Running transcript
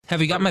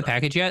Have you got my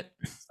package yet?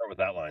 Start with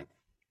that line.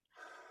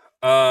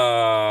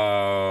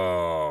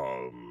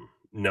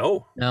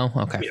 No. No?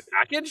 Okay. Give me a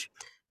package?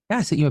 Yeah,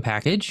 I sent you a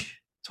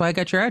package. That's why I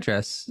got your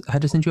address. I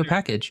had to send you a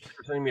package.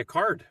 You're sending me a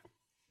card.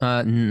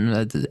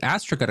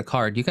 Astra got a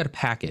card. You got a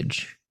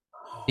package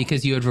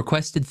because you had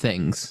requested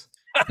things,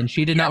 and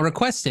she did not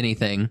request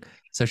anything,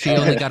 so she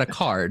only got a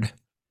card.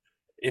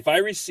 If I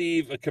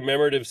receive a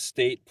commemorative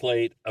state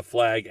plate, a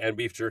flag, and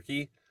beef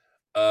jerky,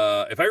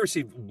 if I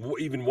receive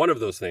even one of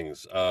those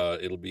things,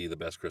 it'll be the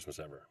best Christmas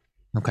ever.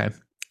 Okay,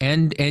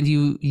 and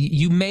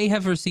you may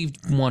have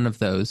received one of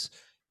those,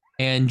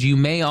 and you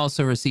may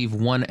also receive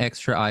one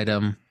extra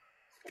item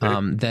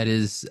that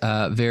is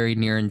very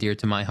near and dear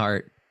to my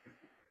heart.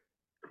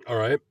 All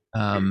right.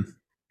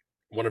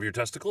 One of your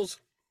testicles?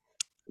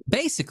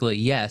 Basically,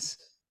 yes.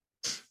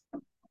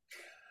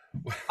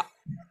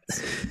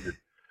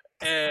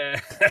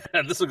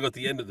 This will go at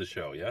the end of the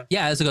show, yeah?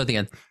 Yeah, this will go at the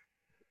end.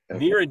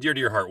 Near and dear to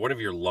your heart, one of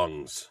your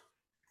lungs.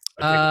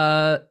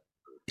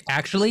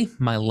 Actually,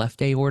 my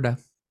left aorta.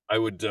 I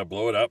would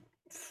blow it up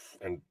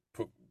and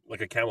put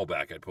like a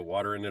Camelback. I'd put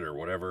water in it or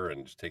whatever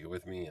and just take it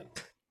with me. And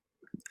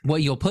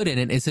what you'll put in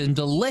it is some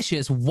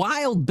delicious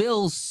Wild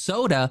Bill's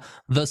soda,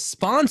 the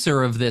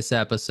sponsor of this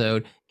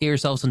episode. Get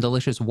yourself some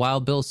delicious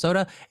Wild Bill's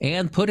soda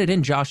and put it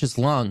in Josh's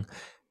lung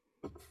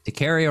to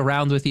carry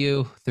around with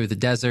you through the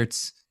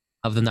deserts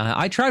of the Nile.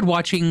 I tried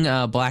watching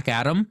Black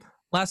Adam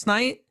last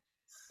night.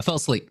 I fell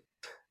asleep.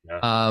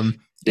 Yeah.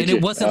 And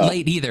it wasn't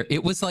late either.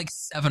 It was like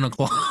 7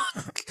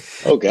 o'clock.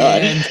 Oh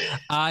God! And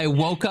I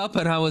woke up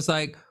and I was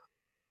like,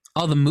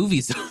 "Oh, the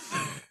movie's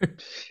over."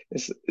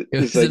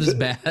 It was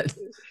bad.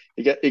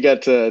 You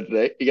got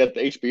the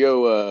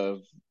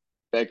HBO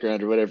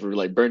background or whatever,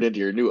 like burned into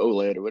your new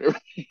OLED or whatever.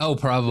 Oh,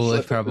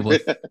 probably.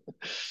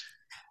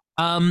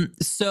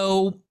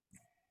 So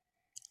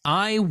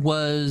I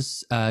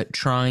was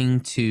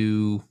trying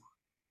to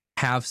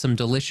have some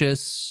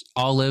delicious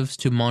olives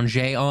to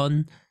manger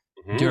on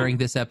during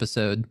this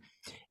episode,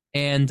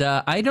 and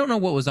I don't know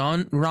what was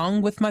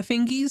wrong with my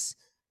fingies,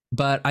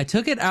 but I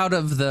took it out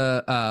of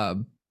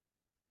the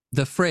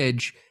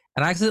fridge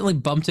and I accidentally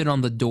bumped it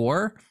on the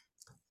door,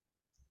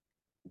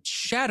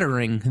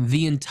 shattering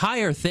the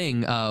entire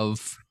thing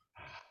of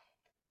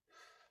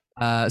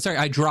sorry,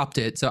 I dropped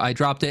it. So I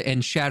dropped it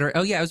and shattered.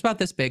 Oh yeah, it was about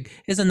this big.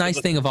 It's a nice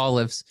thing of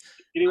olives.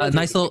 A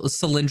nice little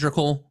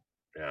cylindrical,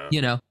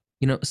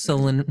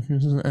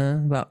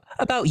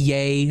 about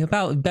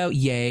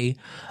yay.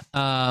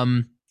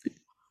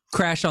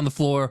 Crashed on the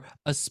floor,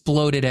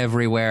 exploded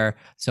everywhere.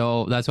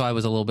 So that's why I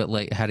was a little bit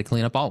late. I had to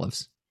clean up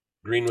olives.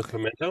 Green with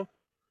pimento?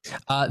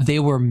 They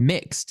were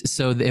mixed,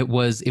 so it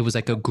was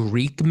like a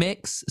Greek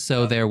mix.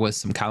 So there was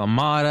some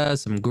Kalamata,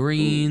 some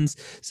greens.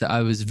 So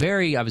I was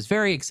very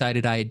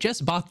excited. I had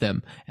just bought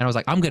them, and I was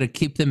like, I'm gonna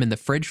keep them in the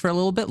fridge for a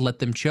little bit, let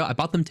them chill. I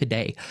bought them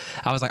today.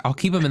 I was like, I'll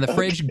keep them in the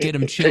fridge, get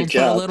them chilled for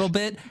a little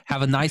bit,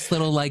 have a nice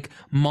little like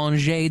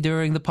manger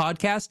during the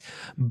podcast.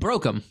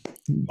 Broke them.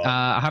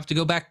 I have to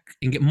go back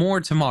and get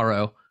more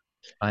tomorrow.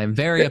 I'm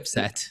very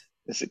upset.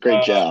 It's a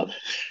great job.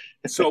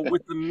 So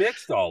with the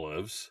mixed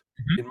olives,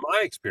 in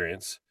my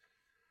experience,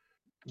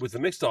 with the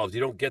mixed olives,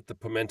 you don't get the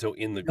pimento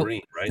in the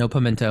green, right? No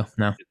pimento.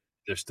 No,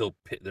 they're still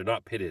they're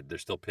not pitted.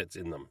 There's still pits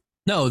in them.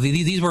 No,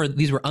 these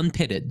were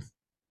unpitted.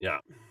 Yeah.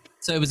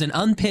 So it was an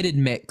unpitted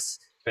mix.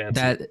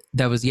 Fancy.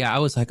 That was I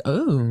was like,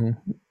 oh,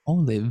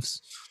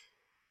 olives.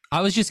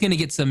 I was just gonna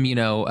get some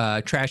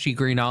trashy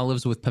green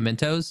olives with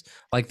pimentos,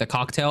 like the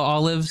cocktail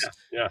olives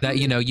that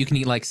you can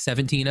eat like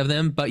 17 of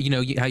them. But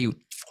how you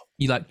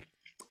like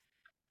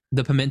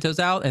the pimentos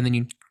out and then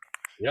you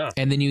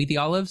eat the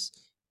olives,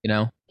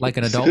 like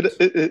an adult.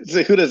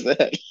 Who does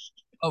that?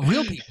 Oh,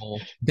 real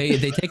people. They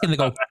take and they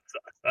go.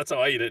 That's how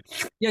I eat it.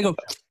 Yeah, go.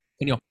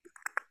 And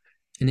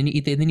then you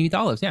eat the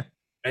olives. Yeah.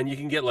 And you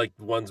can get like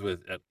the ones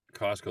at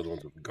Costco, the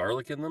ones with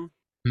garlic in them.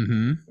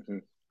 Mm-hmm.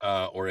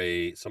 Or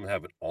some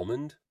have an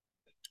almond.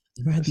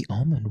 Never had the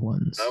almond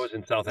ones. I was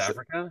in South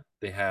Africa.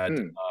 They had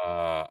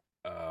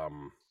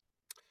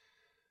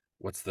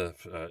what's the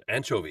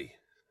anchovy?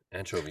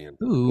 Anchovy.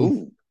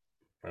 Ooh.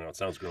 I know it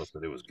sounds gross,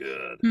 but it was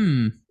good.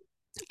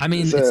 I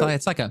mean,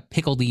 it's like a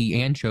pickledy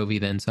anchovy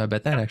then, so I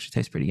bet that actually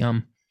tastes pretty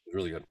yum. It's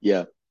really good.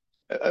 Yeah,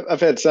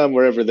 I've had some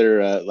wherever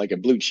they're like a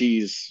blue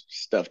cheese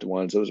stuffed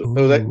ones. Those are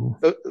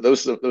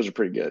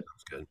pretty good.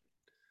 That's good.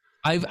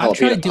 I've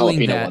tried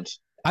doing that.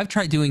 Ones. I've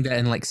tried doing that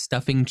and like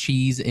stuffing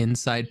cheese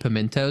inside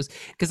pimentos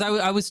because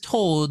I was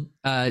told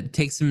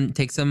take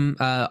some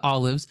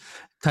olives,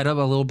 cut up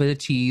a little bit of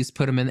cheese,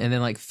 put them in, and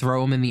then like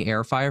throw them in the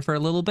air fryer for a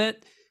little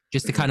bit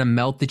just to kind of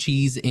melt the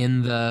cheese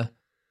in the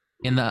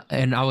and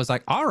I was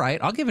like, all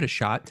right, I'll give it a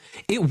shot.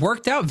 It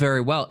worked out very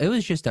well. It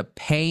was just a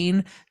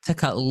pain to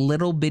cut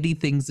little bitty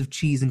things of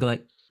cheese and go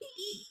like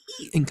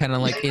and kind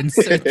of like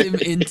insert them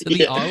into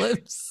the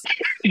olives.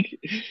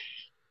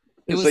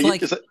 It was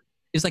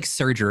like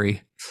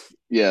surgery.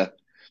 Yeah.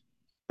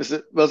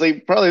 Well, they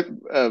probably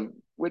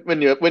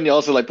when you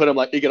also like put them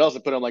like you could also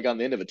put them like on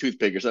the end of a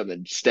toothpick or something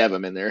and stab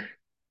them in there.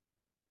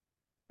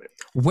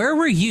 Where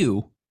were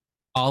you,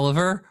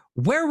 Oliver,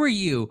 Where were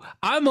you?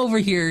 I'm over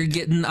here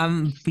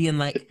I'm being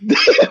like,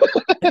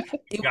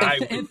 Guy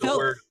with the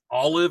word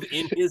olive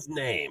in his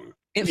name.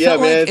 I'm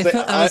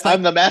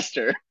the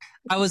master.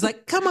 I was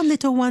like, come on,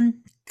 little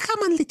one. Come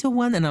on, little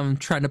one. And I'm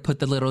trying to put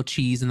the little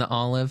cheese in the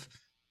olive.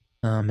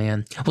 Oh,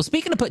 man. Well,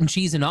 speaking of putting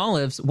cheese in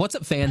olives, what's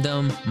up,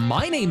 fandom?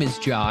 My name is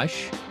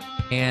Josh,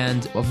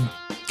 and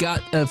I've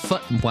got a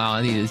wow,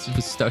 I need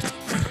to start.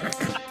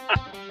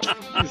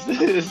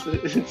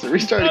 It's a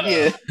restart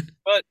again.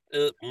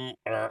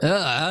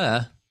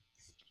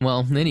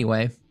 Well,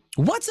 anyway.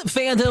 What's up,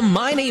 fandom?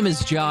 My name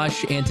is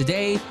Josh, and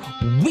today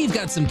we've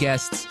got some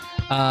guests.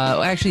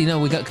 Actually, no,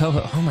 we got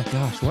co-host. Oh my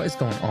gosh, what is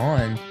going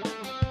on?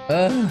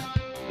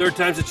 Third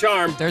time's a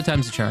charm. Third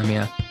time's a charm,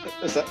 yeah.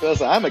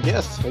 I'm a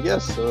guest, I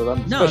guess. So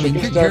I'm no, I mean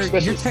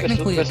you're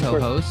technically a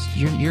co-host.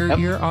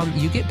 You're on.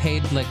 You get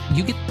paid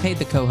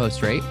the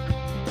co-host rate.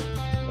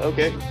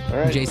 Okay, all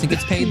right. Jason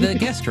gets paid the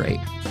guest rate.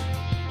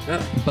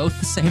 Yeah. Both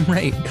the same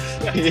rate.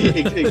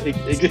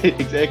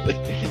 Exactly.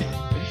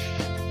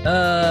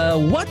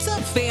 What's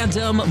up,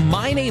 fandom?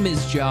 My name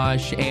is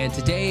Josh, and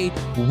today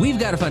we've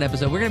got a fun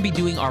episode. We're going to be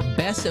doing our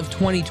best of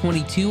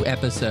 2022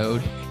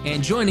 episode,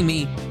 and joining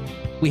me,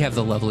 we have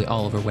the lovely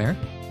Oliver Ware.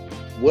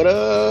 What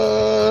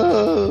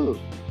up?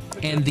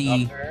 And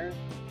the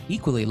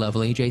equally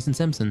lovely Jason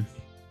Simpson.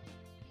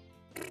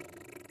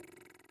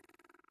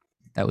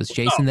 That was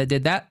Jason that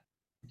did that.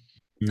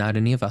 Not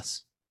any of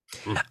us.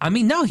 I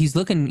mean, no, he's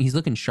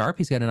looking sharp.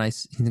 He's got a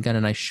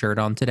nice shirt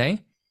on today.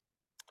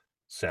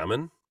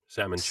 Salmon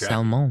check.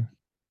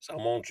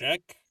 Salmon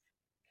check.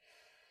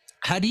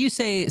 How do you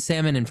say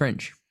salmon in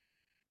French?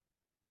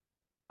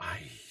 I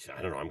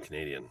don't know. I'm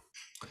Canadian.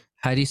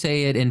 How do you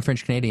say it in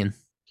French Canadian?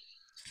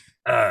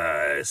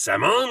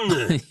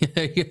 Salmon.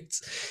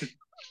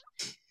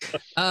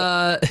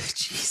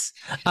 Jeez.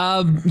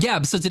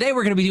 Yeah. So today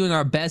we're going to be doing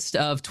our best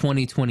of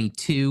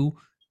 2022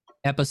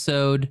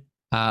 episode.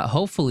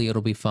 Hopefully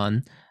it'll be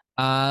fun.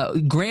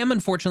 Graham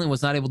unfortunately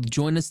was not able to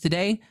join us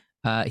today.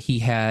 He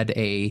had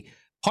a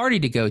party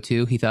to go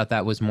to. He thought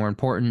that was more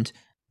important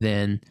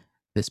than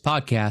this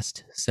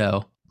podcast.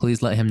 So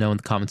please let him know in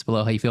the comments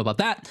below how you feel about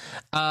that.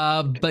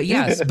 But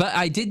yes, but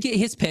I did get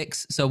his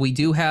picks. So we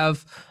do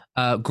have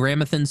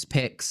Gramathon's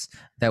picks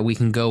that we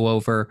can go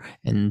over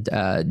and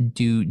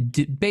do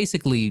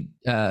basically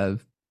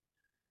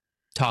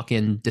talk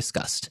in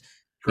disgust.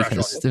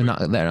 Because they're not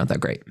that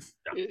great.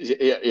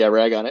 Yeah,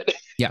 rag on it.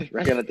 Yeah,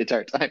 rag on it the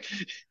entire time.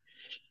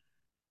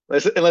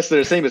 Unless they're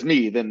the same as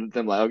me, then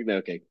I'm like,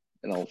 okay,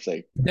 and I'll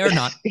say they're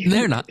not.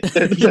 They're not.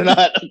 They're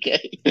not.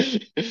 Okay.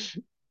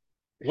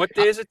 What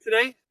day is it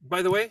today?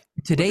 By the way,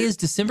 today is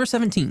December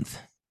 17th.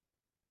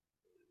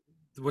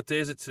 What day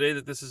is it today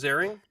that this is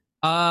airing?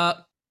 Hold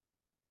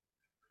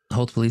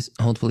please.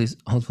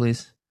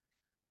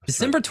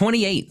 December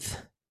 28th.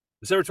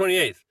 December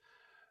 28th.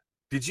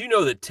 Did you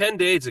know that 10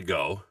 days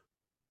ago,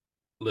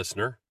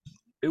 listener,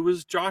 it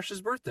was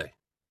Josh's birthday?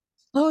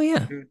 Oh,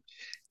 yeah.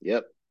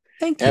 Yep.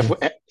 Thank you.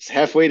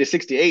 Halfway to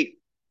 68.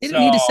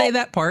 Didn't need to say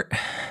that part.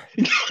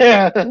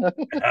 Yeah,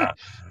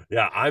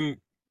 I'm,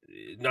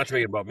 not to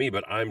make it about me,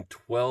 but I'm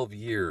 12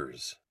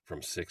 years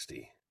from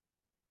 60.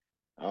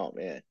 Oh,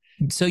 man.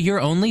 So you're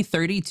only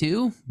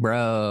 32?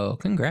 Bro,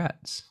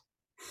 congrats.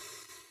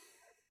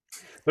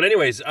 But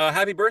anyways,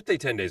 happy birthday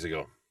 10 days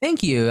ago.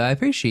 Thank you. I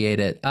appreciate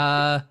it.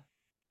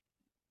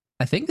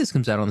 I think this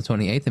comes out on the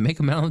 28th. It may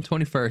come out on the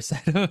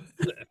 21st.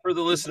 For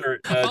the listener.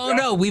 Oh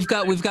no, we've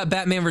got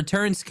Batman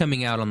Returns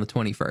coming out on the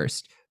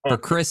 21st for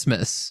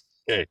Christmas.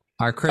 Okay.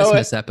 Our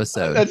Christmas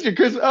episode. That's your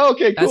Christmas. Oh,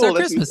 okay, cool. That's our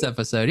Christmas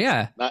episode.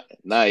 Yeah.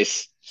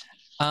 Nice.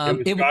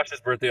 It was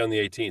Josh's birthday on the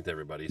 18th,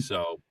 everybody.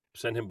 So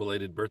send him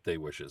belated birthday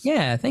wishes.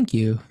 Yeah, thank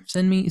you.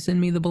 Send me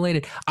the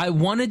belated. I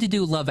wanted to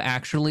do Love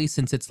Actually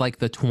since it's like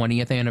the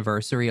 20th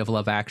anniversary of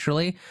Love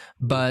Actually,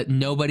 but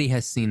nobody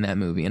has seen that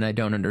movie, and I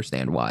don't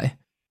understand why.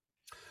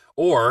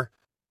 Or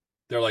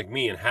they're like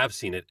me and have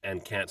seen it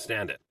and can't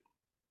stand it.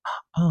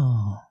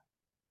 Oh.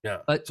 Yeah.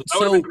 But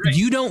so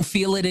you don't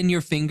feel it in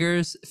your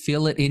fingers,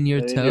 feel it in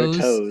your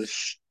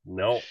toes?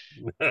 No.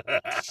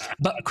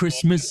 But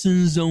Christmas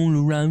is all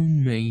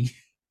around me.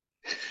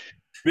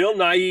 Bill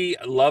Nighy,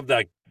 love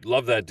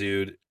that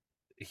dude.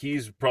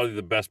 He's probably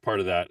the best part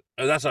of that.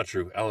 That's not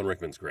true. Alan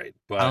Rickman's great.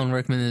 But Alan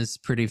Rickman is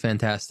pretty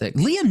fantastic.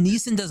 Liam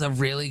Neeson does a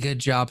really good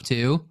job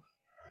too.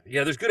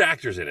 Yeah, there's good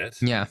actors in it.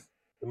 Yeah.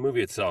 The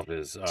movie itself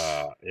is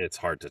it's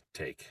hard to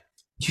take.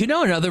 You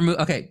know another movie?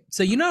 Okay,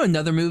 so you know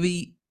another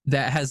movie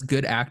that has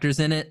good actors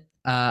in it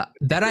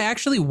that I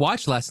actually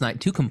watched last night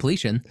to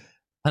completion,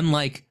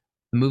 unlike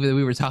the movie that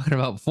we were talking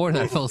about before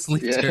that I fell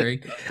asleep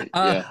during.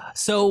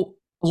 So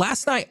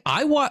last night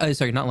I watched.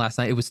 Sorry, not last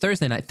night. It was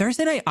Thursday night.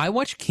 Thursday night I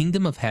watched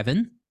Kingdom of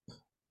Heaven.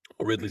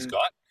 Oh, Ridley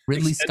Scott.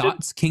 Ridley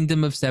Scott's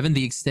Kingdom of Seven,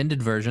 the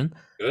extended version.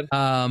 Good.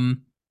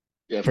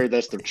 Yeah, I've heard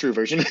that's the true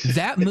version.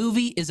 That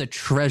movie is a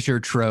treasure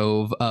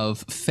trove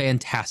of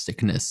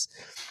fantasticness.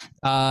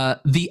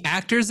 The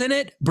actors in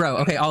it, bro.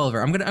 Okay,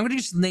 Oliver, I'm gonna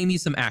just name you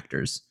some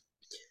actors.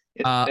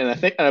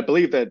 And I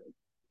believe that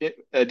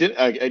it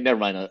did. Never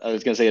mind. I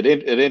was gonna say it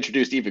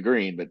introduced Eva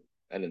Green, but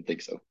I didn't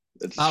think so.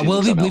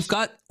 We've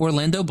got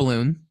Orlando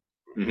Bloom,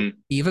 Mm-hmm.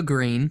 Eva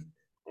Green,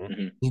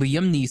 Mm-hmm.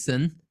 Liam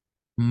Neeson,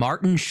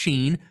 Martin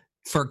Sheen.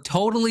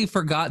 Totally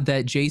forgot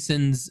that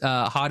Jason's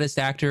hottest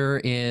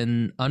actor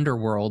in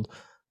Underworld,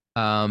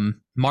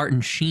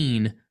 Martin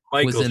Sheen,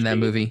 was in that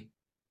movie.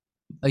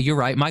 You're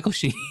right, Michael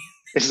Sheen.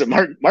 Is it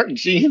Martin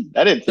Sheen?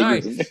 I didn't think it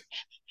was in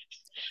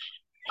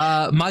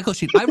there. Michael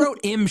Sheen. I wrote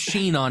M.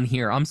 Sheen on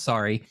here. I'm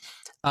sorry.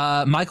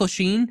 Michael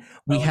Sheen.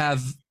 We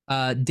have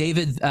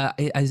David.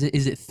 Is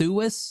it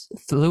Thewlis?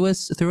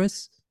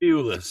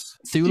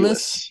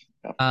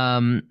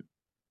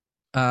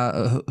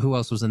 Who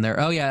else was in there?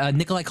 Oh yeah,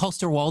 Nikolai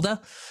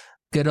Coster-Waldau.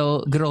 Good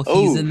old.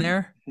 He's in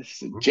there.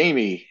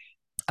 Jamie.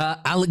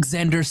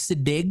 Alexander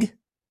Siddig.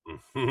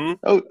 Mm-hmm.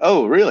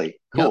 Oh, really?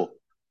 Cool.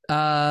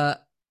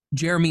 Yep.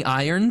 Jeremy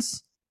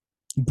Irons,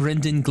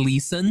 Brendan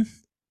Gleeson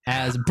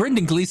as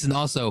Brendan Gleeson,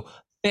 also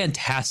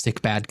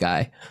fantastic bad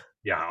guy.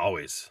 Yeah,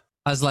 always.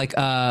 I was like, it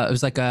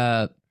was like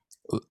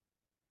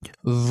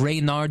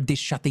Reynard de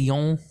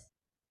Chatillon,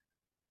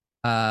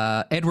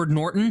 Edward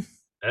Norton.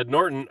 Ed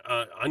Norton,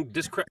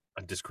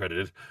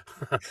 discredited.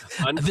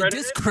 The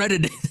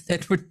discredited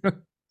Edward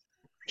Norton.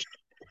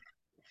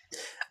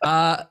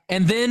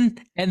 And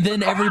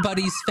then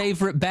everybody's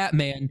favorite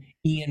Batman,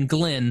 Ian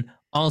Glenn,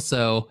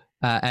 also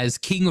as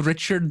King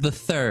Richard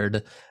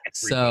III.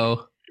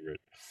 So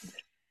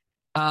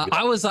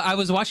I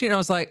was watching it and I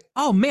was like,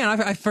 oh man,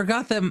 I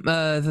forgot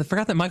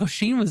that Michael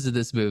Sheen was in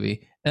this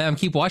movie. And I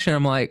keep watching it,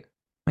 I'm like,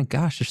 oh my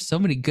gosh, there's so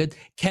many good.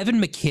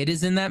 Kevin McKidd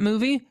is in that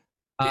movie.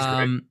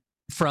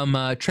 From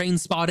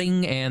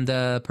Trainspotting and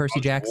Percy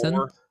Jackson.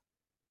 And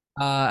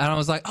I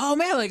was like, oh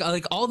man,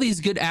 like all these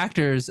good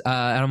actors. And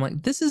I'm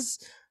like, this is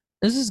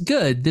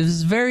good. This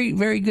is very,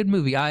 very good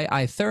movie.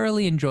 I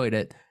thoroughly enjoyed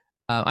it.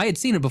 I had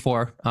seen it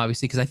before,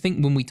 obviously, because I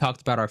think when we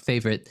talked about our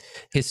favorite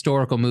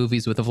historical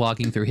movies with the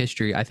Vlogging Through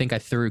History, I think I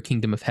threw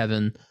Kingdom of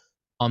Heaven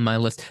on my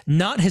list.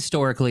 Not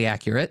historically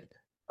accurate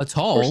at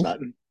all,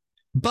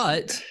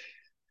 but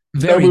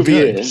very no movie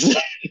good. Is.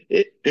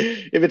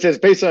 If it says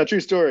based on a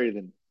true story,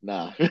 then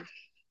nah.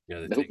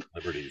 Yeah, they take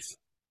liberties.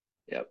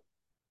 Yep.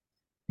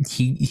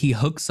 He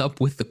hooks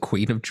up with the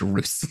Queen of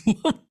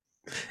Jerusalem,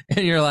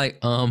 and you're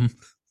like,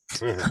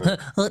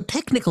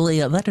 technically,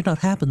 that did not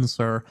happen,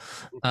 sir.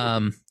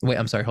 Wait,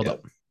 I'm sorry. Hold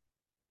up.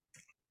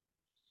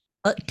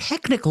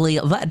 Technically,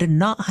 that did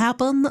not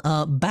happen.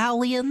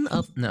 Balian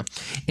of no.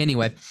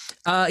 Anyway,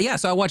 yeah.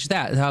 So I watched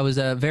that. I was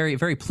very,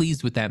 very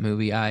pleased with that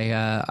movie.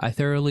 I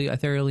thoroughly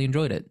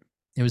enjoyed it.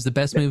 It was the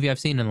best movie I've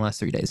seen in the last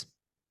 3 days.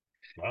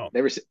 Wow.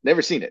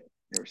 Never seen it.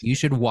 You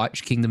should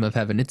watch Kingdom of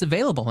Heaven. It's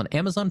available on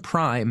Amazon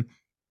Prime.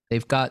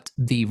 They've got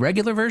the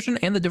regular version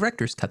and the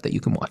director's cut that you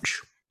can watch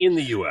in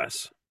the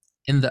U.S.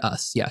 In the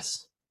US,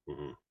 yes.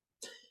 Mm-hmm.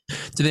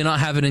 Do they not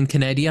have it in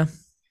Canada?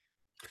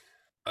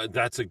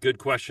 That's a good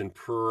question.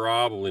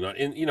 Probably not.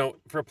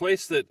 For a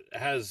place that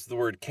has the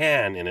word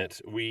 "can" in it,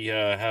 we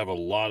have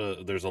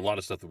there's a lot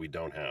of stuff that we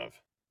don't have.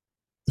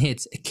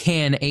 It's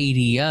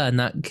Canada,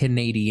 not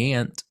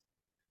Canadian.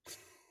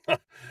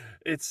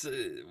 It's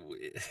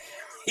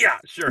yeah,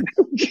 sure.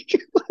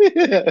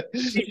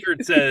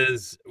 T-shirt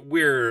says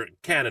we're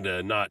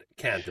Canada, not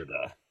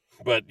Canada.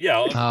 But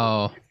yeah.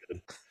 Oh,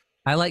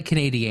 I like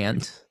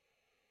Canadian.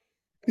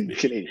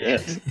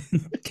 Canadian.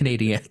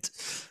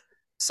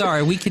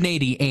 Sorry, we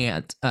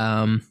Canadian.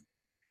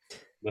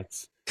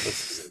 That's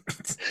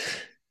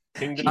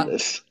Kingdom.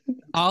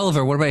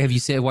 Oliver, what about? Have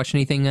you watched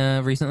anything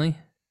recently?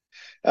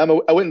 I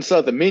went and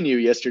saw The Menu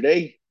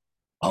yesterday.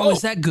 Oh,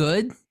 is that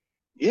good?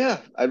 Yeah,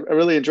 I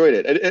really enjoyed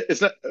it. It's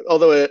not,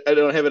 although I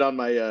don't have it on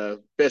my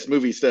best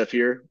movie stuff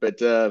here,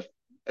 but I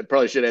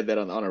probably should add that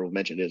on the honorable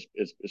mention. It's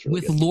really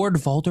with good. Lord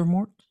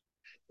Voldemort.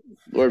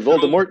 Lord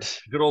Voldemort.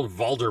 Good old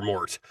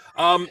Voldemort.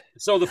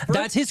 So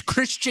that's his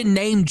Christian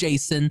name,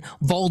 Jason.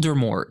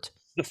 Voldemort.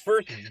 The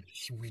first,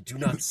 we do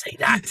not say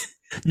that.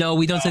 No,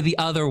 we don't say the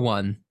other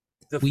one.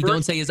 We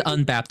don't say his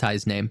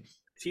unbaptized name.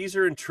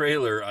 Teaser and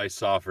trailer I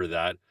saw for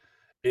that,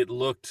 it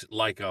looked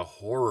like a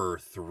horror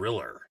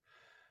thriller.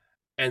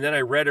 And then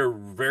I read a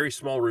very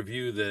small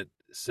review that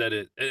said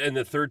it, and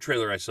the third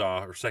trailer I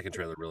saw, or second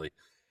trailer really,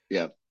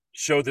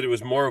 showed that it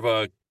was more of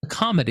a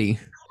comedy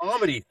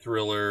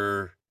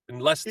thriller,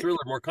 and less thriller,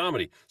 more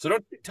comedy. So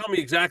don't tell me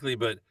exactly,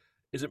 but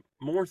is it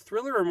more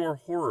thriller or more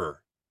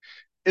horror?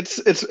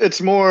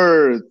 It's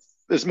more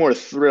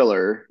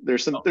thriller.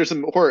 There's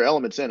some horror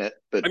elements in it,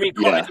 but I mean,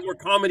 it's more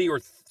comedy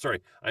or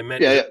I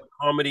meant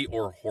comedy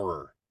or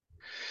horror.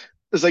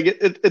 It's like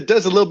it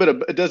does a little bit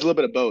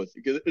of both,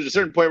 because there's a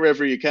certain point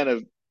wherever you kind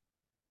of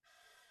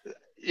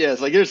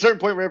it's like there's a certain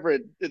point wherever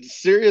it's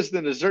serious,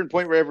 then there's a certain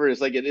point wherever it's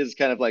like it is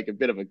kind of like a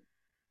bit of a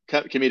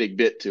comedic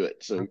bit to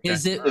it. So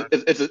is it?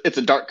 It's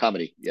a dark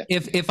comedy. Yeah.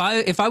 If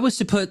I was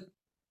to put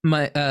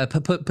my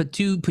put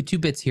two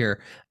bits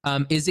here,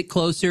 is it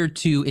closer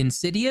to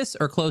Insidious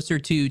or closer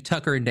to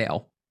Tucker and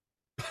Dale?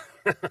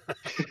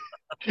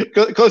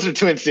 Closer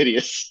to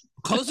Insidious.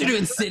 Closer to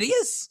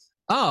Insidious?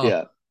 Oh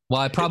yeah. Well,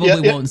 I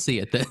probably won't see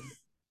it then.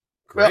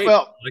 Great.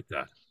 Well, I like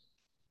that.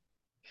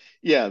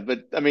 Yeah,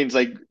 but I mean, it's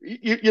like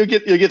you'll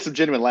get some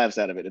genuine laughs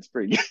out of it. It's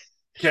pretty good.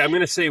 Okay, I'm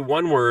going to say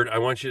one word. I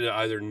want you to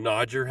either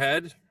nod your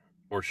head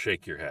or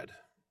shake your head.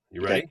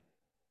 You ready? Okay.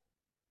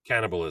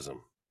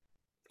 Cannibalism.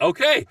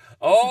 Okay.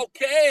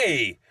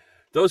 Okay.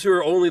 Those who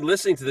are only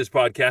listening to this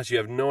podcast, you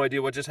have no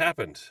idea what just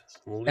happened.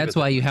 That's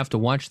why you have to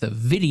watch the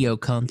video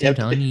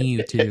content on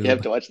YouTube. You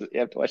have to watch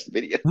the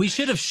video. We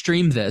should have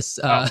streamed this.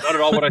 Not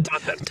at all what I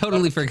thought. Then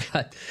totally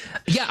forgot.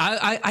 Yeah,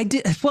 I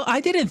did. Well,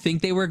 I didn't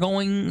think they were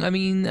going. I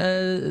mean,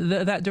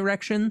 that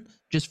direction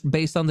just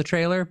based on the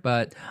trailer.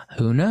 But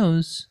who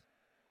knows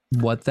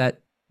what that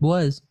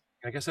was?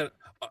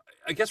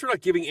 I guess we're not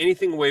giving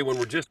anything away when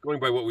we're just going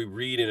by what we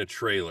read in a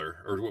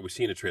trailer or what we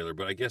see in a trailer.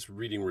 But I guess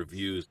reading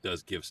reviews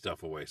does give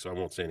stuff away, so I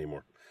won't say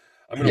anymore.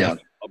 I'll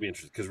be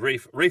interested because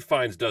Ralph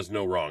Fiennes does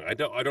no wrong. I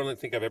don't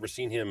think I've ever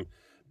seen him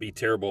be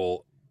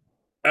terrible,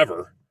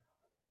 ever.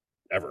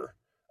 But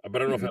I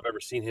don't know if I've ever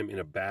seen him in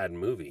a bad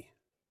movie.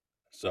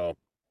 So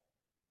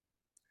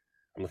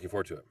I'm looking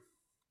forward to it.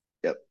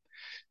 Yep.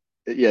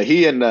 Yeah,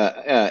 he and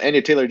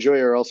Anya Taylor-Joy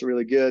are also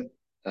really good.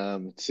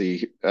 Let's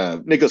see.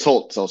 Nicholas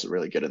Hoult is also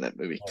really good in that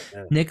movie.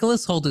 Oh,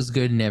 Nicholas Hoult is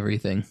good in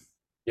everything.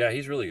 Yeah,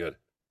 he's really good.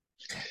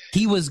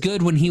 He was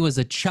good when he was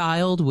a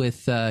child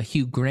with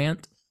Hugh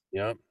Grant.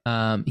 Yeah.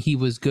 He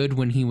was good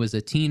when he was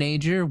a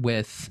teenager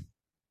with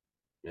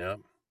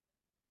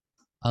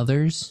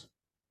others.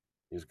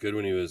 He was good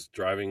when he was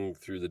driving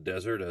through the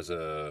desert as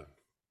a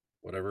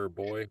war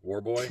boy.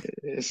 What a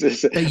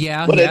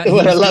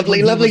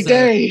lovely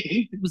day.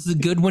 He was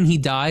good when he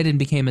died and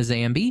became a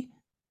zombie.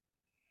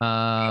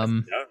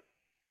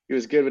 He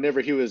was good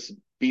whenever he was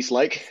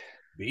beast-like.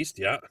 Beast,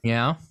 yeah.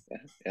 Yeah.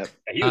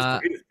 He was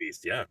great as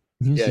Beast, yeah.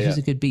 He's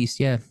a good beast,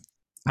 yeah.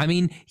 I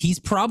mean, he's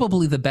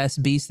probably the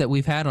best beast that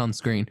we've had on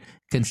screen,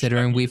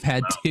 considering we've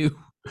had two.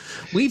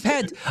 We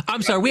had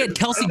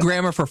Kelsey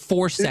Grammer for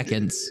 4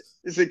 seconds.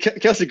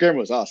 Kelsey Grammer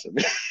was awesome.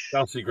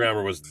 Kelsey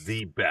Grammer was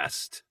the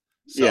best.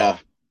 So, yeah.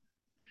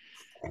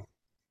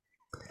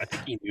 I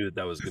think he knew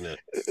that was going to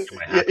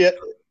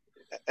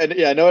And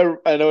I know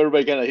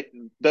everybody kind of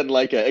doesn't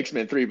like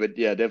X-Men 3, but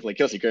yeah, definitely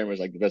Kelsey Grammer was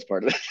like the best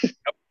part of it. Yep,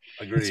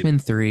 agreed. X-Men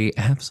 3,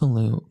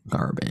 absolute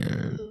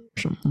garbage.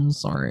 I'm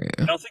sorry.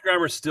 Kelsey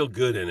Grammer's still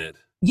good in it.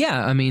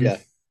 Yeah, I mean,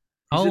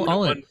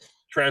 one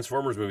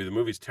Transformers movie. The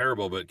movie's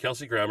terrible, but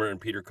Kelsey Grammer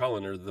and Peter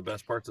Cullen are the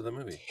best parts of the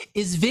movie.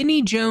 Is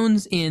Vinnie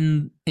Jones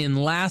in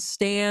Last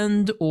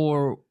Stand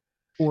or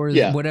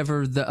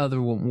whatever the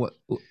other one?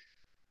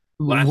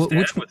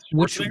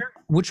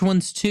 Which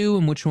one's 2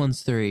 and which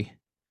one's 3?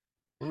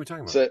 What are we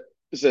talking about?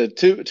 So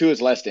 2 is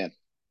Last Stand.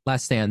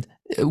 Last Stand.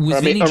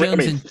 Vinnie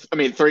Jones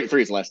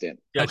 3 is Last Stand.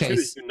 Yeah, okay. 2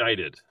 is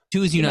United.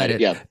 2 is United.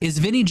 Yeah. Is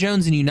Vinnie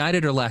Jones in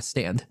United or Last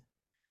Stand?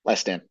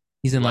 Last Stand.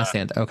 He's in Last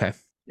Stand. Okay.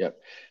 Yep.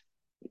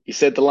 He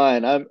said the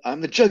line,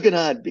 "I'm the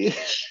Juggernaut,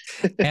 bitch."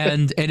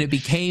 and it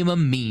became a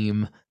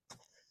meme.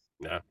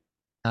 Yeah.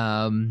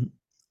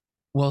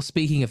 Well,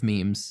 speaking of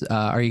memes,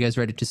 are you guys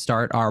ready to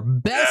start our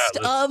best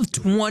of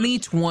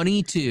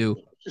 2022?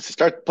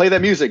 Play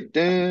that music.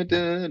 Dun,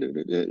 dun, dun,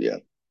 dun, dun. Yeah.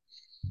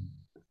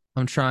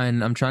 I'm trying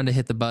to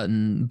hit the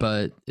button,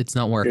 but it's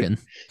not working.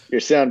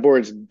 Your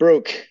soundboard's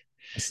broke.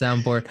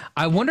 Soundboard.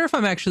 I wonder if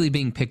I'm actually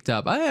being picked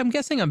up. I'm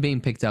guessing I'm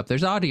being picked up.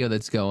 There's audio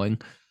that's going.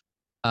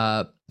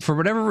 For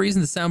whatever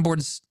reason, the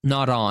soundboard's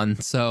not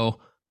on. So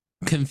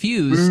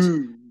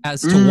confused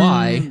as to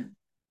why.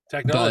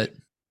 Technology.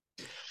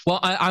 Well,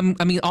 I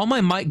mean, all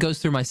my mic goes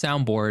through my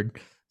soundboard,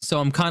 so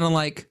I'm kind of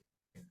like,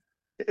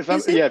 if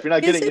you're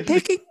not getting it,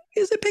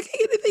 is it picking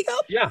anything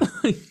up? Yeah,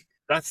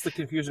 that's the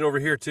confusion over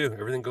here too.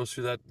 Everything goes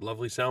through that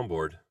lovely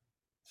soundboard.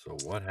 So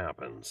what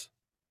happens?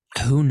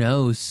 Who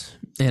knows?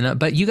 And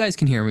but you guys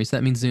can hear me, so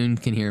that means Zoom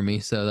can hear me.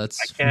 So that's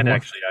I can't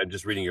actually. I'm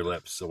just reading your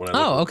lips. So when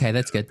okay,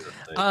 that's good.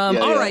 All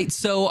right,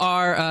 so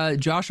our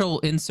Josh will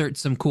insert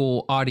some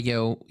cool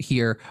audio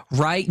here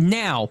right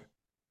now.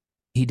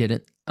 He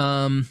didn't.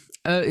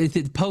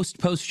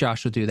 Post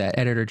Josh will do that.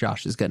 Editor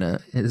Josh is gonna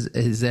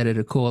his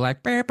editor cool like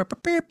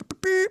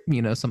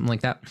something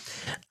like that.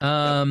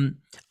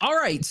 All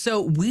right,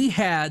 so we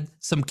had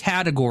some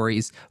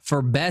categories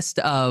for best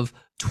of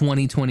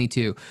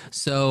 2022.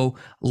 So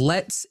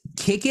let's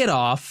kick it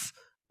off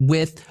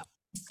with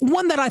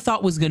one that I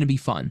thought was going to be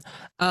fun.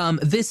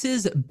 This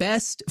is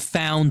best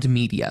found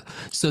media.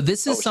 So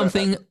this is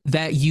something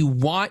that you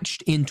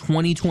watched in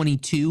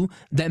 2022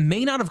 that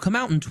may not have come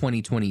out in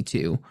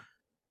 2022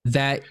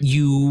 that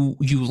you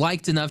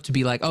liked enough to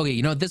be like,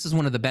 okay, this is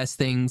one of the best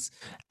things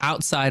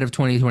outside of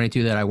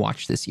 2022 that I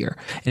watched this year.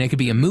 And it could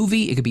be a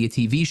movie, it could be a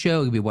TV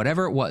show, it could be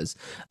whatever it was.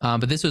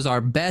 But this was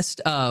our best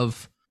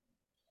of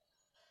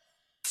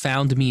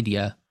found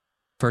media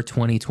for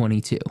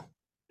 2022.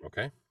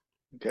 Okay.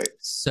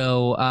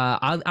 So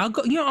I'll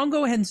go. I'll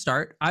go ahead and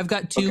start. I've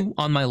got 2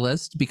 on my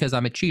list because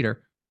I'm a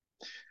cheater.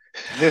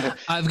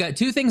 I've got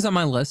 2 things on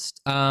my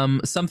list.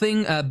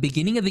 Something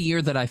beginning of the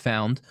year that I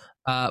found.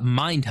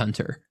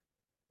 Mindhunter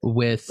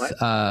with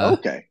oh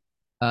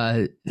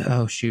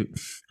shoot,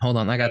 hold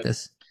on, I got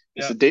this.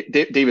 It's a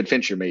David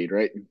Fincher made,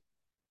 right?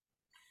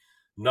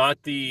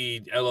 Not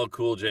the LL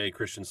Cool J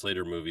Christian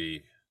Slater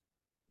movie.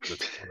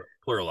 That's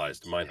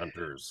pluralized.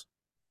 Mindhunters.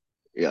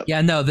 Yeah.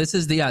 Yeah. No, this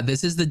is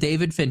the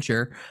David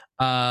Fincher,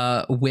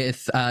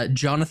 with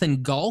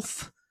Jonathan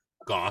Goff.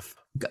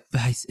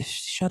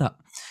 Shut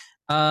up.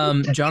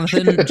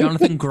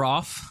 Jonathan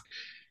Groff.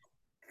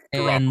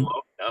 And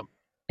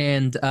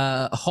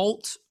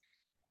Holt.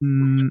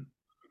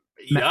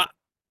 Yeah.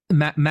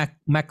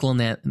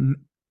 McElhenney.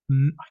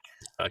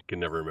 I can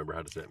never remember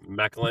how to say it.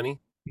 McElhenney.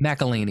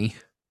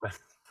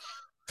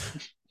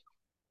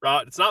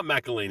 It's not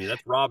McElhenney.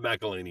 That's Rob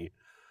McElhenney.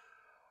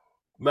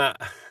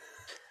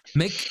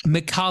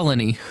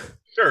 McCollany.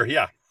 Sure,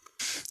 yeah.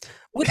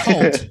 With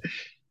Holt.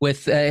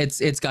 With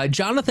it's got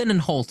Jonathan and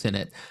Holt in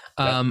it.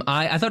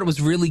 I thought it was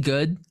really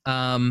good.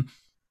 I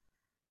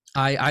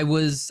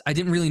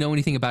didn't really know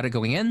anything about it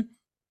going in.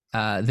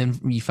 Then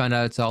you find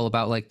out it's all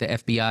about like the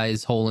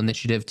FBI's whole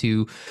initiative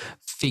to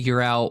figure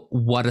out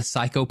what a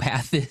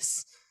psychopath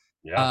is.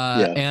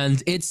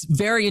 And it's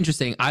very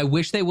interesting. I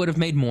wish they would have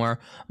made more,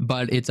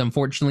 but it's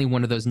unfortunately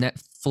one of those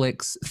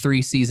Netflix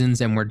 3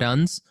 seasons and we're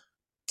done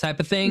type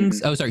of things.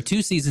 Mm-hmm. Oh, sorry,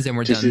 2 seasons and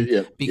we're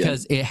done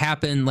because it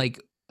happened like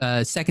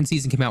second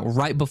season came out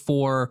right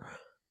before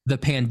the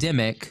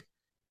pandemic,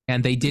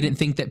 and they didn't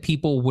think that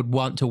people would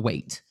want to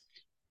wait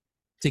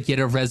to get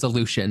a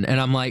resolution. And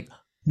I'm like,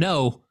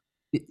 no,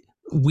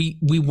 we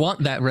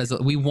want that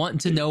we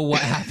want to know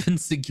what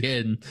happens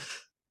again.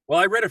 Well,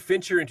 I read a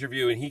Fincher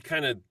interview and he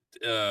kind of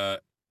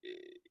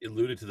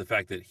alluded to the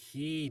fact that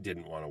he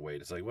didn't want to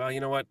wait. It's like, well, you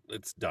know what?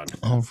 It's done.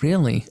 Oh,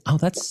 really? Oh,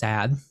 that's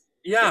sad.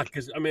 Yeah,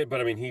 because I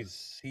mean,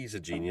 he's a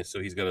genius,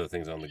 so he's got other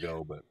things on the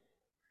go. But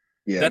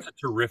that's a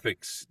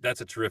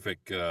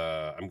terrific.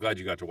 I'm glad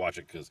you got to watch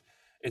it because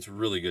it's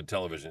really good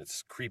television.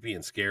 It's creepy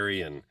and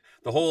scary, and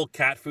the whole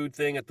cat food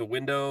thing at the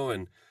window.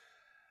 And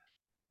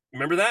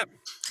remember that?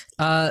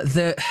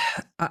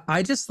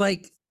 I just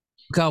like,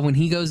 God, when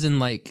he goes and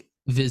like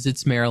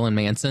visits Marilyn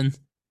Manson.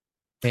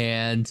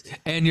 And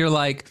you're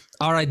like,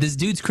 all right, this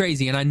dude's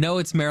crazy. And I know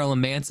it's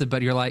Marilyn Manson,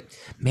 but you're like,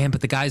 man, but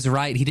the guy's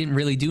right. He didn't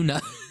really do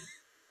nothing.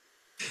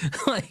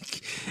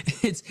 Like,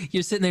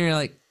 you're sitting there and you're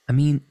like, I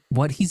mean,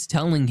 what he's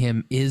telling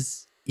him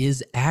is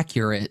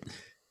accurate.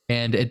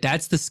 And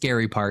that's the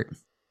scary part.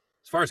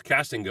 As far as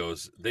casting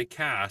goes, they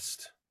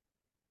cast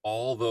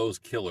all those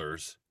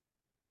killers.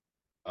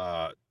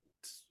 What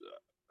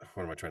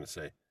am I trying to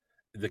say?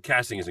 The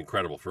casting is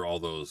incredible for all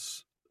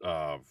those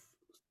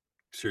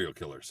serial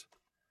killers.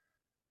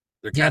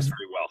 They're cast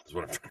very well, is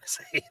what I'm trying to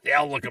say. They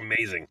all look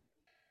amazing.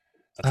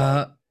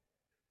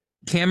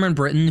 Cameron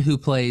Britton, who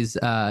plays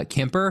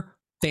Kemper,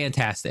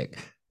 fantastic.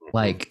 Mm-hmm.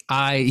 Like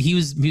he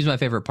was my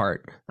favorite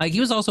part. Like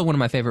he was also one of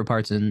my favorite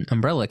parts in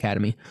Umbrella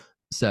Academy.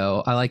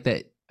 So I like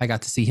that I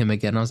got to see him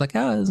again. I was like,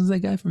 oh, this is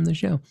that guy from the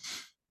show.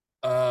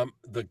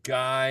 The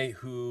guy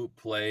who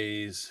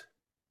plays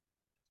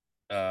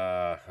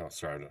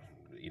sorry, I'm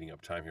eating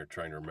up time here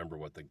trying to remember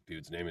what the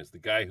dude's name is. The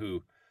guy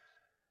who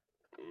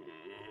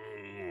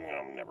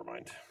never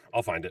mind.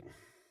 I'll find it.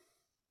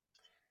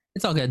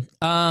 It's all good.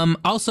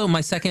 Also,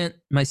 my second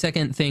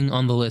thing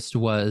on the list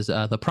was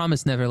The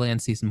Promised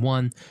Neverland season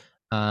 1.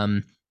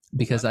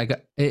 Because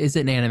is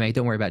it an anime?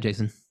 Don't worry about it,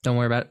 Jason. Don't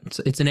worry about it.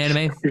 It's an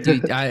anime.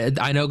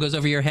 I know it goes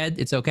over your head.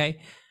 It's okay.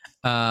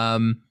 So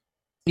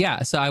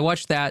I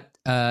watched that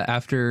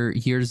after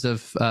years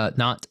of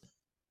not.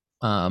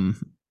 I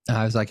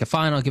was like,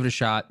 fine, I'll give it a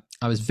shot.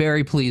 I was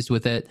very pleased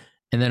with it.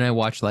 And then I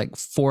watched like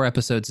 4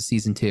 episodes of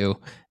season 2,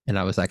 and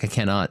I was like, I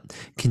cannot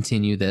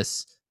continue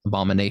this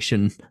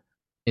abomination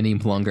any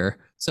longer.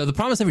 So The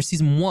Promised Neverland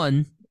season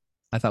 1,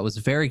 I thought was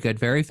very good,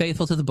 very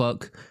faithful to the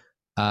book,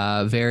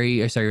 to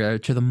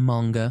the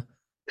manga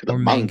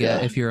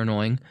manga if you're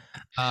annoying.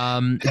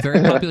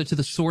 Very popular to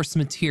the source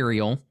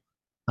material,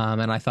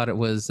 and I thought it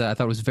was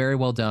very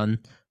well done.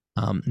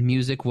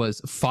 Music was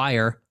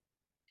fire.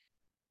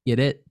 Get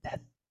it?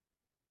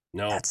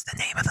 No, that's the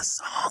name of the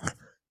song.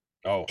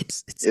 Oh,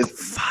 it's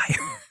fire.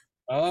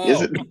 Oh,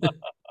 is it?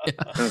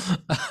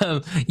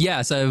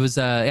 So it was.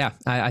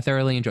 I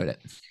thoroughly enjoyed it.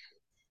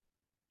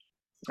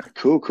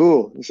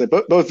 Cool. So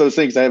both those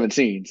things I haven't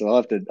seen, so I'll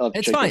have to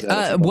it's check fine. those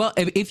out. Well,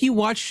 if you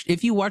watch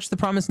The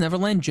Promised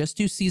Neverland, just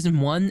do season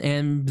 1,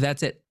 and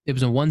that's it. It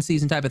was a 1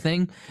 season type of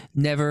thing.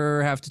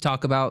 Never have to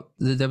talk about.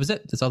 That was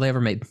it. That's all they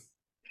ever made.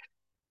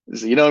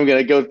 So I'm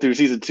gonna go through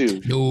season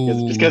 2.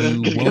 No, because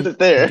it's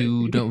there.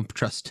 Don't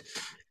trust.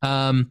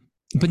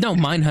 But no,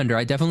 Mindhunter.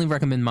 I definitely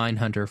recommend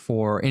Mindhunter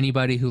for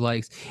anybody who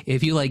likes.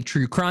 If you like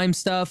true crime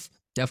stuff,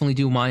 definitely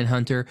do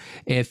Mindhunter.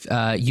 If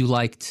you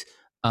liked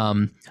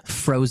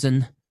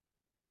Frozen,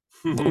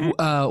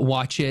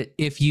 watch it.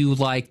 If you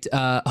liked,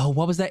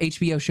 what was that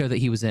HBO show that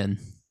he was in?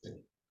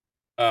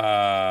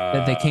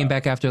 That they came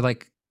back after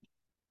like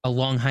a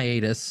long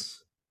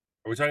hiatus.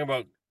 Are we talking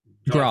about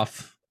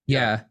Groff?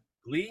 Yeah.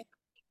 Glee?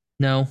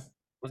 No.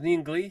 Wasn't he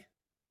in Glee?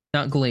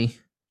 Not Glee.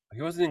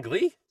 He wasn't in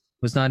Glee?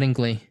 Was not in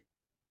Glee.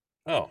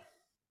 Oh.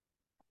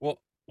 Well,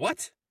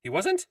 what? He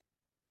wasn't?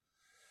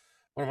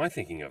 What am I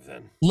thinking of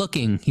then?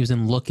 Looking. He was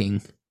in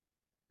Looking.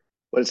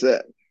 What is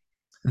that?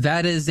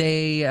 That is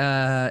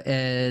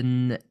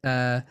an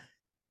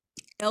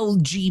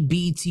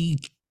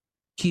LGBTQ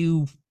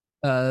Q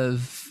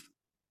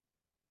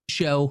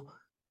show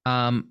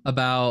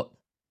about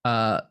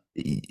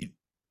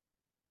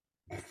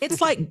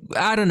it's like,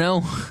 I don't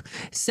know,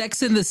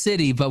 Sex in the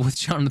City, but with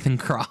Jonathan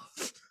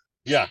Groff.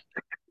 Yeah.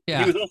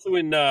 Yeah. He was also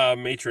in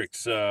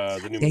Matrix, the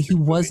new Matrix he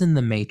was movie. In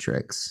the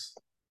Matrix.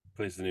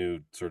 Plays the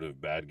new sort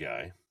of bad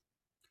guy.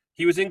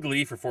 He was in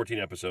Glee for 14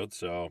 episodes,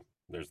 so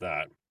there's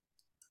that.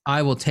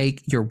 I will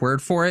take your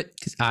word for it,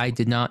 because I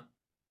did not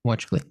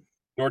watch Glee.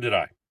 Nor did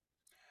I.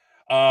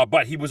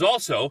 But he was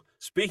also,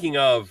 speaking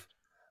of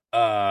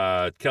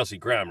Kelsey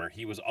Grammer,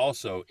 he was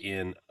also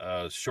in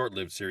a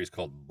short-lived series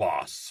called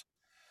Boss,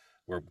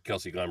 where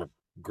Kelsey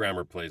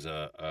Grammer plays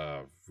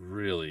a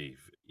really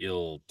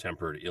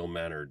ill-tempered,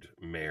 ill-mannered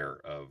mayor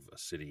of a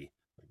city,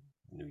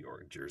 New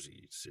York,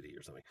 Jersey City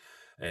or something.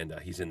 And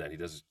he's in that. He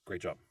does a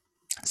great job.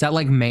 Is that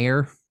like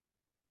Mayor?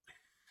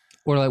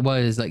 Or like what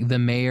is like the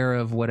mayor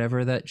of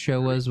whatever that show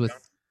was with?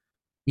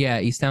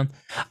 Yeah, Easttown.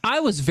 I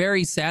was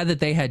very sad that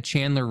they had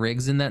Chandler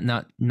Riggs in that.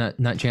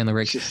 Not Chandler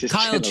Riggs.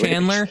 Kyle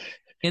Chandler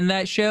in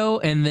that show,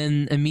 and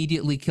then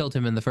immediately killed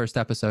him in the first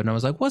episode. And I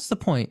was like, what's the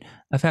point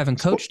of having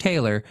Coach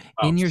Taylor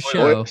in your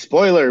show?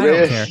 Spoiler, I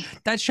don't care.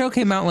 That show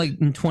came out like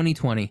in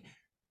 2020.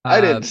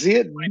 I didn't see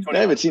it. I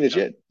haven't seen it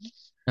yet.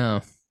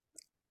 Oh,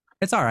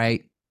 it's all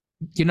right.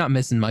 You're not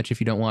missing much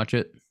if you don't watch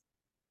it.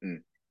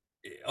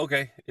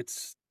 Okay,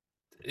 it's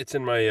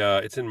in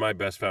my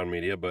best found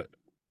media, but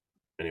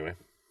anyway.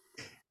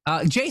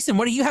 Jason,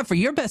 what do you have for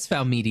your best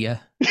found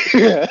media?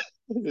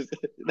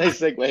 Nice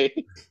segue.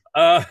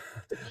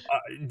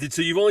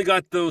 So you've only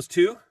got those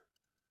two?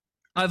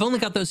 I've only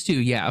got those two.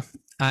 Yeah,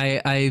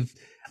 I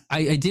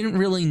didn't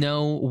really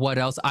know what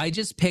else. I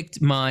just picked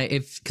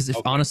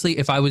honestly,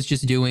 if I was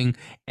just doing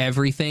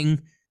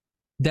everything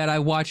that I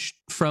watched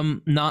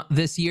from not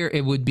this year,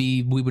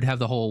 we would have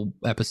the whole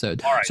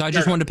episode. All right, so I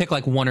just wanted to pick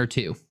like one or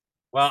two.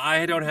 Well,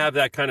 I don't have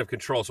that kind of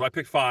control, so I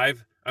picked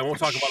 5. I won't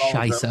talk about all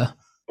of them.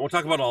 I won't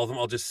talk about all of them.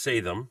 I'll just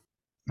say them.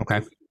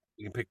 Okay.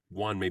 We can pick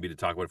one maybe to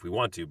talk about if we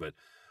want to, but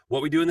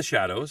What We Do in the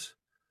Shadows.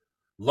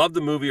 Loved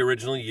the movie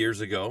originally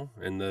years ago,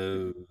 and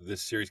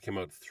this series came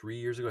out 3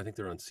 years ago. I think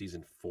they're on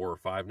season 4 or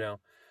 5 now.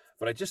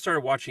 But I just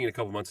started watching it a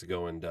couple months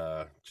ago and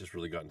just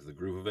really got into the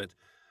groove of it.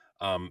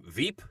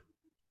 Veep.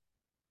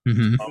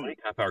 Comedy,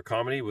 half-hour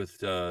comedy with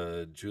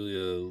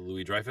Julia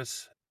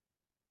Louis-Dreyfus.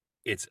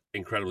 It's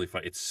incredibly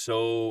fun. It's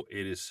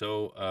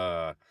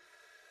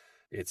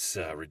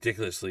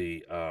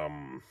ridiculously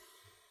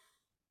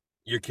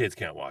your kids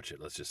can't watch it,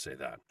 let's just say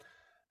that.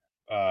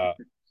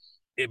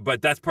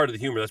 But that's part of the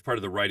humor, that's part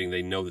of the writing.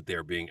 They know that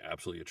they're being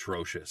absolutely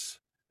atrocious,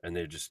 and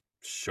they're just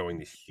showing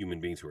these human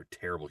beings who are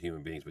terrible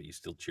human beings, but you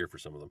still cheer for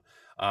some of them.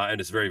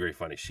 And it's very, very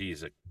funny.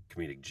 She's a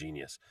comedic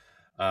genius.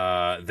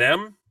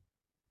 Them,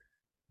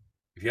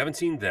 if you haven't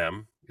seen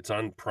Them, it's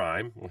on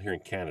Prime, well, here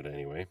in Canada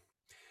anyway.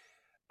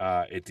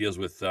 It deals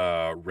with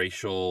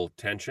racial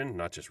tension,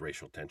 not just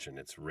racial tension.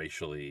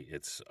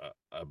 It's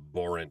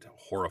abhorrent,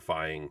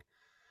 horrifying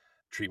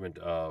treatment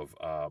of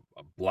a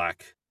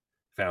black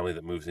family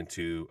that moves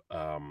into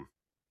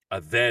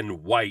a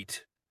then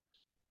white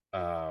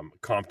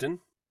Compton,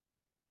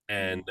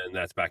 and then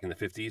that's back in the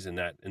 50s, and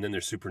then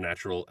there's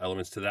supernatural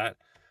elements to that,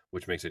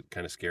 which makes it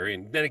kind of scary.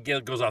 And then again,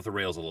 it goes off the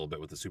rails a little bit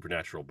with the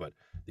supernatural, but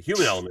the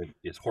human element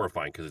is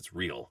horrifying because it's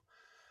real.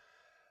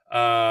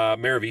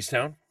 Mayor of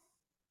Easttown.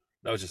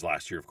 That was just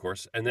last year, of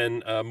course. And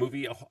then a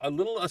movie, a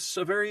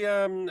very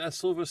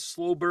sort of a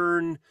slow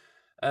burn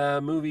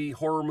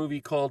horror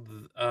movie called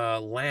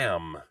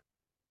Lamb.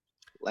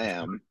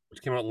 Lamb.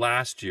 Which came out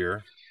last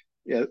year.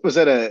 Yeah, was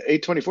that a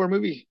A24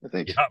 movie, I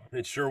think? Yeah,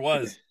 it sure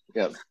was.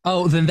 Yeah.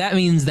 Oh, then that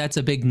means that's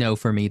a big no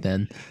for me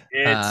then.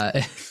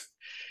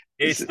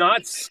 It's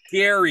not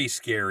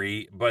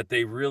scary, but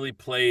they really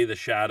play the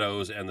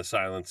shadows and the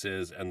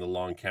silences and the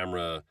long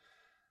camera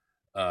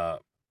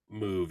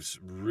moves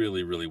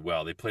really, really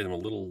well. They play them a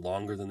little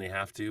longer than they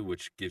have to,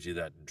 which gives you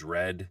that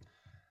dread.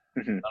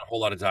 Not a whole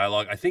lot of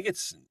dialogue. I think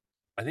it's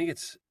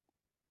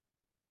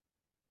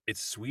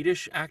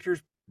Swedish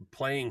actors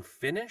playing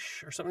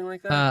Finnish or something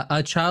like that.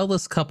 A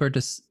childless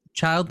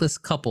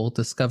couple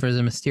discovers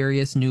a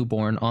mysterious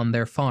newborn on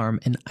their farm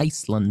in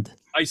Iceland.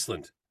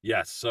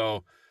 Yes.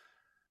 So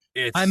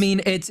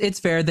it's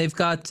fair. They've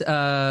got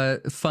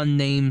fun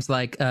names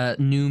like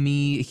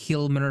Numi,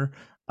 Hilmer,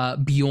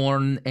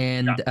 Bjorn,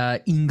 and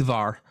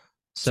Ingvar.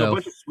 So a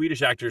bunch of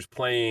Swedish actors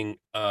playing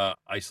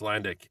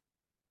Icelandic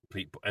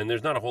people, and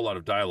there's not a whole lot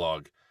of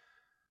dialogue,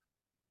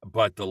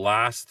 but the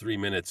last 3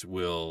 minutes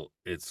it'll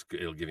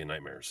give you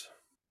nightmares.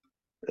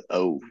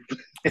 Oh,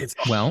 it's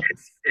awesome.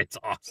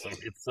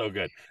 It's so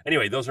good.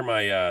 Anyway, those are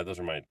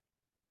my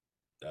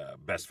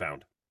best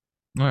found.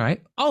 All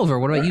right, Oliver,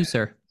 what about you,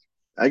 sir?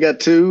 I got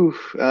 2.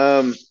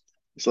 So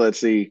let's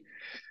see.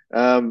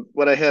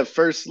 What I have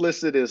first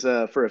listed is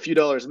for a few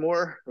dollars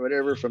more or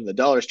whatever from the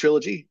Dollars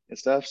trilogy and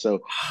stuff. So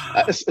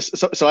prior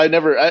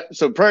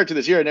to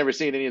this year, I'd never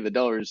seen any of the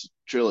Dollars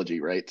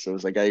trilogy, right? So it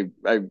was like I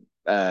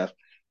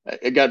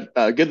got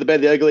Good, the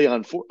Bad, the Ugly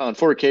on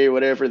 4K or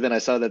whatever. Then I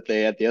saw that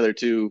they had the other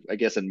 2, I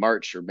guess in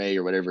March or May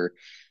or whatever.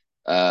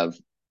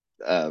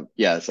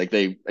 yeah, it's like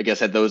they, I guess,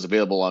 had those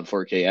available on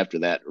 4K after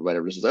that or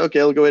whatever. It's just like, okay,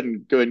 I'll go ahead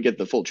and get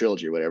the full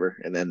trilogy or whatever.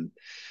 And then,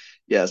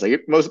 yeah, it's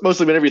like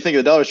mostly whenever you think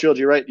of the Dollar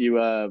trilogy, right?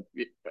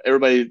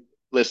 Everybody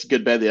lists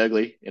Good, Bad, the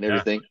Ugly and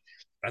everything.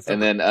 That's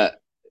and then,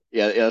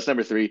 yeah, that's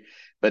number 3.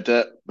 But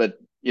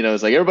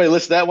it's like everybody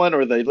lists that one,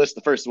 or they list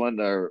the first one,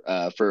 or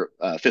for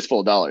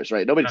Fistful of Dollars,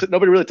 right?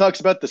 Nobody really talks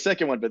about the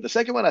second one, but the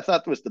second one I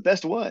thought was the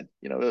best one.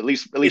 At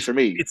least for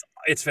me.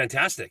 It's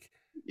fantastic.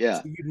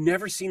 Yeah. So you've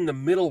never seen the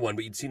middle one,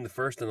 but you'd seen the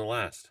first and the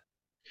last.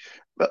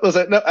 But was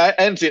that, no, I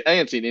hadn't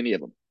seen any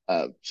of them.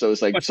 So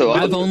it's like,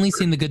 I've only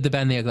seen the Good, the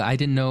Bad, and the Ugly. I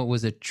didn't know it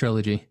was a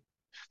trilogy.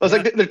 Well,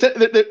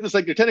 it's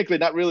like they're technically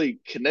not really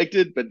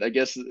connected, but I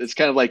guess it's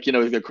kind of like the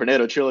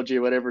Cornetto trilogy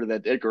or whatever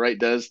that Edgar Wright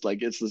does.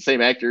 Like it's the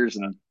same actors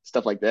and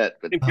stuff like that.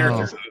 But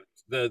characters,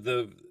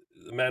 the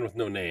man with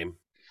no name.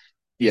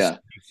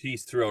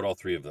 He's throughout all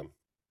 3 of them.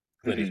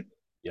 Mm-hmm.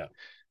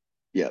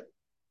 Yeah.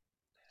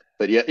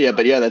 But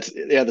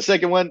the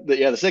second one,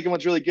 the second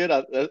one's really good.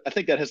 I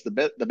think that has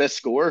the best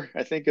score,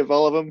 I think, of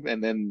all of them.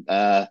 And then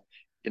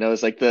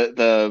it's like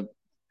the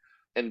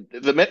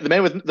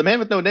man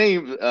with no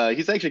name.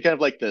 He's actually kind of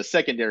like the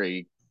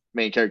secondary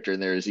main character in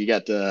there. Is you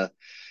got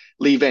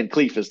Lee Van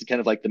Cleef as kind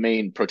of like the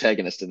main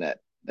protagonist in that.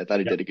 I thought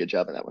he did a good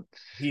job in that one.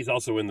 He's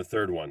also in the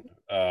third one.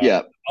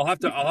 Yeah, I'll have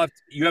to.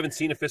 You haven't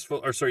seen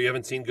you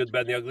haven't seen Good,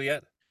 Bad, and the Ugly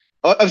yet?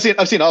 Oh, I've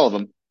seen all of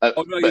them.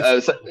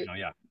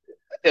 Yeah.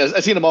 Yeah,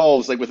 I've seen them all.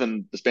 It's like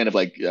within the span of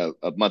like a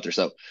month or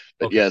so.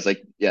 But okay. Yeah,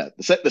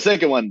 it's like the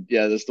second one.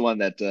 Yeah, that's the one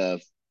that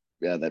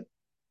that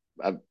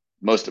I'm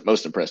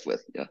most impressed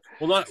with. Yeah.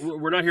 Well,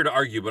 we're not here to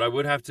argue, but I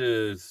would have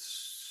to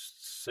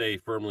say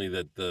firmly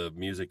that the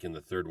music in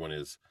the third one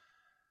is,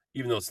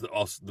 even though it's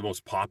the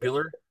most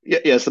popular. Yeah,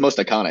 it's the most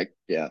iconic.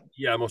 Yeah.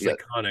 Yeah, most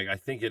iconic. I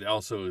think it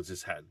also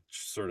just had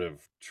sort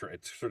of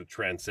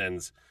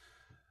transcends.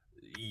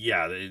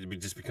 Yeah, it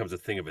just becomes a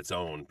thing of its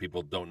own.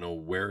 People don't know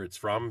where it's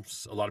from,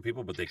 a lot of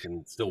people, but they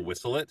can still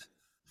whistle it.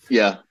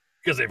 Yeah.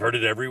 Because they've heard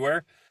it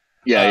everywhere.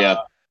 Yeah.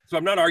 So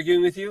I'm not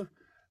arguing with you.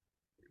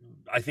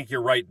 I think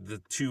you're right.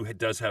 The 2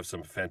 does have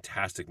some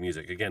fantastic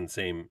music. Again,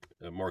 same,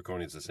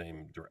 Morricone is the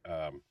same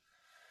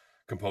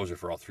composer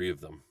for all 3 of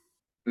them.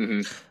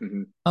 Mm-hmm.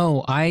 Mm-hmm.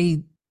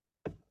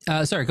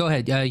 Oh, sorry, go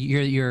ahead.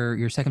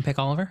 Your second pick,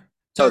 Oliver?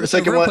 So the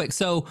second one. Quick.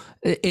 So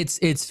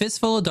it's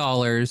Fistful of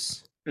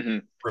Dollars. Mm-hmm.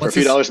 For a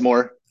few dollars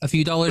more. A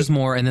few dollars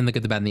more, and then the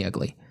Good, the Bad, and the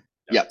Ugly.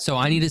 Yeah. So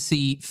I need to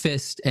see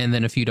Fist, and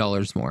then a few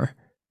dollars more.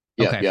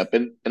 Yeah, okay. Yeah.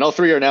 And all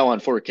 3 are now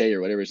on 4K or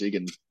whatever, so you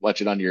can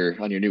watch it on your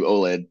new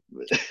OLED.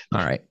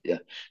 All right. Yeah.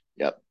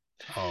 Yep.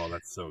 Oh,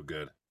 that's so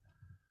good.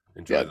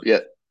 Enjoy them.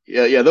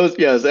 Yeah. Those.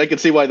 Yeah, I can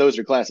see why those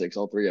are classics,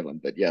 all 3 of them.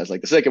 But yeah, it's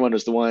like the second one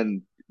was the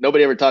one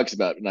nobody ever talks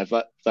about, and I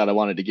thought I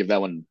wanted to give that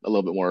one a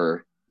little bit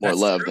more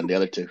love than the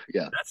other 2.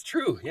 Yeah. That's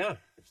true. Yeah.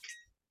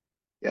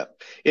 Yeah.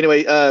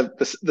 Anyway,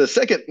 the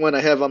second one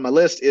I have on my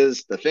list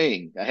is The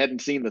Thing. I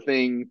hadn't seen The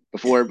Thing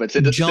before, but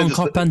since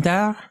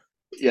Carpenter.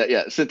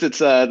 Yeah. Since it's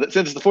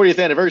the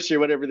 40th anniversary or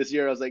whatever this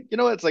year, I was like, you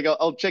know what? It's like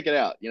I'll check it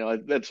out.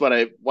 That's what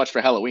I watched for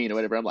Halloween or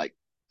whatever. I'm like,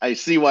 I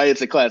see why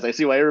it's a class. I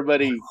see why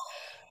everybody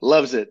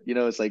loves it.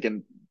 It's like,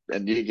 and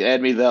you can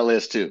add me to that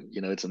list too.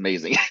 It's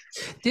amazing.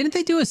 Didn't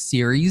they do a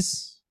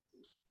series?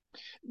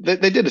 They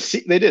did a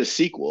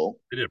sequel.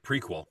 They did a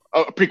prequel.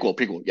 Oh, a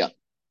prequel. Yeah.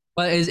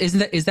 But is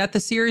that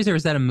the series or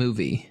is that a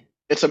movie?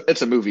 It's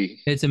a movie.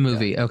 It's a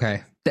movie. Yeah.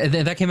 Okay.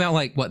 That came out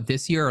like what,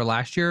 this year or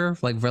last year?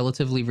 Like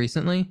relatively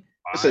recently?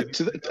 So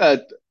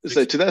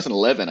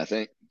 2011, I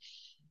think.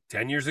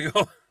 10 years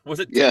ago?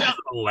 Was it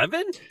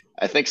 2011?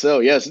 I think so.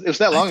 Yes, it was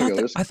that long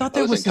ago. I thought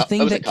there was the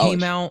thing that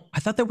came out. I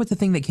thought there was the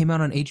thing that came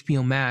out on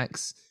HBO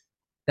Max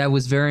that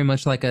was very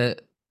much like The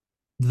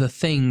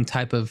Thing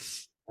type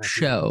of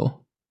show.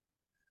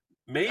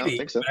 Maybe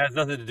it has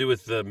nothing to do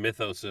with the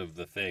mythos of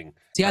The Thing.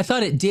 See, I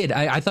thought it did.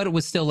 I thought it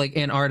was still like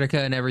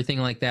Antarctica and everything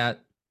like that.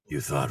 You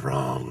thought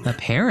wrong.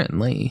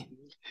 Apparently.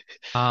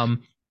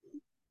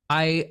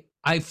 I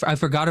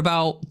forgot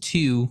about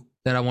 2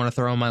 that I want to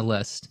throw on my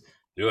list.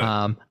 Do it.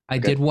 I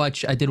did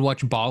watch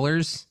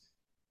Ballers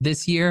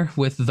this year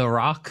with The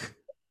Rock.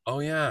 Oh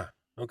yeah.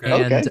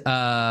 Okay.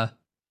 And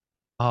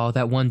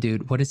that one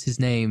dude, what is his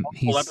name?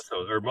 Multiple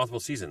episodes or multiple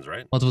seasons,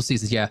 right? Multiple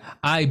seasons, yeah.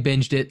 I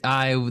binged it.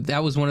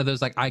 That was one of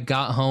those, like, I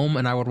got home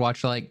and I would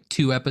watch like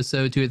 2 or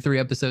 3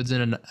 episodes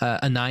in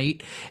a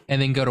night,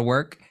 and then go to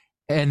work,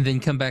 and then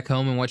come back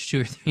home and watch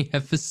 2 or 3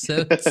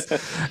 episodes.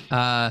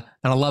 And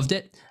I loved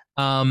it.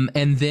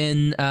 And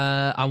then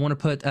I want to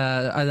put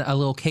a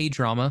little K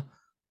drama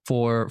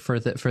for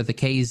the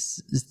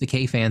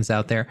K fans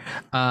out there.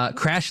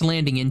 Crash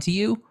Landing Into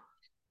You,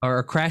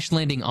 or Crash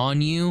Landing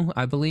on You,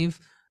 I believe.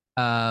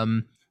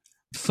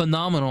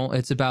 Phenomenal.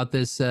 It's about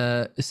this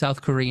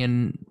South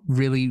Korean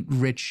really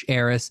rich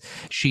heiress.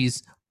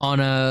 She's on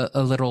a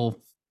little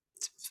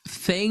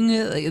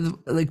thing,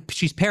 like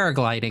she's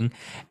paragliding,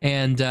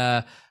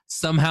 and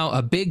somehow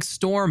a big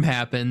storm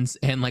happens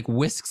and like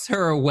whisks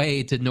her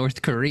away to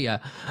North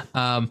Korea,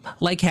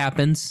 like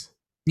happens,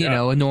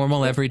 a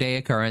normal everyday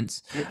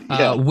occurrence.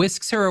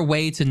 Whisks her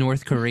away to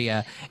North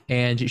Korea,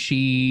 and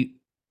she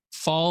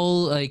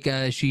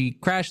she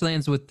crash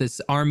lands with this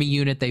army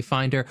unit. They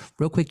find her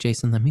real quick.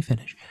 Jason, let me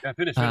finish. Yeah,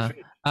 finish.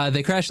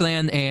 They crash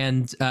land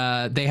and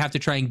they have to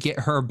try and get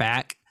her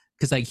back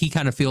because like he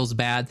kind of feels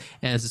bad,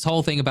 and it's this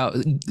whole thing about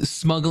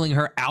smuggling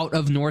her out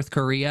of North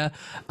Korea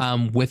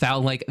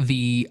without like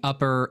the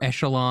upper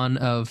echelon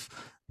of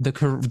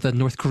the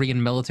North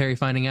Korean military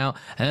finding out,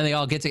 and then they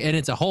all get to, and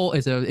it's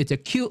a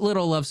cute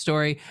little love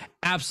story,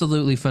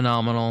 absolutely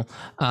phenomenal.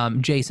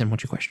 Jason,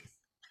 what's your question?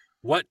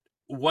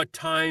 What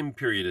time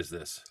period is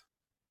this?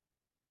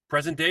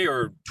 Present day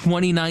or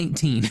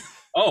 2019?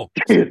 Oh,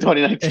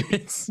 2019.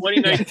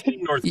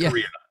 2019 North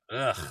Korea.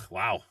 Ugh,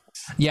 wow.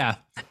 Yeah,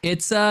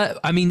 it's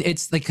I mean,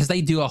 it's like because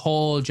they do a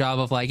whole job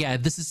of like, yeah,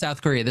 this is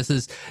South Korea. This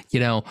is,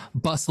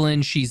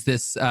 bustling. She's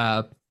this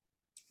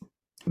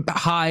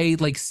high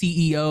like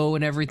CEO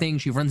and everything.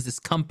 She runs this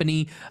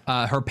company.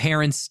 Her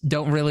parents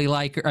don't really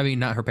like her. I mean,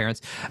 not her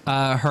parents.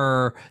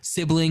 Her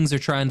siblings are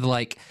trying to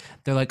like,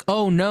 they're like,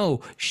 oh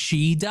no,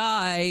 she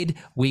died.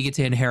 We get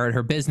to inherit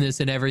her business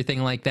and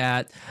everything like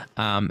that.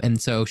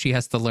 And so she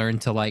has to learn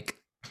to like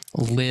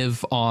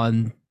live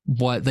on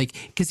what, like,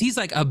 because he's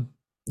like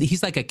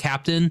a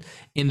captain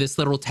in this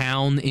little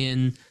town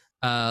in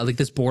like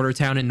this border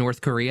town in North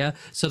Korea.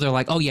 So they're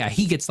like, oh yeah,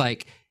 he's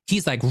like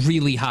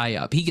really high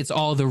up. He gets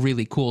all the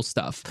really cool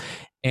stuff.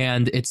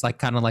 And it's like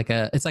kind of like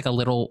it's like a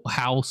little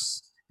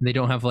house. And they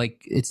don't have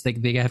like, it's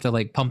like they have to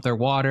like pump their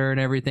water and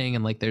everything.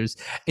 And like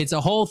it's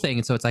a whole thing.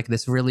 And so it's like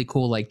this really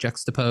cool like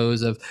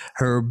juxtapose of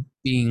her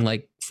being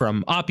like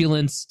from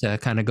opulence to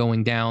kind of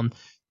going down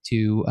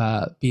to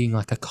being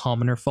like a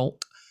commoner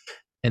folk.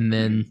 And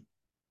then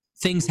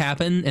things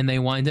happen and they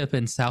wind up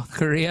in South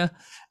Korea.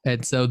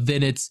 And so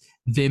then it's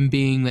them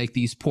being like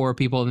these poor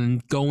people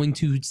and going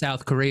to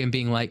South Korea and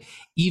being like,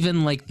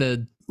 even like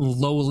the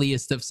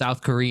lowliest of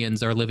South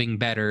Koreans are living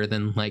better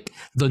than like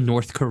the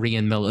North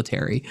Korean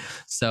military.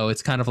 So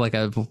it's kind of like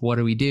what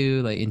do we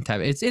do? Like in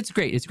time, it's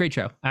great. It's a great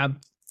show. I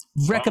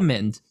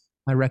recommend.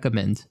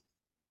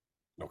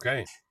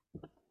 Okay.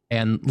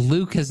 And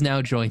Luke has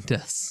now joined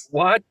us.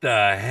 What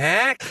the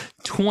heck?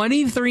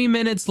 23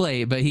 minutes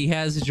late, but he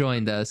has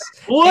joined us.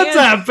 What's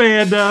up,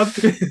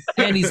 fandom?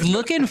 And he's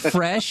looking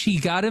fresh. He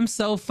got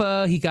himself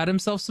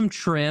some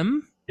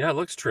trim. Yeah, it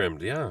looks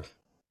trimmed. Yeah.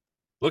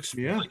 Looks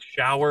like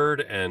showered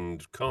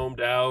and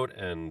combed out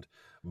and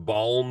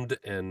balmed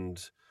or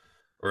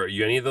are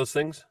you any of those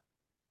things?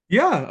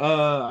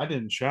 Yeah, I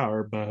didn't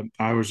shower, but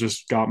I was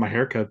just got my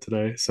haircut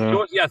today.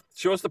 So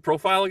show us the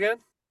profile again.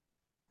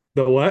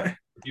 The what?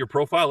 Your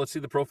profile. Let's see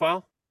the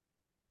profile.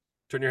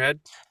 Turn your head.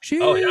 Jeez.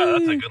 Oh yeah,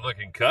 that's a good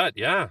looking cut.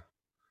 Yeah,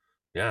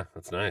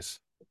 that's nice.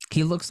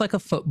 He looks like a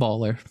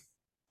footballer.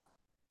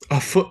 A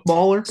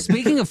footballer.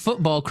 Speaking of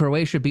football,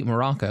 Croatia beat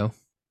Morocco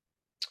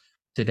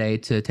today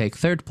to take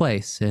third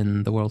place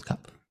in the World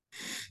Cup.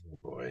 Oh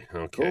boy.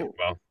 Okay. Cool.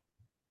 Well,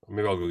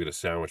 maybe I'll go get a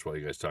sandwich while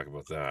you guys talk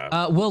about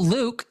that. Well,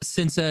 Luke,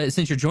 since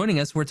you're joining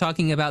us, we're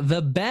talking about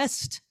the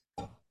best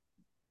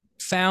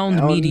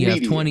found media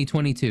of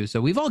 2022.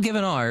 So we've all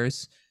given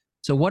ours.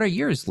 So what are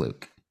yours,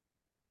 Luke?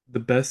 The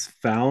best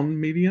found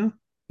media?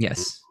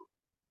 Yes.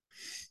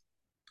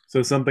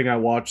 So something I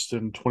watched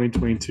in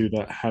 2022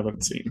 that I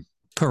haven't seen.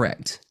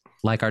 Correct.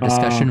 Like our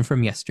discussion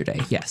from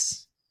yesterday.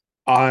 Yes.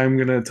 I'm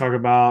going to talk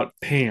about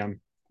Pan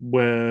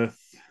with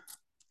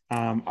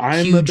I'm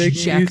Hugh a big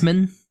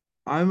Jackman.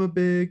 I'm a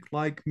big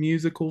like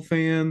musical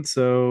fan,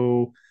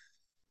 so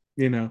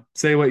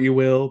say what you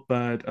will,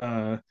 but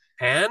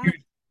Pan?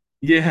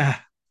 Yeah.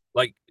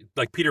 Like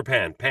Peter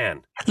Pan.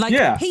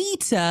 Like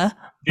Peter.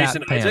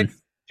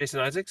 Jason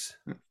Isaacs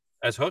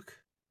as Hook?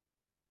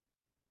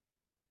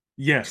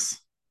 Yes.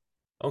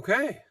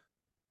 Okay.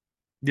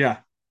 Yeah.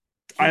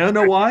 I don't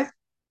know why.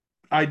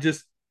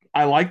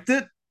 I liked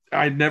it.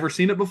 I'd never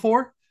seen it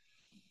before.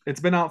 It's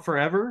been out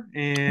forever.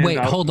 And wait,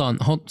 hold on.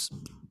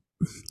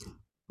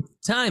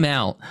 Time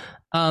out.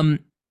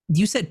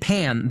 You said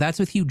Pan. That's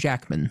with Hugh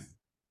Jackman.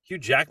 Hugh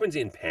Jackman's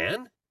in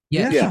Pan?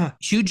 Yeah.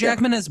 Hugh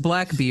Jackman as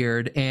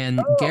Blackbeard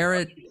and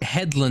Garrett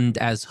Hedlund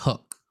as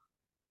Hook.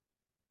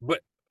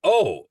 But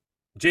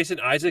Jason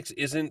Isaacs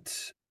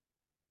isn't.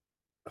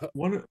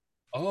 What?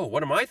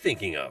 What am I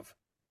thinking of?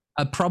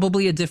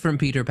 Probably a different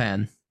Peter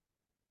Pan.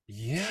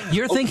 Yeah.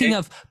 You're thinking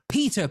of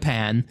Peter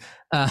Pan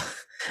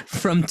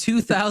from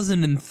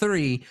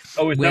 2003.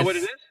 Oh, is that what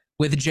it is?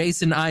 With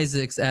Jason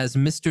Isaacs as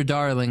Mr.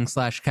 Darling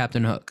 /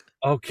 Captain Hook.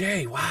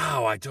 Okay.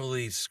 Wow. I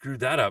totally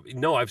screwed that up.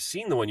 No, I've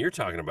seen the one you're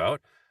talking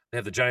about. They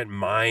have the giant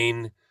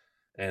mine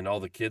and all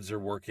the kids are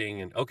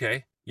working. And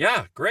okay.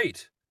 Yeah.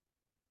 Great.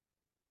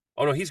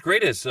 Oh, no. He's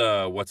great as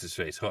what's his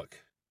face? Hook.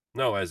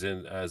 No,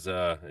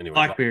 anyway.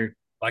 Blackbeard.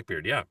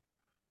 Blackbeard. Yeah.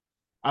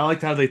 I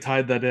liked how they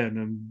tied that in,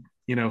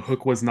 and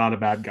Hook was not a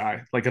bad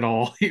guy, like at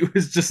all. He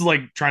was just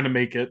like trying to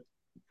make it.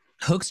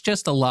 Hook's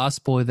just a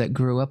lost boy that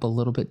grew up a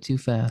little bit too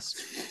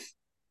fast.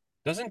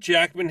 Doesn't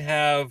Jackman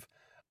have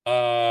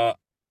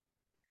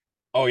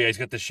he's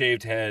got the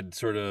shaved head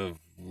sort of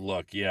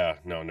look. Yeah,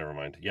 no, never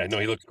mind. Yeah, no,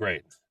 he looks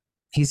great.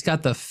 He's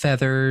got the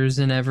feathers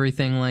and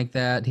everything like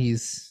that.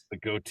 He's the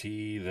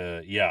goatee,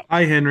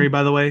 Hi, Henry,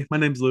 by the way. My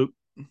name's Luke.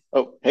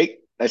 Oh, hey,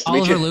 nice to meet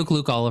Oliver, you.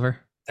 Luke, Oliver.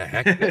 The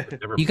heck?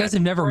 You guys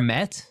have never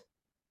met?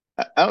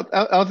 I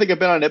don't think I've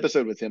been on an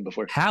episode with him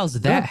before. How's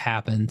that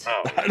happened?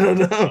 Oh, I don't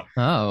know.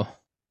 Oh,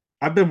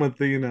 I've been with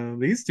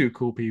these two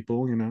cool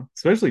people,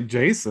 especially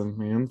Jason,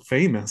 man,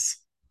 famous.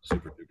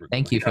 super duper.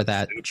 thank you for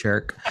that,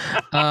 jerk.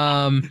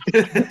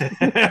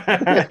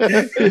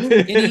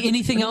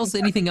 Anything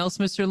Anything else,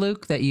 Mr.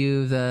 Luke,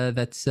 that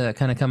that's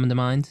kind of coming to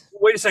mind?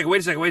 Wait a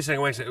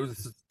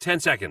second. 10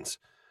 seconds.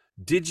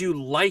 Did you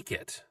like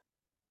it?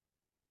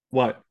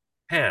 What?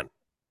 Pan.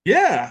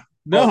 Yeah.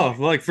 No, Oh.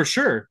 like for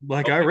sure.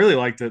 Like I Okay. really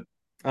liked it.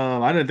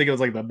 I didn't think it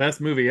was like the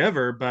best movie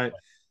ever, but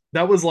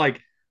that was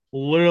like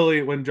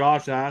literally when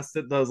Josh asked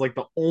it, that was like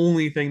the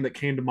only thing that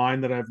came to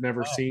mind that I've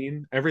never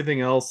seen.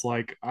 Everything else,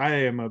 like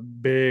I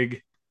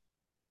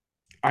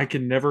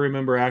can never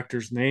remember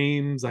actors'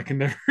 names. I can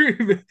never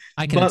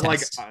I can but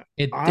attest. like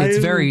It's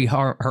very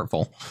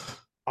hurtful.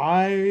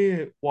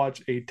 I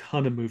watch a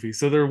ton of movies,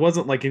 so there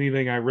wasn't like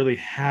anything I really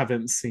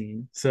haven't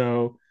seen.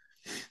 So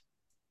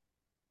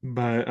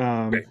but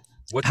Okay.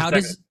 What's How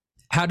the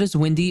second? does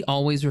Wendy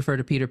always refer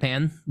to Peter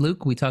Pan?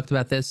 Luke, we talked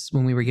about this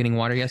when we were getting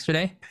water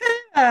yesterday.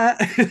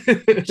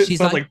 she's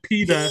like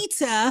PETA.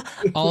 Peter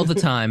all the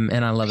time,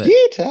 and I love it.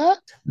 Peter.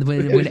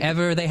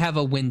 Whenever they have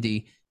a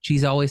Wendy,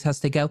 she's always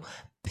has to go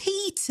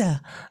Peter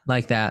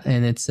like that,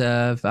 and it's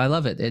I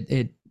love it.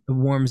 It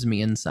warms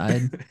me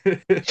inside.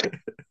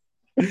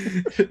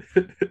 Legally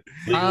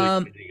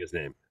changing his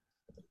name.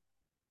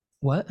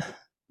 What?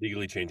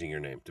 Legally changing your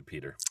name to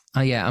Peter.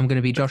 Oh yeah, I'm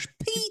gonna be Josh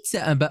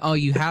Peter, but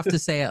you have to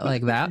say it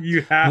like that.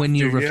 You have when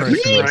you to, refer yeah. to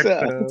me.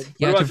 Pizza.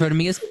 You have to about refer to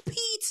me as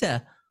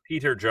Peter.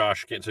 Peter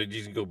Josh Kane. So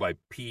you can go by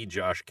P.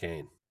 Josh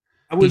Kane.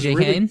 I was PJ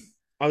really, Kane.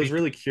 I was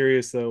really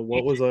curious though.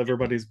 What was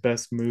everybody's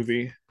best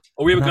movie?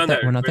 Oh, we haven't We're not gone there.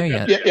 we're not there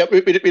yet. Yeah,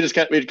 we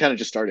kind of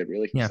just started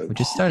really. Yeah, So we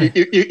just started.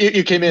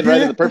 you came in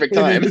right at the perfect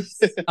time.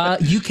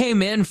 You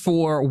came in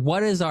for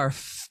what is our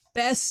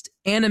best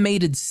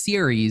animated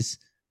series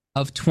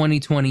of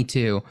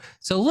 2022.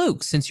 So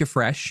Luke, since you're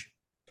fresh,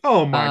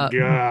 Oh my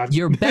god!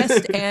 your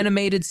best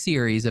animated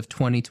series of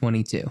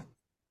 2022.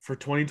 For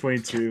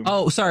 2022.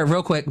 Oh, sorry,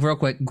 real quick,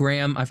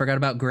 Graham. I forgot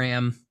about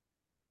Graham.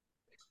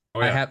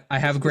 Oh, yeah. I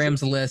have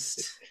Graham's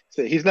list.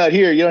 So he's not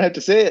here. You don't have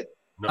to say it.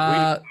 No,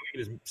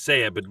 we can just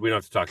say it, but we don't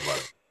have to talk about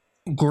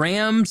it.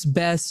 Graham's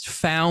best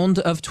found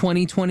of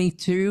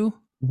 2022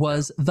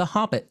 was The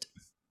Hobbit.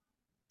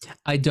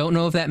 I don't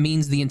know if that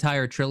means the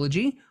entire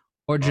trilogy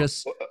or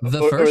just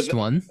the first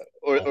one.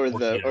 Or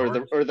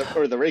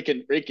the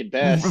Rakin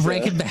Bass.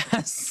 Rakin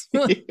Bass.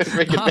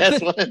 Rakin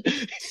Bass one.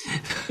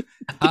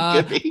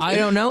 I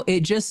don't know.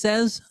 It just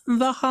says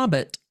The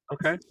Hobbit.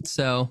 Okay.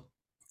 So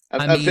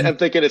I'm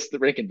thinking it's the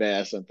Rakin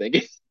Bass. I'm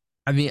thinking.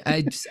 I mean,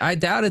 I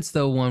doubt it's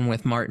the one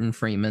with Martin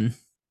Freeman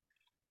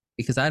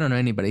because I don't know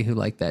anybody who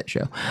liked that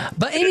show.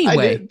 But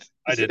anyway,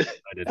 I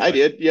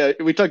did. Yeah,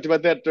 we talked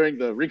about that during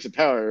the Rings of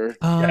Power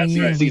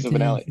season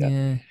finale.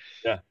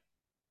 Yeah.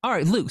 All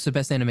right, Luke. So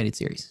best animated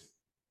series.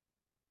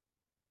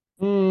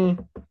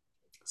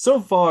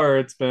 So far,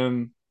 it's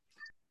been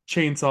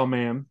Chainsaw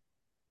Man.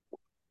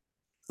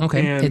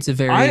 Okay, And it's a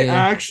very. I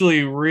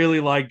actually really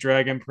like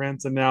Dragon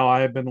Prince, and now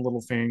I have been a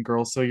little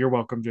fangirl. So you're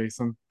welcome,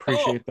 Jason.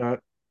 Appreciate that.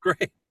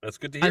 Great. That's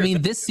good to hear. I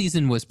mean, this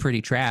season was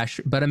pretty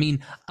trash, but I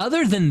mean,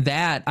 other than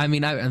that, I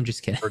mean, I'm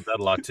just kidding. Heard that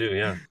a lot too.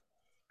 Yeah.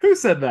 Who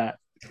said that?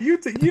 You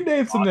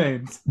name some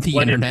names. The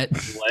internet.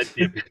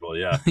 Plenty of people.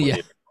 Yeah. Yeah.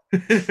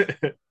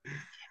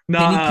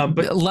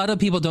 But a lot of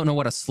people don't know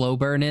what a slow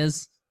burn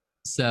is,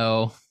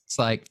 so it's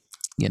like,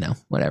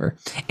 whatever.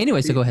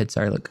 Anyway, so go ahead.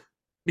 Sorry, Luke.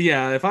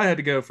 yeah, if I had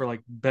to go for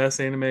like best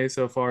anime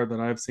so far that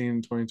I've seen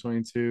in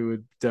 2022,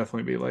 it'd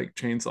definitely be like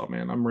Chainsaw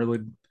Man. I'm really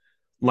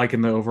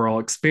liking the overall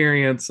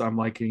experience. I'm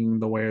liking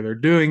the way they're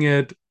doing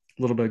it. A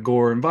little bit of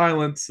gore and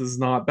violence is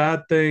not a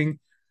bad thing.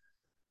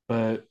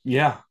 But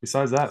yeah,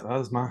 besides that, that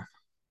was mine.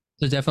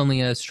 So definitely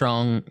a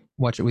strong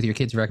watch it with your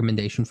kids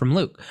recommendation from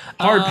Luke.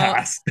 Hard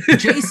pass.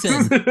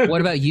 Jason,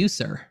 what about you,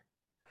 sir?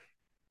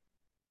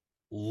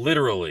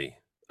 Literally,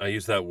 I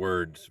use that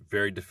word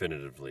very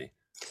definitively.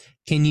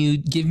 Can you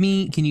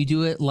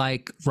do it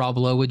like Rob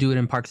Lowe would do it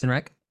in Parks and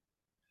Rec?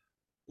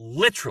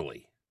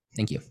 Literally.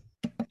 Thank you.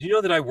 Do you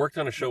know that I worked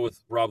on a show with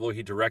Rob Lowe?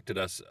 He directed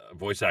us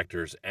voice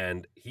actors,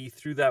 and he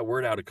threw that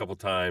word out a couple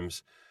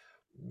times.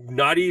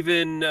 Not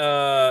even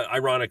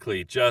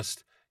ironically,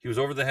 just he was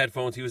over the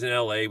headphones. He was in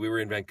LA. We were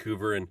in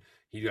Vancouver, and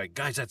he like,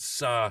 guys,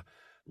 that's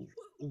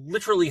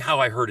literally how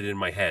I heard it in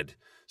my head.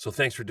 So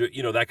thanks for doing,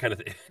 that kind of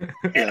thing.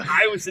 And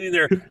I was sitting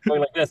there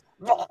going like this.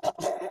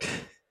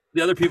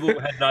 The other people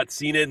had not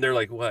seen it, and they're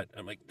like, "What?"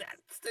 I'm like,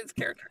 "That's his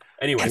character."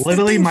 Anyway,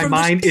 literally, my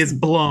mind is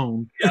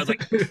blown. Yeah, I was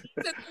like,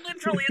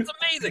 literally, it's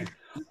amazing.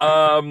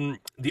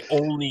 The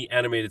only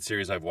animated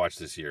series I've watched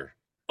this year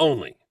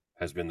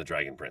has been The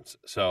Dragon Prince.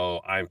 So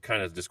I'm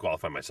kind of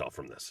disqualifying myself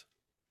from this.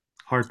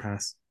 Hard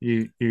pass.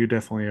 You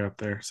definitely are up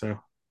there. So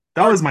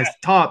that was my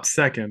top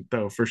second,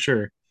 though, for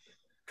sure.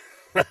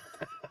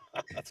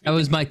 That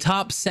was my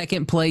top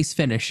second place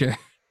finisher.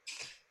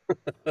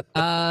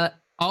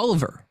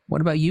 Oliver,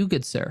 what about you,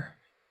 good sir?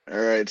 All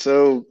right,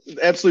 so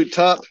absolute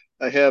top,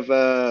 I have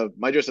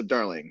My Dress Up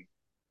Darling.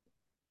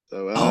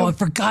 So, I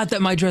forgot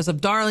that My Dress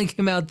Up Darling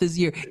came out this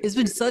year. It's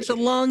been such a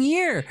long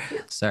year.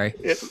 Sorry.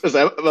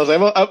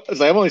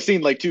 I've only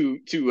seen like two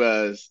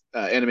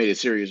animated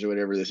series or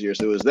whatever this year.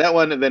 So it was that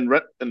one, and then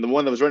the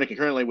one that was running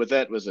concurrently with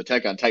that was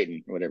Attack on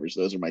Titan or whatever.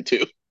 So those are my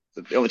two.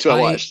 The only two I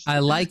watched. I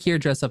like your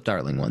Dress Up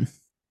Darling one.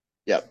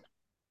 Yep.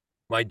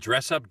 My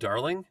Dress Up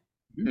Darling?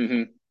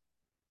 Mm-hmm.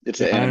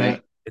 It's an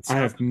anime. I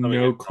have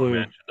no clue.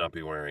 Man should not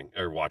be wearing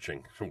or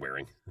watching or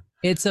wearing.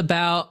 It's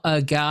about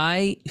a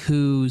guy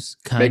who's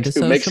kind of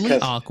socially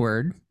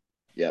awkward.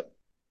 Yep.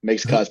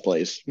 Makes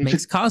cosplays.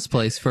 Makes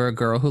cosplays for a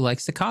girl who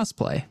likes to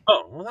cosplay.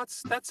 Oh, well, that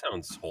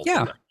sounds wholesome.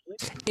 Yeah.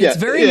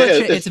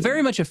 It's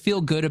very much a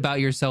feel good about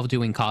yourself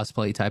doing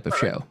cosplay type of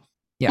show.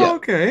 Yeah. Oh,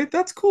 okay,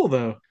 that's cool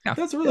though. Yeah.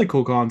 That's a really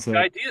cool concept. The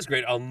idea is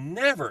great. I'll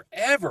never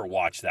ever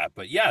watch that,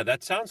 but yeah,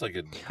 that sounds like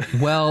a.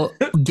 Well,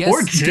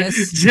 guess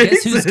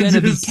who's going to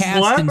be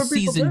cast in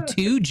season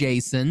 2,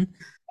 Jason?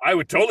 I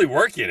would totally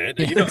work in it.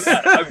 You know,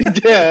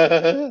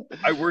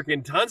 I work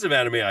in tons of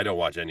anime. I don't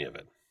watch any of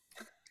it.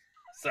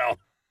 So,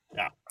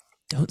 yeah.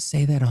 Don't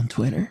say that on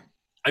Twitter.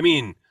 I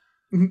mean,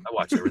 I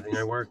watch everything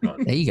I work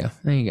on. There you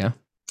go.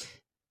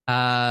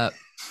 I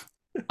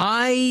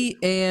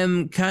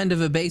am kind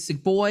of a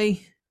basic boy.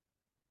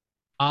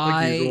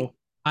 I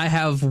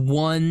have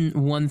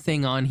one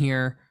thing on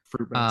here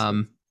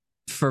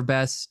for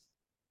best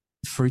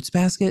Fruits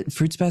Basket.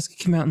 Fruits Basket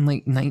came out in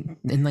like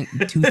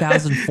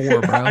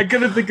 2004, bro. I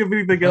couldn't think of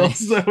anything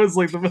else that was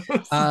like the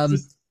most.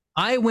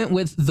 I went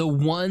with the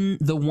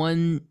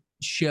one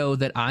show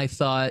that I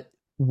thought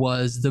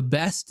was the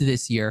best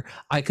this year.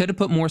 I could have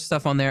put more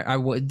stuff on there. I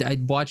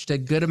watched a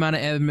good amount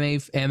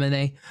of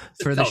M&A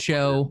for the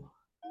show.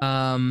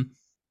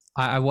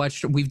 I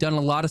watched. We've done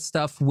a lot of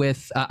stuff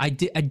with. I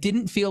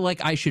didn't feel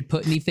like I should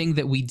put anything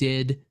that we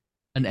did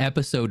an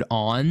episode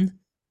on.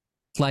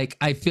 Like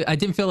I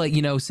didn't feel like,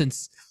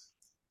 since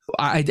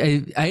I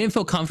didn't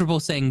feel comfortable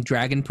saying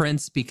Dragon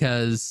Prince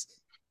because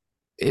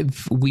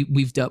if we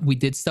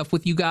did stuff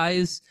with you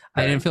guys.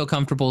 I didn't feel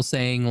comfortable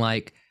saying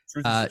like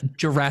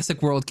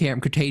Jurassic World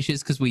Camp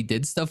Cretaceous because we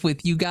did stuff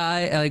with you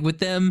guys, like with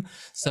them.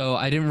 So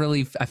I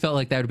felt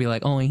like that would be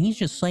like, oh, he's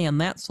just saying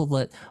that so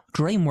that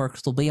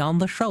DreamWorks will be on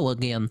the show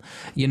again.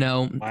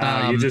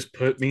 Wow, you just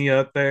put me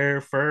up there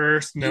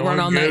first. You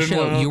weren't on that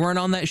show. You weren't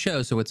on that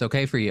show, so it's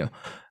okay for you.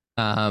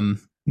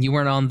 You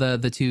weren't on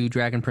the 2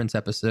 Dragon Prince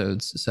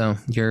episodes, so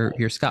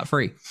you're scot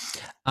free.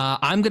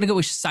 I'm gonna go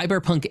with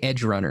Cyberpunk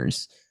Edge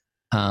Runners.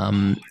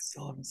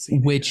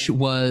 Which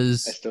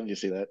was I still need to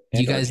see that.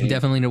 You guys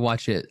definitely need to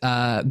watch it.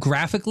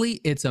 Graphically,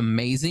 it's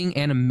amazing.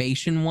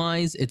 Animation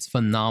wise, it's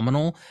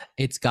phenomenal.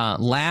 It's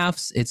got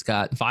laughs, it's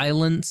got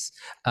violence,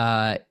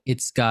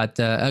 it's got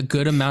a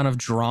good amount of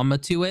drama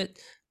to it.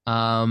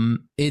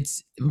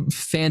 It's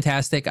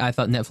fantastic. I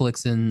thought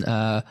Netflix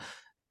and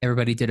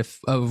everybody did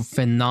a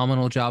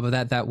phenomenal job of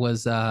that. That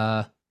was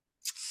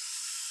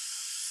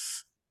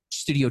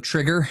Studio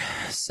Trigger,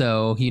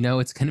 so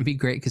it's going to be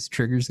great because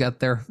Trigger's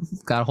got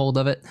a hold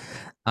of it.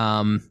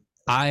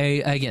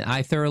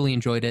 I thoroughly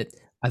enjoyed it.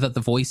 I thought the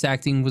voice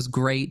acting was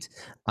great.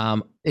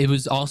 It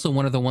was also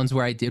one of the ones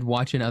where I did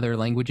watch in other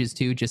languages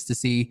too, just to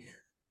see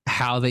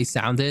how they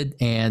sounded,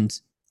 and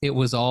it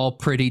was all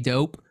pretty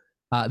dope.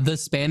 The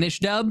Spanish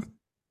dub,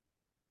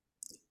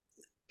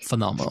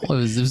 phenomenal. It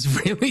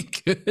was really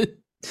good.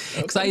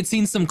 Because I had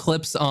seen some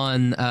clips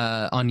on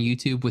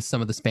YouTube with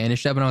some of the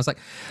Spanish dub, and I was like,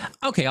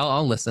 okay,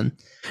 I'll listen.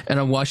 And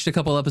I watched a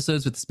couple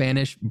episodes with the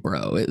Spanish.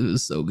 Bro, it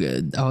was so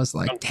good. I was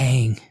like,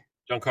 dang.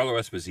 Giancarlo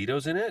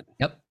Esposito's in it?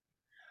 Yep.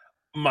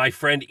 My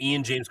friend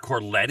Ian James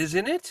Corlett is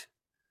in it?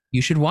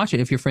 You should watch it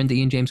if your friend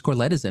Ian James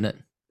Corlett is in it.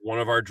 One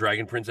of our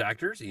Dragon Prince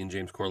actors, Ian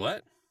James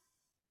Corlett.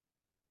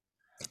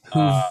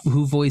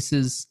 Who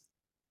voices?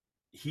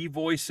 He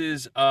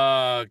voices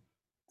Ibis.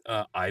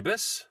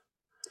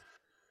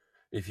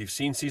 If you've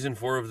seen season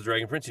 4 of The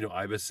Dragon Prince,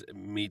 Ibis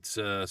meets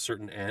a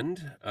certain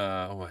end.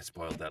 I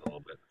spoiled that a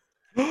little bit.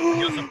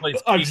 He also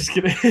plays I'm just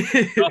kidding.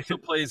 He also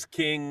plays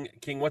King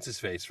what's his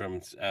face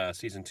from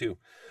season 2.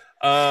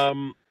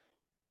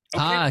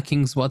 Okay.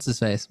 King's what's his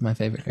face, my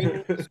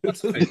favorite.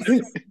 What's his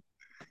face?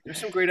 There's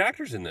some great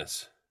actors in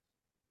this.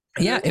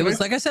 Yeah, it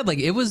was like I said, like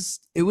it was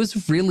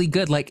really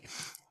good. Like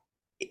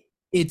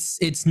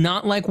it's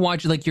not like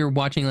you're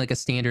watching like a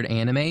standard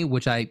anime,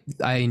 which I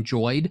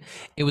enjoyed.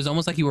 It was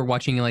almost like you were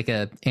watching like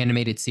a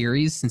animated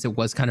series since it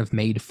was kind of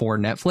made for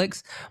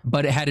Netflix,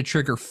 but it had a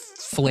Trigger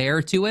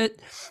flair to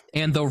it,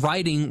 and the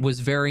writing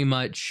was very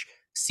much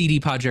CD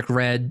Projekt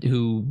Red,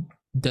 who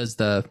does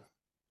the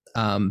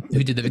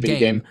who did the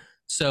game.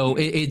 So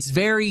it's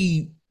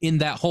very in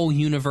that whole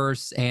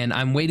universe, and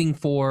I'm waiting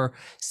for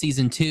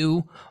season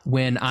 2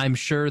 when I'm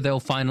sure they'll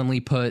finally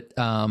put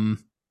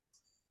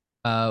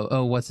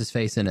what's his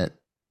face in it?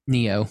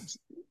 Neo.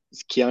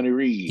 It's Keanu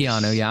Reeves.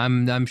 Keanu, yeah.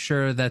 I'm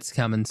sure that's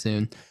coming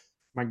soon.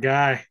 My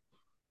guy.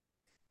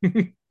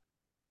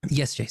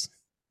 Yes, Jason.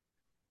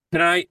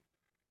 Are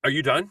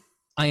you done?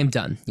 I am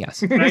done,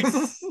 yes.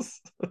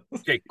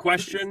 Okay,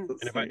 question.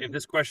 And if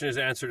this question is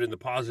answered in the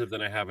positive,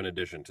 then I have an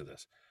addition to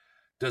this.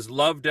 Does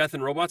Love, Death,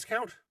 and Robots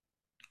count?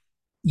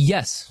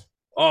 Yes.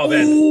 Oh,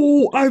 then.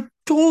 Oh, I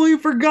totally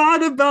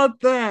forgot about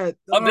that.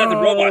 Love, Death,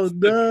 and Robots,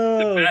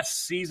 no. the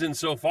best season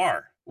so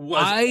far.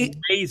 Was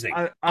amazing.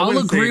 I'll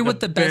agree with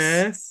the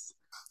best.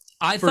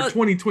 I thought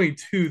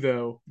 2022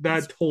 though.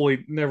 That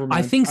totally never mind.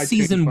 I think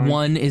season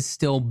 1 is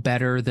still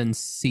better than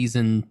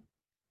season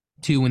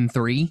 2 and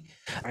 3.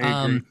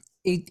 I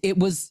agree. It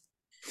was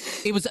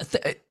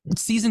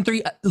season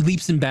 3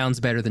 leaps and bounds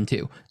better than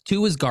 2.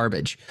 2 was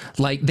garbage.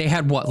 Like they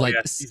had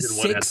season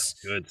 1 had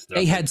some good stuff.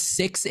 They had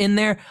 6 in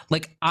there.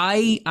 Like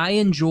I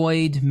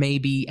enjoyed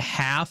maybe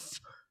half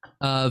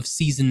of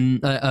season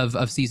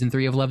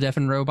 3 of Love, Death,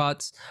 and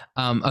Robots.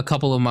 A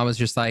couple of them I was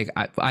just like,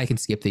 I can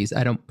skip these.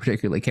 I don't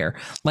particularly care.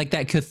 Like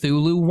that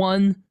Cthulhu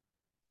one,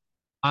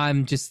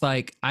 I'm just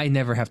like, I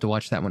never have to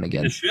watch that one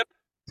again. The ship?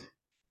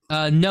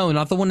 No,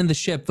 not the one in the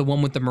ship. The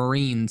one with the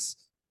Marines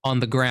on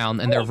the ground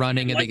and they're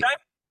running and I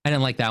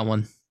didn't like that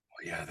one.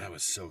 Oh yeah, that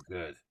was so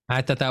good.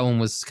 I thought that one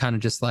was kind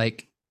of just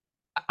like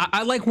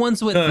I like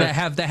ones with that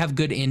have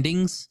good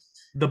endings.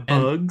 The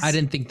bugs. I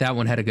didn't think that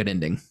one had a good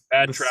ending.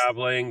 Bad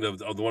Traveling,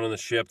 the one on the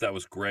ship, that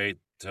was great.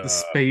 The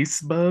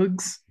space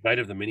bugs. Night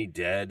of the Mini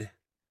Dead.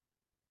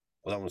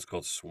 Well, that one's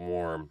called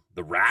Swarm.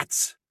 The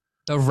Rats.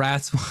 The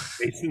Rats.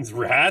 Jason's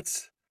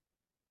Rats.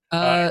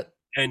 And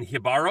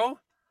Hibaro.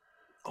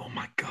 Oh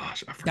my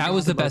gosh, I forgot that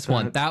was the best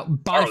one.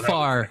 That by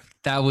far,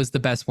 that was the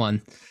best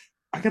one.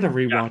 I gotta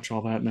rewatch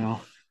all that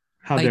now.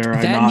 How like, dare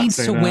I that not needs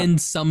say to that. win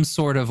some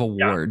sort of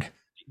award.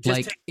 Yeah.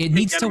 Like it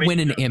needs to win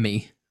an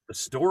Emmy. The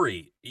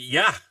story,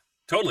 yeah,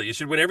 totally. It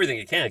should win everything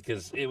it can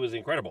because it was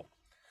incredible.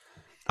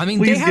 I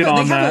mean, they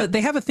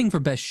have a thing for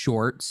best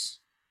shorts,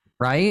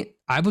 right?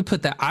 I would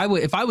put that.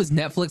 If I was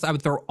Netflix, I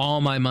would throw all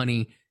my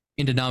money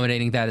into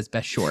nominating that as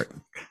best short,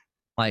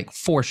 like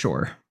for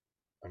sure.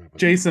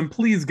 Jason,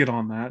 please get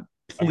on that.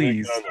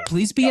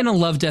 Please be in a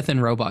Love, Death,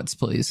 and Robots,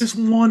 please. Just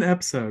one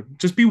episode.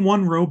 Just be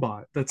one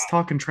robot that's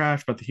talking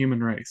trash about the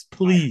human race.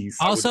 Please.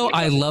 Also,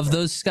 I love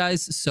those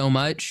guys so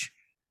much.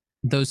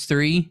 Those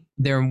 3,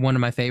 they're one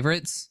of my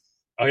favorites.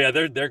 Oh yeah,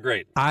 they're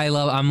great.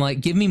 I'm like,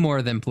 give me more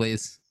of them,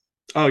 please.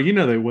 Oh, you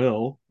know they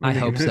will. I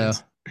hope so.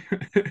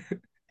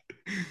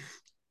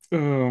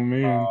 Oh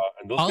man.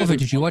 Oliver,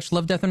 did you watch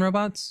Love, Death, and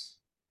Robots?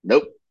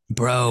 Nope.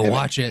 Bro,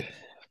 watch it.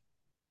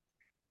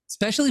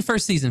 Especially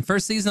first season.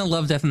 First season of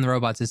Love, Death, and the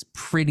Robots is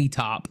pretty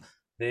top.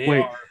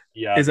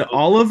 Is it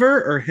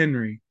Oliver or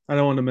Henry? I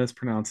don't want to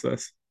mispronounce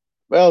this.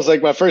 Well, it's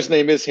like my first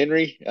name is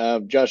Henry.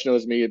 Josh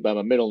knows me by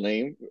my middle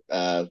name.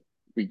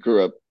 We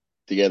grew up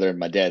together, and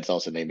my dad's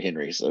also named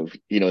Henry, so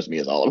he knows me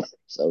as Oliver.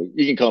 So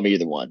you can call me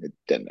either one. It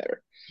doesn't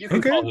matter. You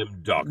can call him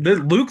Doctor.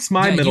 Luke's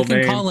my middle name.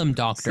 You can call him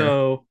Doctor.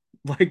 So,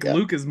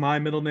 Luke is my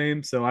middle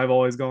name, so I've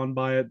always gone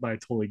by it, but I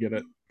totally get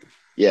it.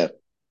 Yeah.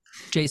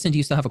 Jason, do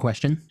you still have a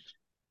question?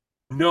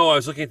 No, I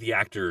was looking at the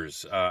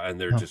actors, and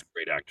they're just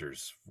great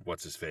actors.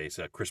 What's his face?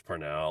 Chris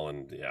Parnell,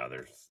 and yeah,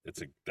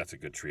 that's a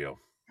good trio.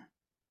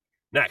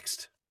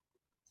 Next,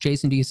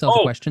 Jason, do you still have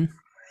a question?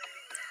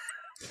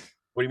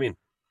 What do you mean?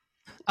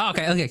 Oh,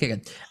 okay,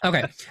 good.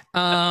 Okay.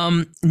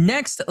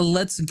 Next,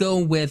 let's go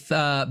with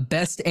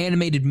best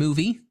animated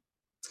movie.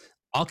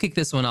 I'll kick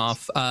this one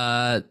off.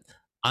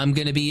 I'm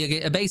gonna be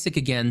a basic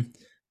again.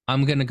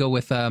 I'm gonna go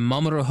with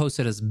Mamoru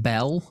Hosoda's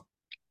Belle.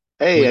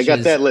 Hey, I got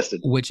that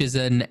listed. Which is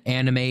an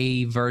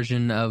anime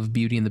version of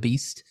Beauty and the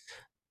Beast,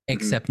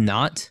 except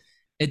not.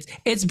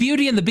 It's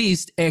Beauty and the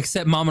Beast,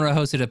 except Mamoru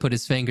Hosoda put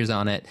his fingers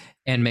on it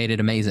and made it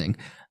amazing.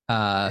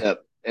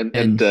 Yep. And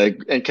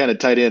kind of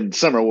tied in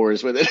Summer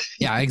Wars with it.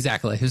 Yeah,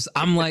 exactly.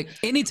 I'm like,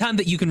 anytime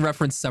that you can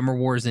reference Summer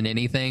Wars in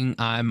anything,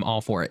 I'm all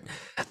for it.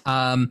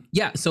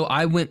 Yeah, so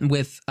I went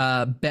with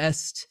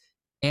best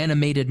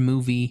animated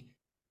movie,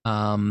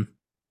 Belle.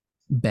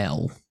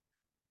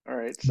 All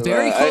right. So,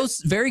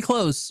 very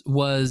close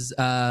was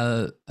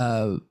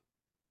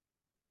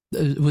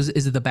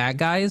is it The Bad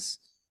Guys?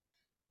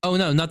 Oh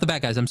no, not The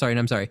Bad Guys. I'm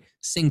sorry.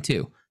 Sing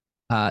 2.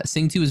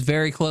 Sing 2 is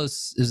very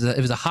close. It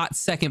was a hot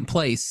second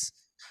place.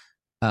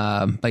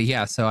 But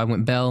yeah, so I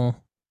went Belle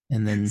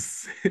and then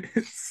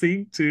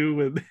Sing 2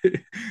 when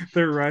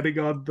they're riding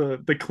on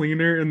the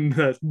cleaner and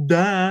the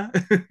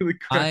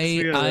I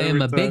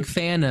am a big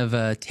fan of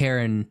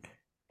Taron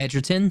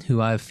Egerton,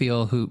 who I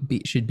feel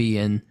should be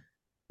in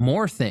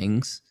more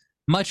things,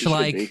 much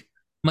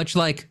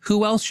like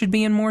who else should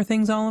be in more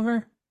things,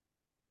 Oliver,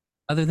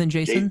 other than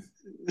Jason?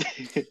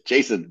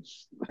 Jason.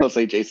 I'll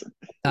say Jason.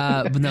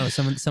 But no,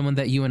 someone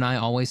that you and I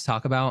always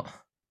talk about.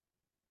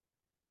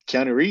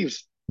 Keanu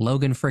Reeves.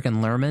 Logan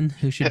frickin' Lerman,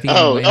 who should be in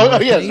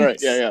yes, right.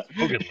 Yeah.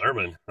 Logan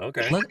Lerman.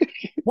 Okay.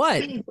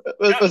 What?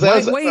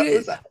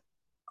 Wait.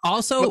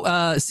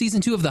 Also,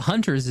 season 2 of The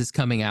Hunters is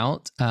coming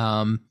out.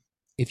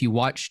 If you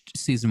watched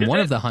season 1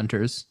 of The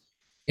Hunters,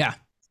 yeah.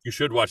 You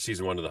should watch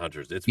season 1 of The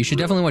Hunters. You should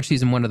definitely watch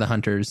season 1 of The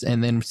Hunters,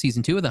 and then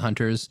season 2 of The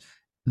Hunters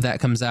that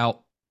comes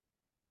out.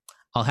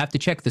 I'll have to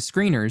check the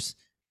screeners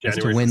as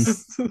to when.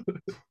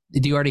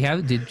 Did you already have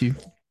it? Did you?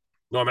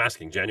 No, I'm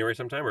asking January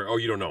sometime, or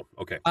you don't know?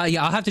 Okay.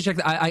 Yeah, I'll have to check.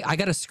 I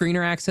got a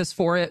screener access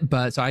for it,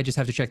 but so I just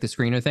have to check the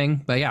screener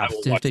thing. But yeah,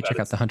 to check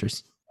out The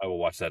Hunters. I will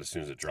watch that as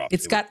soon as it drops.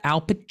 It's got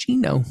Al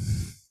Pacino.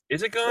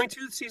 Is it going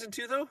to season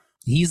 2 though?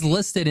 He's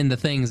listed in the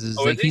things.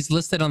 He's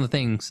listed on the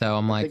thing, so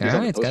I'm like, all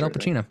right, it's got Al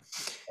Pacino.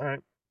 All right.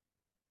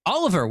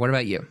 Oliver, what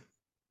about you?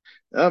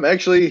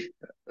 Actually,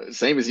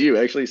 same as you.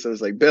 Actually, so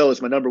it's like Bill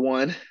is my number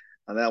one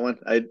on that one.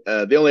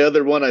 The only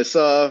other one I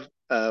saw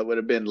would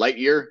have been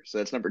Lightyear, so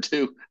that's number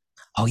 2.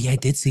 Oh yeah, I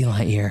did see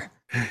Lightyear.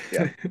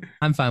 Yeah,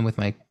 I'm fine with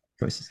my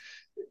choices.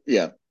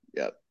 Yeah.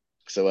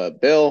 So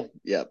Bill,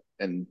 yeah,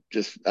 and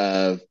just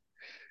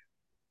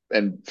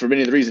and for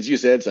many of the reasons you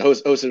said, so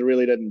Hosoda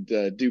really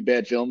doesn't do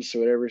bad films or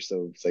whatever.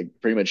 So it's like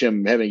pretty much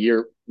him having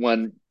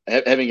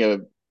having a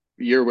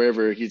year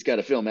wherever he's got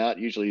a film out.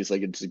 Usually it's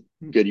like it's a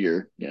good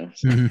year,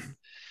 So. Mm-hmm.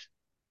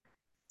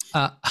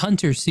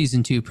 Hunter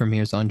season 2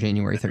 premieres on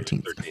January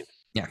 13th.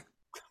 Yeah,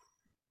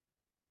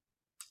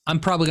 I'm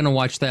probably gonna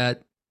watch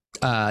that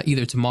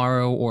either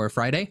tomorrow or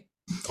Friday.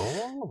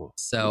 Oh,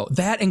 so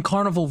that and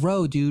Carnival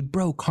Row, dude,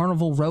 bro,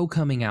 Carnival Row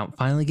coming out,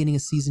 finally getting a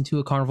season 2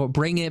 of Carnival,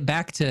 bringing it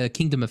back to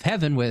Kingdom of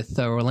Heaven with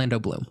Orlando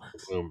Bloom.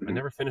 I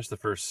never finished the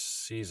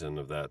first season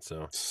of that,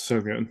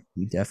 so good.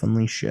 You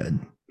definitely should.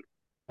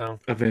 Oh.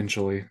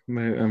 Eventually, I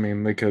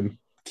mean, they could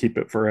keep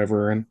it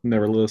forever and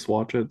never let us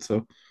watch it.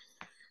 So,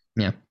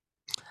 yeah,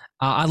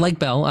 I like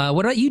Belle.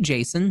 What about you,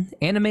 Jason?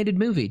 Animated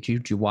movie?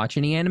 Did you watch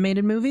any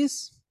animated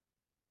movies?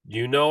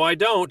 I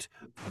don't,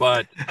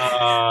 but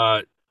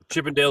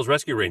Chip 'n Dale's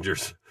Rescue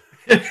Rangers.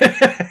 Yeah,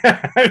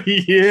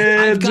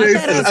 I've got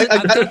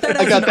that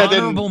as an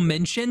honorable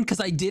mention because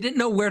I didn't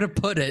know where to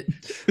put it.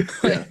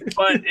 But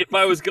if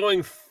I was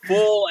going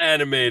full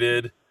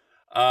animated,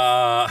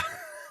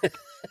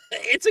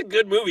 it's a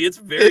good movie.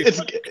 It's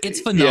it's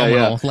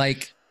phenomenal.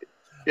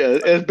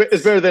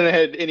 It's better than it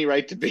had any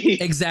right to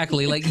be.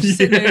 Exactly. Like you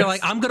sit there, you're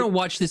like, I'm gonna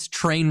watch this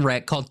train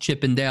wreck called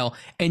Chip 'n Dale,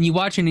 and you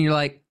watch it and you're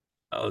like,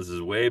 oh, this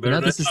is way better.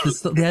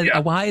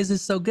 Why is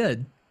this so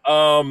good?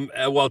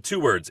 Well, 2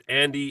 words.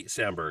 Andy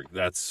Samberg.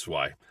 That's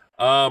why.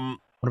 What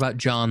about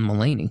John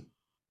Mulaney?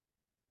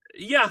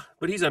 Yeah,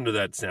 but he's under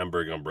that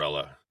Samberg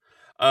umbrella.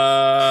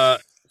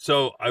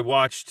 So I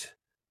watched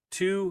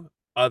 2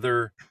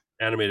 other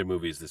animated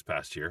movies this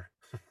past year.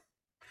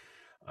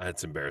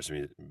 It's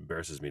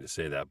embarrasses me to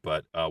say that,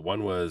 but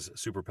one was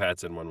Super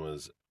Pets and one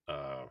was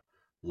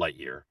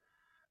Lightyear.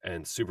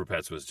 And Super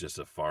Pets was just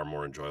a far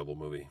more enjoyable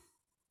movie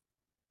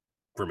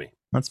for me.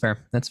 That's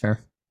fair.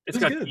 It's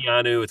got good.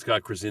 Keanu, it's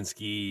got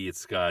Krasinski,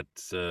 it's got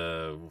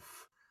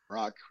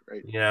Rock,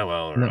 right? Yeah,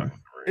 well, Rock.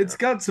 It's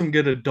got some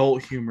good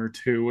adult humor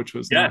too, which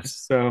was nice.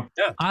 So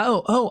yeah. I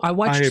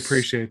watched. I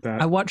appreciate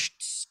that. I watched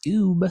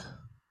Scoob.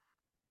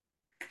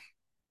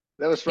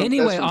 That was from Oliver.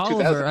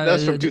 2000. That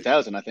was from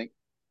 2000, I think.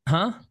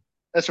 Huh?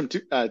 That's from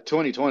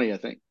 2020, I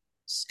think.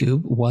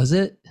 Scoob, was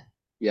it?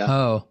 Yeah.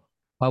 Oh,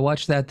 I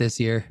watched that this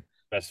year.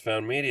 Best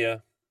Found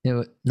Media.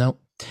 No.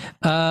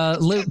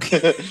 Luke.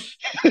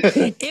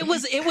 it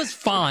was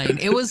fine.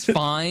 It was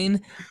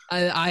fine.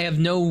 I have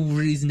no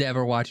reason to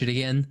ever watch it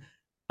again.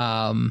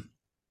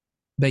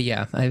 But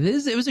yeah,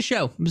 it was a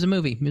show. It was a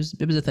movie.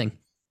 It was a thing.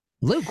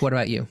 Luke, what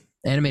about you?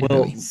 Animated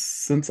movie.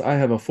 Since I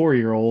have a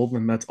 4-year-old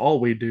and that's all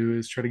we do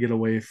is try to get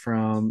away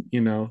from,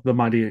 the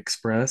Mighty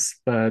Express,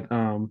 but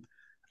I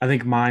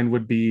think mine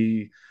would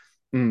be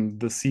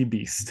The Sea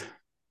Beast.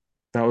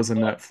 That was a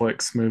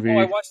Netflix movie. Oh,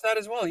 I watched that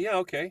as well. Yeah,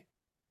 okay.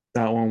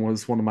 That one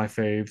was one of my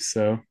faves.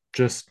 So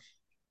just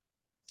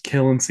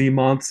killing sea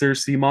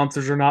monsters. Sea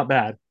monsters are not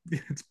bad.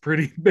 It's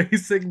pretty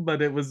basic,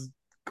 but it was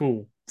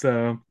cool.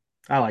 So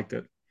I liked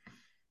it.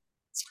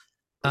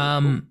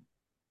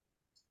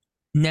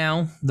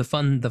 Now the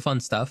fun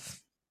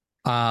stuff.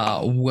 Do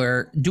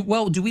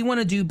we want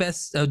to do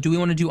best? Do we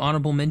want to do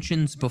honorable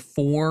mentions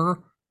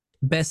before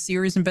best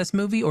series and best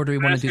movie, or do we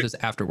want to do this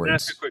afterwards? Can I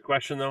ask a quick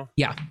question though?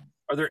 Yeah.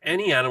 Are there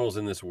any animals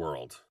in this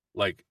world,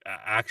 like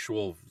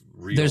actual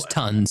real? There's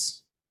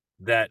tons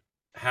that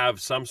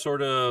have some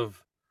sort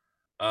of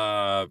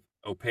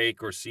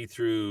opaque or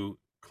see-through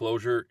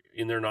closure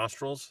in their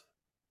nostrils.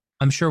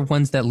 I'm sure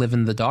ones that live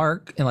in the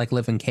dark and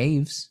live in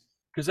caves.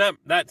 Because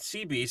that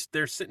sea beast,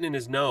 they're sitting in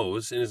his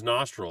nose, in his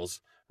nostrils,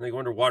 and they go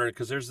underwater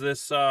because there's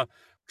this, do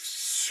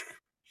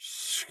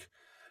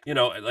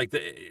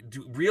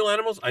real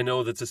animals. I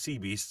know that's a sea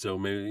beast, so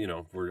maybe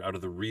we're out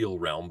of the real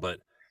realm. But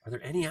are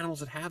there any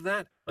animals that have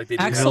that? Like they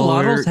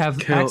axolotls have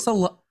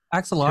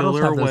axolotls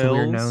have those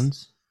weird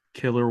nose.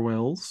 Killer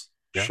whales,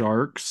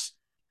 sharks.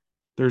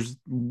 There's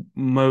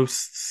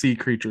most sea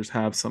creatures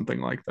have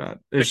something like that.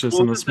 It's just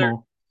in a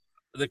small.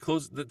 The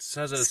clothes that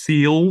has a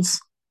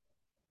seals.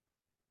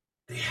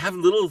 They have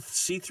little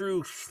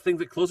see-through things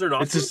that close their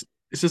nostrils.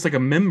 It's just like a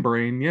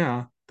membrane.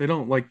 Yeah, they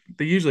don't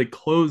they usually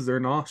close their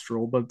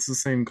nostril, but it's the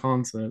same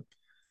concept.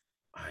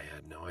 I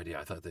had no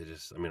idea. I thought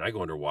I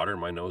go underwater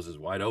and my nose is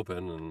wide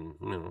open and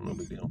no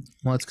big deal.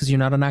 Well, it's because you're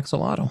not an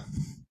axolotl.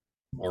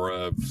 Or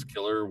a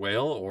killer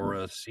whale or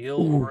a seal.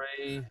 Or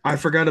a... I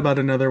forgot about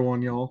another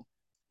one, y'all.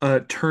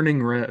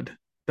 Turning Red.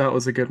 That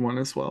was a good one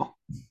as well.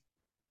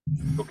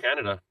 Go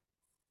Canada.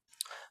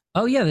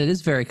 Oh yeah, that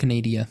is very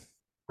Canadian.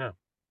 Yeah.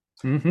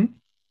 Mm-hmm.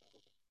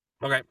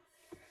 Okay.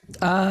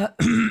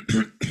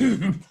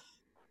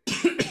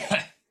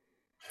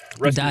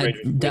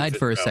 Died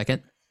for a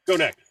second. Go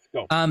next.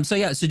 Go. So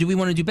yeah, so do we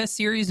want to do best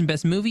series and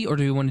best movie, or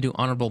do we want to do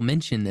honorable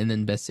mention and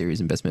then best series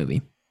and best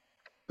movie?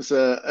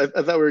 So I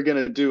thought we were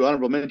gonna do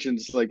honorable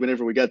mentions like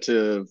whenever we got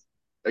to,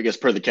 I guess,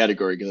 per the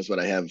category, because that's what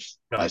I have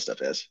my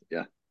stuff as.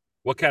 Yeah.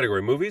 What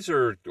category? Movies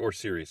or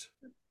series?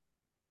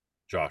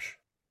 Josh,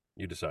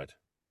 you decide.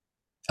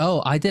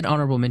 Oh, I did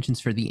honorable mentions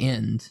for the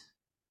end.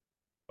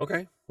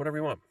 Okay, whatever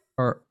you want.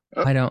 Or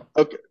I don't.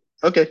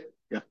 Okay.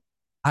 Yeah.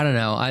 I don't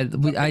know. I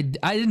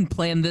didn't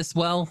plan this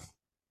well.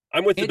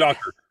 I'm with the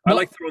doctor. I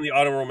like throwing the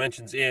honorable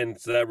mentions in,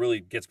 so that really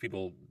gets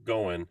people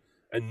going,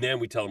 and then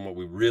we tell them what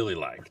we really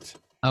liked.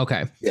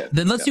 Okay. Yeah.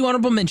 Then let's do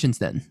honorable mentions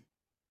then.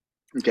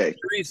 Okay.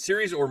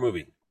 Series or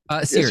movie?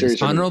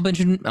 Series.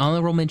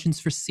 Honorable mentions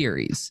for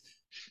series.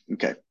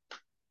 Okay.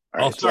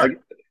 I'll start.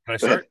 Can I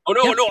start? Oh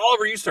no,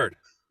 Oliver, you start.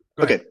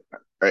 Go ahead. All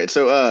right.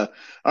 So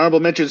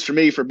honorable mentions for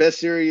me for best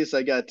series,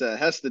 I got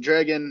House of the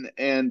Dragon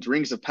and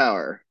Rings of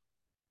Power.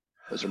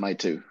 Those are my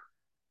two.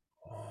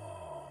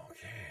 Oh,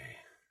 okay.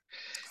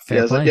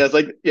 Fair play.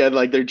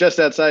 Like they're just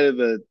outside of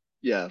the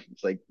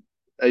it's like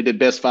I did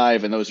best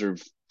 5 and those are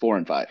 4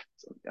 and 5.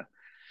 So yeah.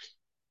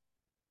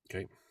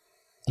 Okay.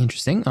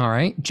 Interesting. All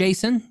right.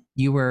 Jason,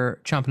 you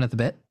were chomping at the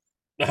bit.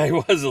 I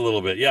was a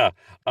little bit, yeah.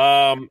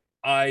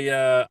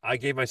 I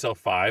gave myself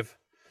 5.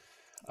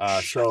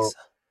 So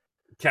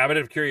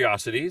Cabinet of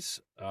Curiosities,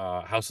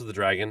 House of the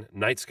Dragon,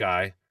 Night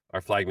Sky,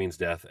 Our Flag Means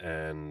Death,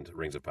 and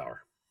Rings of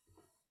Power.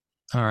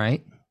 All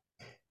right.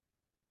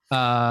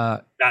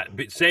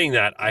 Saying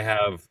that, I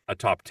have a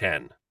top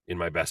 10 in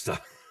my best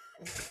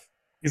stuff.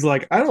 He's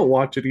like, I don't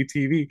watch any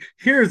TV.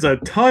 Here's a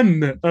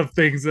ton of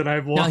things that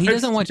I've watched. No, he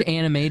doesn't watch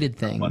animated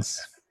things.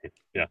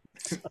 Yeah.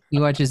 He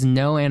watches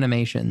no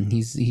animation.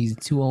 He's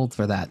too old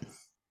for that.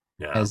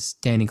 Yeah. As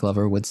Danny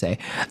Glover would say.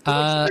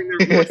 Wants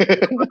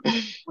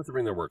to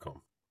bring their work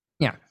home.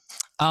 Yeah.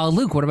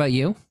 Luke, what about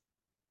you?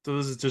 So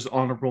this is just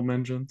honorable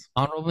mentions.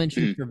 Honorable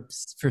mention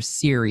for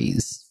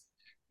series.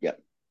 Yeah.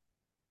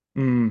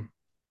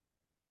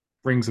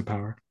 Rings of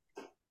Power.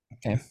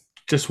 Okay.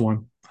 Just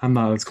one. I'm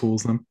not as cool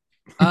as them.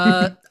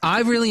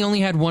 I really only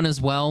had one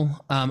as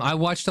well. I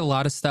watched a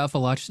lot of stuff, a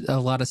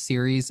lot of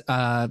series.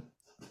 The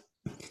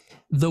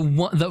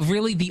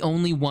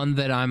only one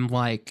that I'm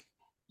like,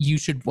 you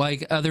should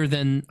like, other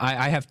than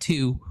I have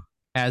 2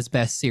 as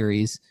best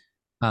series.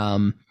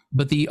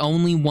 But the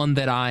only one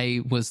that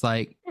I was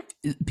like,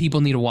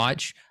 people need to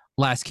watch,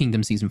 Last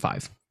Kingdom season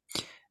 5.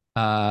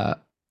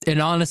 And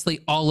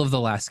honestly, all of the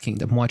Last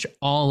Kingdom. Watch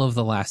all of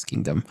the Last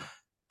Kingdom.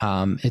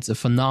 It's a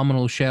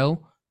phenomenal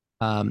show.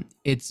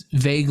 It's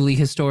vaguely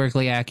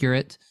historically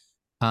accurate.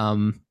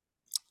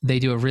 They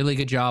do a really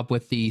good job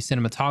with the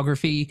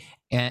cinematography.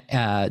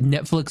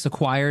 Netflix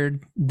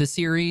acquired the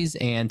series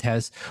and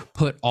has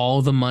put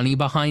all the money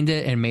behind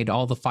it and made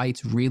all the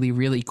fights really,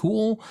 really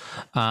cool.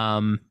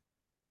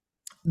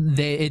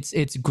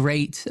 It's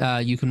great.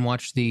 You can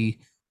watch the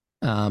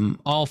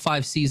all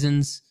 5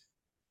 seasons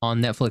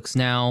on Netflix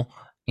now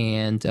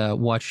and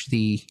watch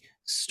the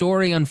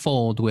story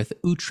unfold with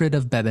Uhtred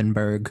of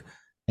Bebbanburg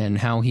and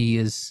how he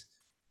is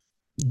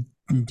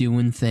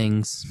doing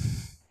things.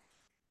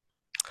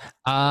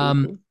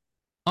 All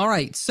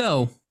right,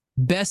 so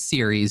best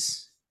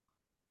series.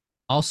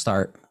 I'll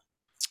start.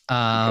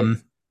 I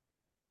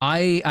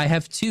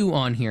have 2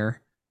 on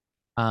here.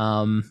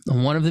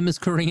 One of them is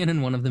Korean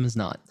and one of them is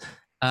not.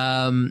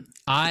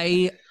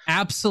 I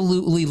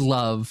absolutely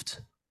loved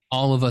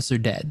All of Us Are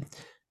Dead.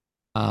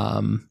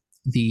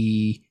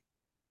 The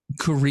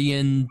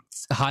Korean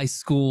high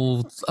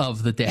school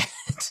of the dead,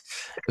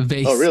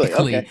 basically. Oh, really?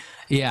 Okay.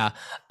 Yeah.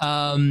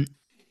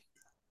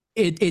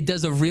 It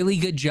does a really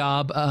good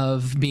job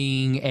of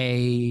being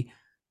a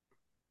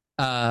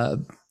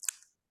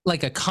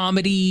like a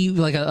comedy,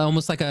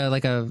 almost like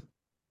a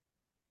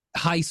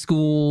high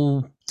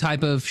school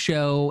type of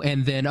show,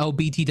 and then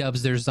BT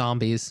dubs, there's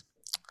zombies.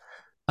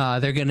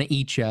 They're gonna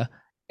eat you,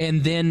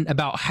 and then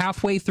about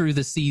halfway through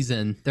the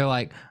season, they're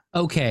like,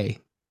 okay,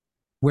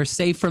 we're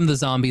safe from the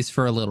zombies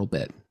for a little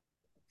bit.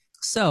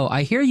 So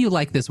I hear you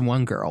like this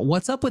one girl.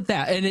 What's up with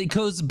that? And it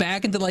goes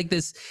back into like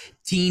this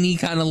teeny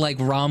kind of like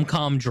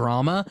rom-com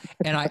drama.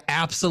 And I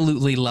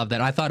absolutely love that.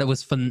 I thought it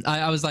was fun.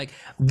 I was like,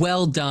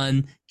 well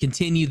done.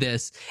 Continue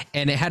this.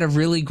 And it had a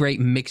really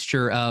great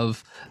mixture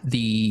of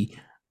the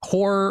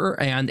horror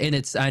and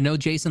it's, I know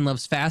Jason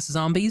loves fast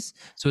zombies.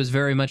 So it's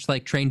very much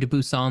like Train to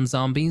Busan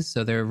zombies.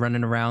 So they're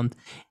running around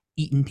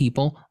eating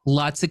people.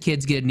 Lots of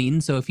kids getting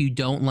eaten. So if you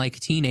don't like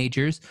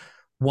teenagers,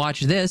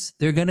 watch this.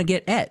 They're going to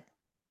get et.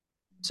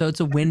 So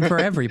it's a win for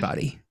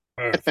everybody.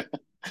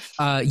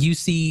 You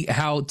see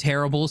how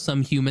terrible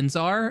some humans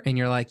are, and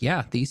you're like,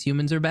 yeah, these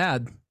humans are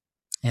bad.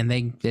 And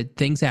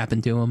things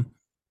happen to them.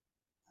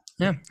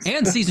 Yeah.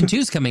 And season 2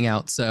 is coming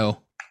out,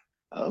 so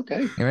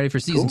okay. Get ready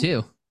for season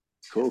 2.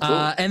 Cool.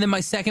 And then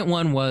my second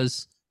one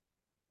was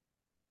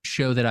a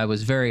show that I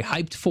was very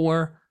hyped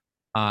for.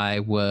 I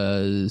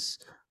was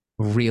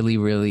really,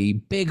 really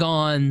big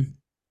on.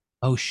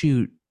 Oh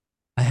shoot,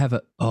 I have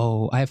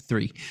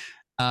 3.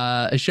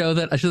 A show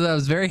that I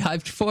was very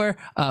hyped for.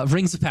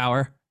 Rings of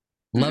Power.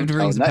 Loved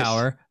Rings of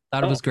Power.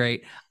 Thought it was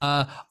great.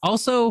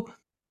 Also,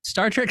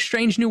 Star Trek: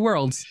 Strange New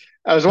Worlds.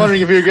 I was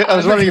wondering if you were good. I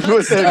was wondering if it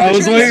was. I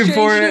was waiting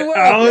for it.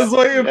 I was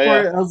waiting for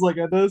it. I was like,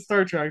 I know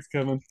Star Trek's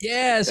coming.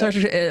 Yeah, Star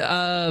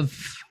Trek.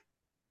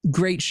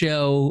 Great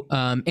show.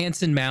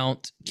 Anson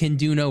Mount can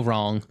do no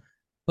wrong.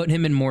 Put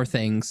him in more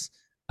things.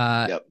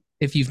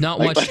 If you've not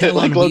watched Hell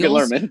on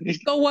Wheels,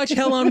 go watch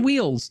Hell on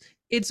Wheels.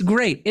 It's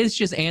great. It's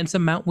just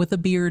Anson Mount with a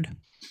beard.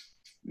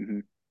 Mm-hmm.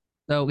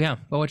 So yeah,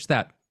 go watch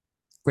that.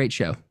 Great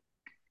show.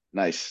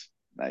 Nice.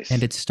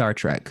 And it's Star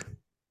Trek.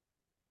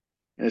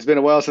 And it's been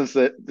a while since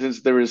there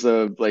was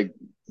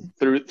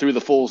through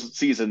the full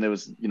season there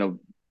was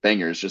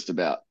bangers just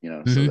about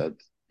Mm-hmm. So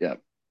that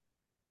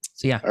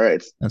So yeah. All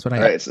right. That's what I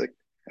got.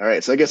 All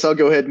right. So I guess I'll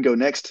go ahead and go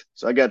next.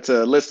 So I got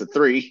a list of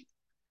 3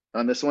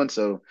 on this one.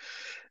 So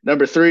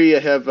number 3, I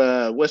have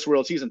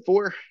Westworld season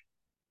 4.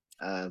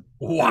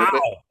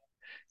 Wow.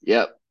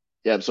 Yep.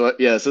 So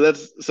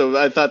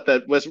I thought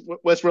that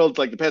Westworld,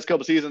 like the past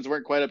couple seasons,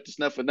 weren't quite up to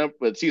snuff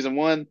with season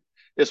 1.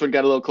 This one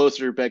got a little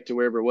closer back to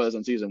wherever it was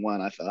on season 1.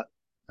 I thought.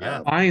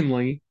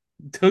 Finally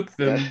took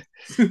them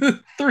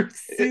 3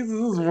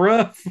 seasons. Is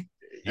rough.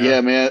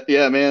 Yeah, man.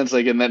 It's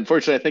like, and then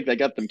unfortunately, I think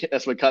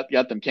that's what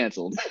got them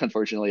canceled.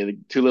 Unfortunately,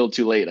 too little,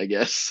 too late, I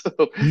guess.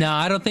 No,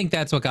 I don't think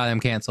that's what got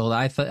them canceled.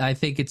 I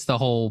think it's the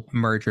whole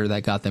merger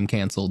that got them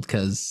canceled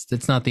because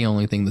it's not the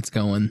only thing that's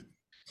going.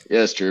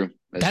 Yeah, it's true.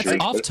 That's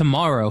off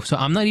tomorrow, so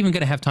I'm not even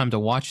going to have time to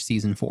watch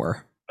season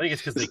 4. I think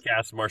it's because they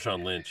cast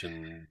Marshawn Lynch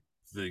and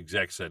the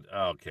exec said,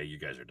 "Oh, okay, you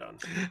guys are done."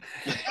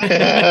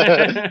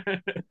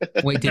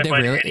 Wait, did they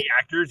really? Any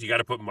actors? You got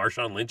to put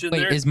Marshawn Lynch in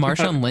there. Wait, is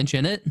Marshawn Lynch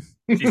in it?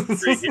 Yeah.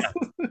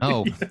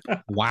 Oh,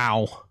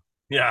 wow.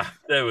 Yeah,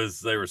 they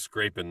were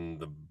scraping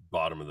the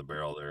bottom of the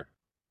barrel there.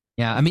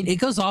 Yeah, I mean, it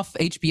goes off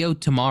HBO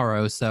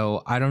tomorrow,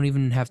 so I don't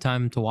even have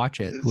time to watch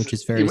it, which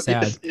is very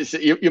sad.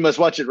 You must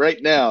watch it right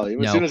now.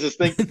 As soon as this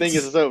thing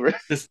is over.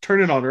 Just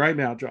turn it on right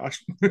now,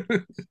 Josh.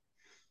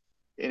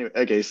 Anyway,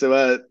 okay,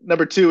 so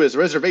number 2 is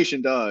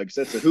Reservation Dogs.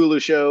 That's a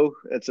Hulu show.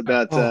 It's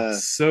about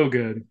so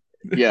good.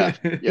 Yeah.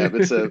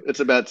 It's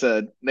about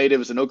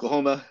natives in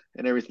Oklahoma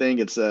and everything.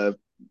 It's a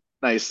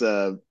nice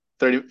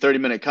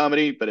 30-minute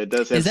comedy, but it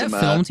does have some. Is that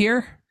filmed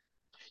here?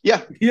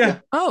 Yeah.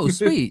 Oh,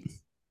 sweet.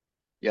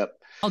 Yep.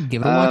 I'll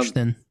give it a watch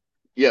then.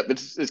 Yep,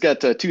 it's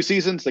got 2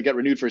 seasons. They got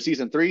renewed for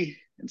season 3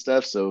 and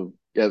stuff. So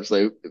yeah, it's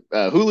like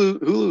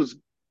Hulu's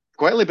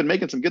quietly been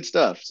making some good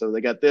stuff. So they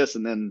got this,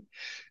 and then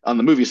on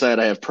the movie side,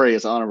 I have Prey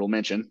as honorable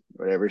mention,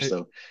 whatever.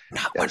 So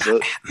we're not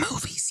at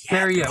movies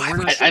yet.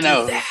 I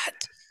know.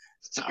 That?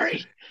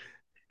 Sorry.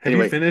 Have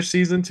you finished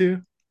season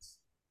 2?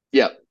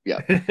 Yeah.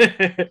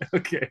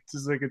 Okay,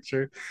 just making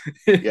sure.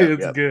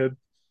 It's good.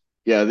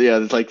 Yeah.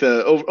 It's like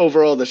the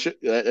overall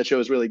that show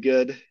is really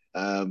good.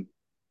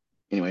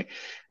 Anyway,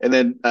 and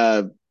then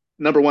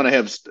number 1, I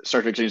have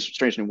Star Trek: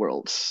 Strange New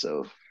Worlds.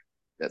 So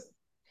that's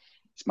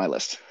my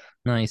list.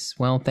 Nice.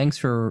 Well, thanks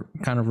for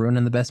kind of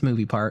ruining the best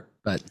movie part,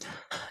 but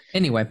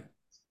anyway,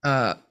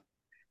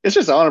 it's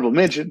just an honorable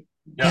mention.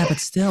 Yeah,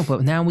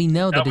 but now we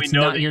know that it's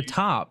not your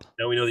top.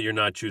 Now we know that you're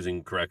not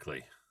choosing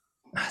correctly.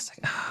 I was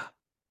like,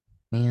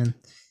 man.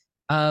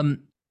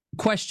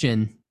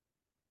 Question: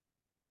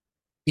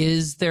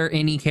 is there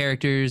any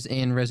characters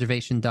in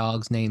Reservation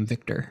Dogs named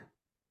Victor?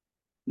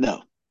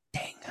 No.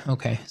 Dang.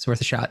 Okay, it's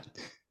worth a shot.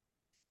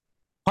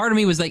 Part of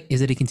me was like,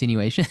 is it a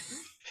continuation?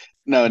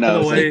 No. By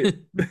the way,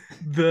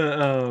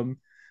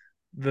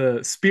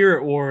 the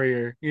Spirit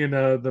Warrior,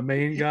 the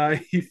main guy,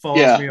 he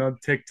follows me on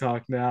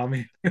TikTok now.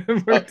 He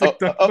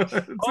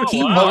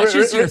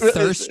watches your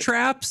thirst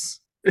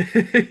traps?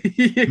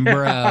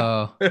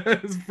 Bro.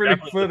 It's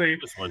pretty funny.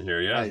 This one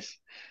here, yeah. Nice.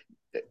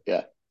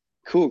 Yeah.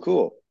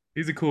 Cool.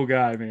 He's a cool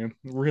guy, man.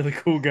 Really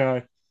cool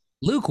guy.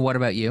 Luke, what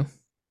about you?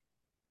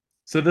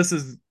 So this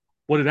is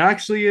what it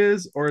actually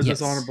is, or is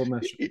this honorable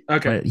mention?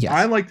 Okay. Yes.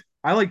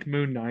 I liked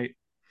Moon Knight.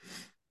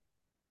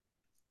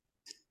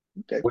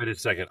 Okay. Wait a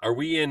second. Are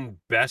we in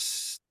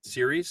best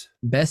series?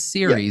 Best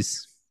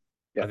series.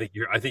 Yeah.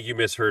 I think you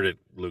misheard it,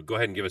 Luke. Go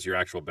ahead and give us your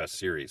actual best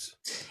series.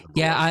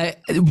 Yeah,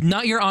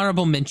 not your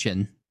honorable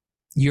mention.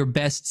 Your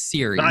best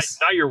series.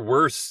 Not your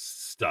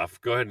worst stuff.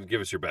 Go ahead and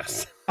give us your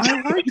best.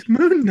 I liked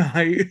Moon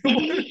Knight.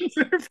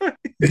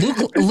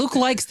 Luke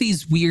likes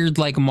these weird,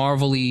 like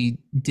Marvel-y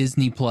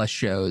Disney Plus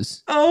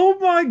shows. Oh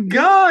my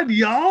God,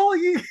 y'all!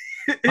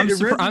 I'm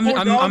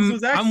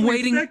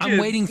waiting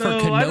for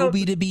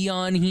Kenobi to be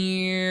on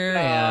here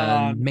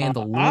and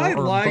Mandalorian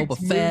or Boba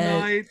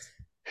Fett.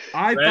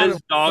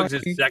 Res Dogs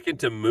is second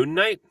to Moon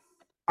Knight.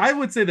 I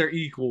would say they're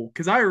equal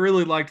because I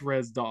really liked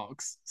Res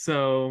Dogs.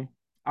 So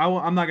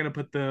I'm not gonna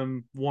put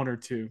them 1 or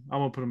 2. I'm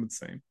gonna put them the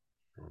same.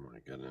 Oh my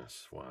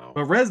goodness! Wow.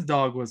 But Res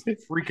Dog was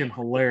freaking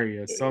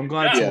hilarious. So I'm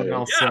glad someone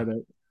else said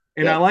it.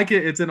 And I like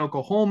it. It's in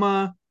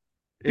Oklahoma.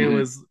 It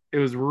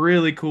was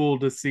really cool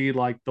to see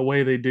like the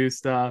way they do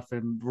stuff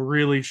and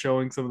really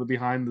showing some of the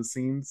behind the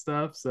scenes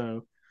stuff.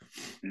 So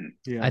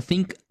Yeah. I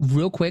think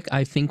real quick,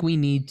 I think we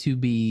need to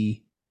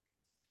be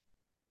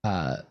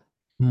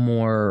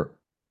more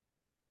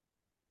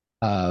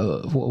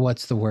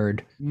what's the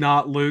word?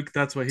 Not Luke.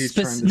 That's what he's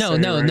trying to say. No,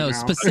 right now.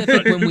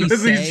 specific when we That's what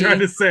say. he's trying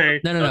to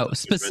say. No.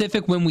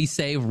 Specific when we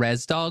say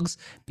res dogs,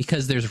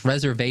 because there's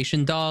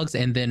reservation dogs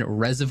and then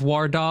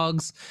reservoir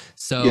dogs.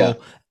 So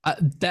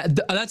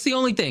that's the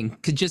only thing.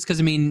 Just because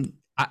I mean,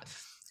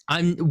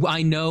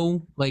 I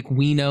know, like,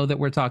 we know that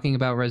we're talking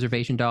about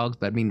reservation dogs,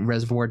 but I mean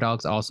reservoir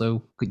dogs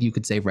also. You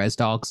could say res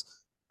dogs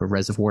or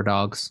reservoir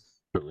dogs.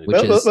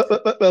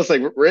 It's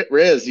like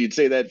res. You'd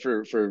say that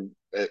for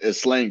as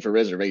slang for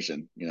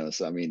reservation, you know.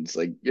 So I mean, it's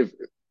like if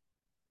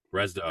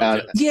res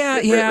dog. Yeah.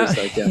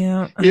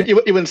 You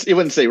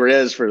wouldn't say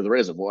res for the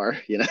reservoir,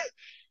 you know.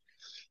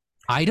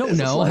 I don't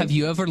know. Have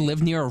you ever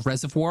lived near a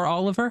reservoir,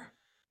 Oliver?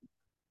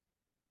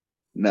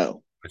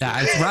 No.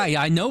 That's right.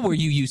 I know where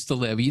you used to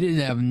live. You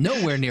didn't have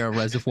nowhere near a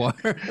reservoir.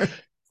 A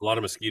lot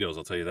of mosquitoes,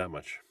 I'll tell you that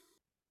much.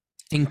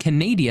 In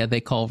Canada,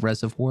 they call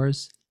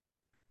reservoirs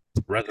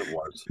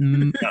reservoirs.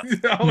 I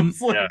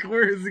was like,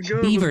 where is it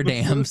going? Beaver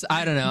dams.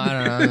 I don't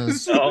know.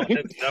 Oh,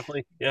 it's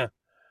definitely,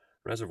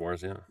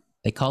 reservoirs, yeah.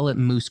 They call it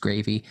moose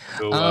gravy.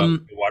 Go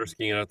water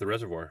skiing out the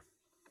reservoir.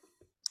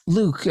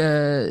 Luke,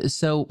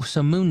 so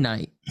Moon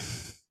Knight.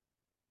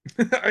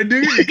 I knew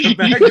you'd come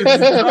back.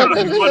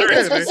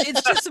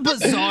 It's just a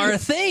bizarre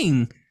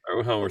thing.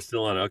 Oh, we're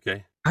still on.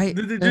 Okay.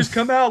 Did it just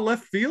come out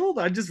left field?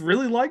 I just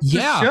really liked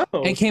the show.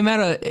 It came out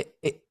of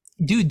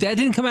dude. That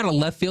didn't come out of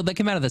left field. That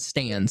came out of the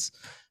stands.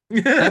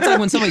 That's like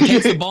when somebody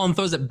takes the ball and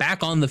throws it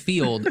back on the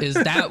field.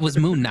 That was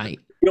Moon Knight.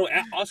 You know,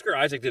 Oscar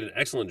Isaac did an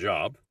excellent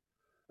job,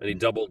 and he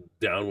doubled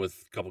down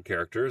with a couple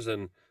characters,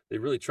 and they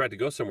really tried to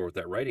go somewhere with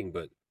that writing,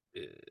 but.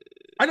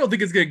 I don't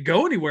think it's going to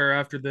go anywhere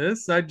after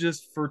this.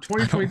 For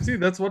 2022,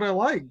 that's what I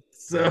like.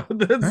 So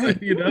that's, all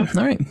right.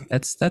 All right.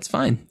 That's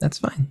fine. That's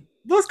fine.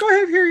 Let's go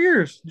ahead and hear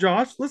yours,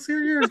 Josh. Let's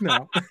hear yours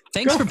now.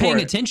 Thanks for paying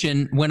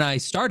attention when I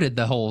started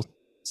the whole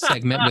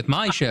segment with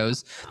my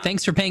shows.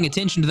 Thanks for paying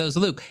attention to those,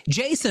 Luke.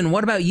 Jason,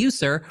 what about you,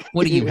 sir?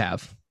 What do you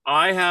have?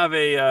 I have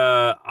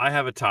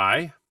a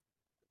tie,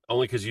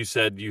 only because you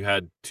said you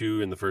had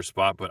 2 in the first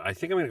spot, but I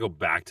think I'm going to go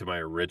back to my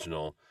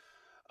original.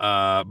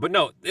 But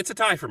no, it's a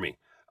tie for me.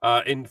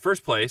 In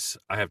first place,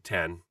 I have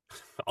 10.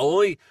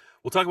 We'll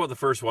talk about the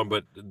first one,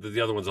 but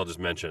the other ones I'll just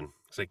mention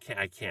because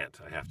I can't.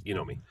 I have to. You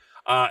know me.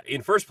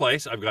 In first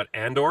place, I've got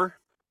Andor,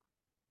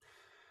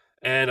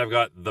 and I've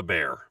got The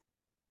Bear.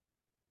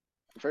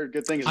 I've heard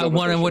good things. I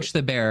want to watch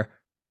The Bear.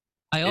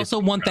 I also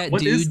want that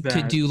dude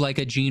to do like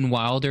a Gene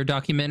Wilder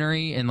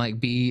documentary and like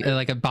be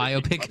like a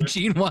biopic of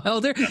Gene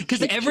Wilder.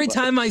 Because every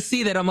time I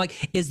see that, I'm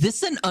like, is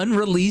this an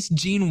unreleased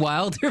Gene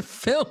Wilder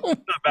film?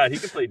 Not bad. He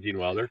can play Gene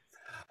Wilder.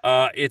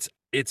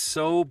 It's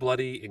so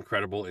bloody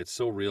incredible. It's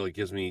so real. It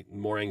gives me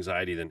more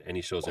anxiety than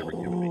any show's ever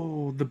given me.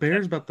 Oh, The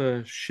Bear's about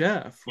the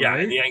chef, right? Yeah,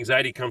 and the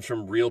anxiety comes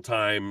from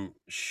real-time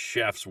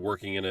chefs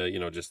working in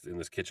just in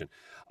this kitchen.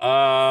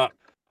 In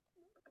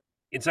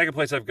second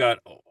place, I've got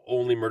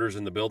Only Murders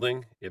in the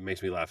Building. It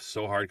makes me laugh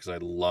so hard because I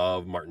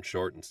love Martin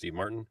Short and Steve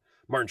Martin.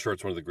 Martin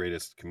Short's one of the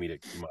greatest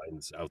comedic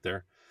minds out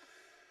there.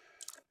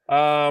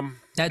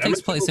 That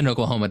takes place in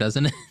Oklahoma,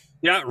 doesn't it?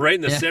 Yeah, right in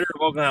the center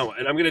of Oklahoma.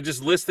 And I'm going to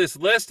just list this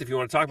list. If you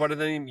want to talk about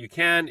it, you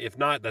can. If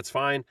not, that's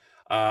fine.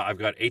 I've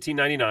got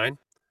 1899,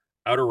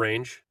 Outer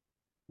Range,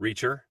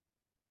 Reacher,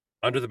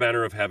 Under the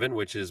Banner of Heaven,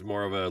 which is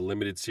more of a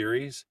limited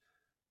series.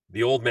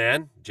 The Old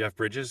Man, Jeff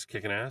Bridges,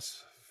 kicking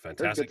ass.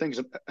 Fantastic.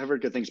 I've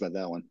heard good things about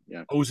that one.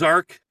 Yeah.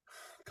 Ozark.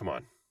 Come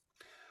on.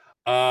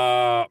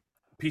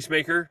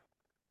 Peacemaker.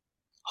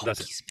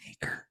 That's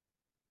Peacemaker.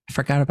 I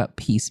forgot about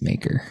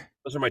Peacemaker.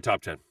 Those are my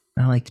top 10.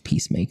 I liked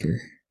Peacemaker.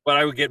 But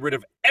I would get rid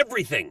of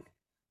everything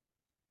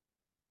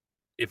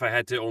if I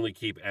had to only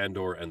keep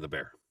Andor and The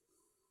Bear.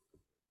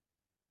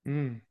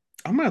 I'm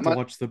gonna have to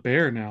watch The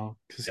Bear now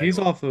because he's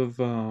off of.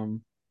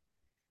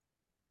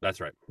 That's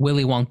right.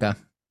 Willy Wonka.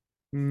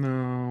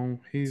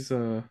 No, he's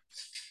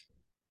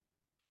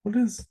what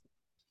is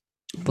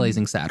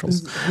Blazing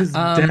Saddles? His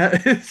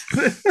dad.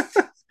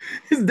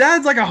 His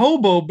dad's like a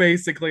hobo,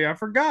 basically. I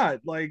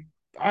forgot.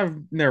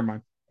 Never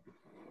mind.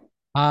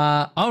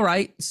 All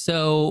right.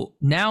 So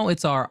now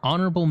it's our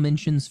honorable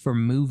mentions for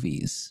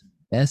movies.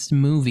 Best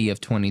movie of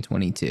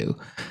 2022.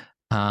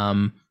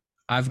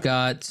 I've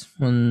got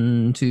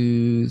 1,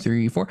 2,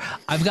 3, 4.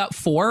 I've got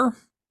 4.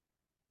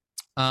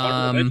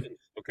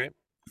 Okay.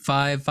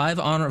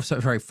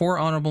 4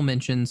 honorable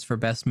mentions for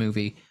best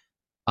movie.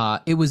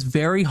 It was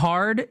very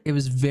hard. It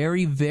was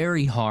very,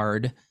 very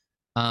hard.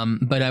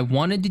 But I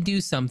wanted to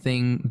do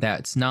something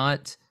that's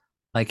not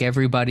like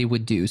everybody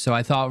would do. So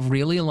I thought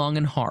really long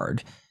and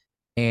hard.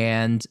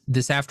 And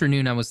this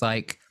afternoon I was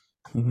like,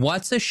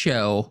 what's a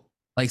show?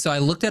 So I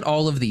looked at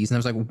all of these and I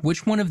was like,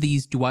 which one of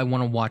these do I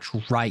want to watch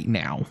right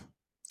now?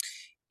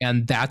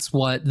 And that's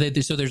what,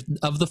 so there's,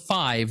 of the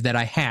 5 that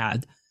I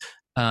had,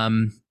 I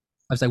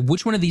was like,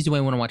 which one of these do I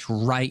want to watch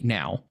right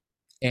now?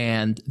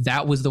 And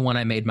that was the one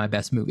I made my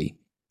best movie.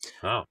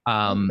 Oh.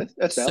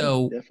 That's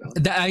so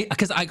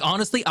because I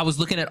honestly, I was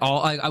looking at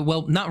all,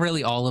 well, not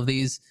really all of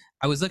these.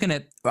 I was looking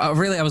at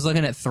I was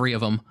looking at 3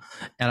 of them,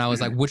 and I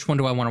was like, which one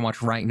do I want to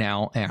watch right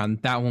now?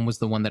 And that one was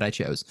the one that I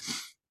chose.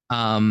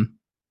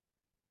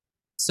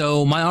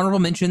 So my honorable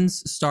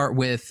mentions start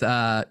with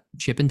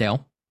Chip and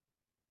Dale.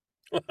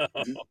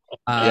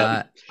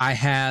 I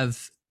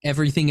have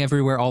Everything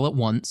Everywhere All at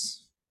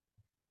Once.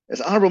 As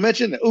an honorable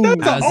mention?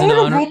 Ooh.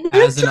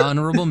 As an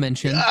honorable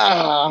mention.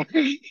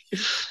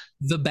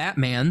 The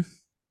Batman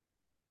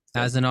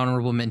as an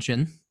honorable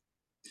mention.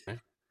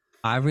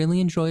 I really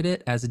enjoyed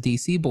it as a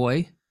DC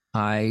boy.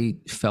 I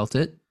felt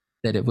that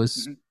it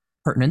was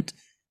pertinent.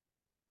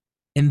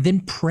 And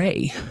then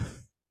Prey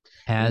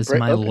as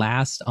my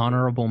last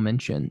honorable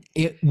mention.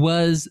 It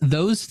was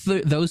those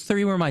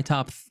 3 were my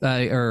top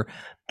or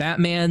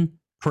Batman,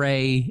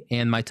 Prey,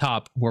 and my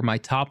top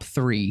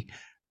 3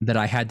 that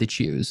I had to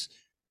choose.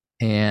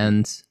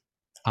 And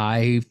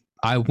I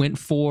went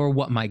for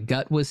what my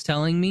gut was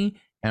telling me,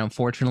 and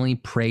unfortunately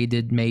Prey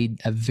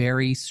made a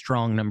very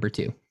strong number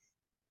 2.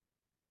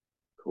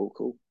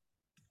 Cool.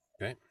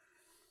 Okay.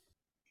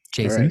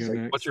 Jason,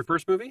 right, what's your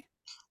first movie?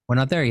 We're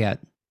not there yet.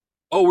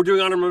 Oh, we're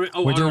doing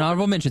honorable. We're doing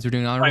honorable mentions. We're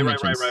doing honorable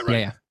mentions. Right.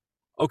 Yeah.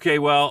 Okay,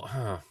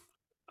 well,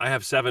 I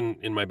have 7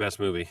 in my best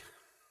movie.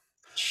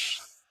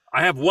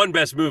 I have 1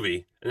 best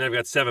movie, and I've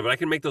got 7, but I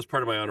can make those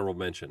part of my honorable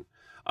mention.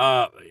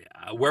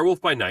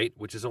 Werewolf by Night,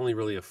 which is only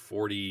really a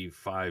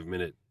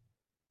 45-minute.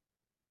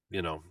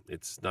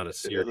 It's not a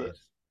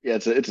series. Yeah,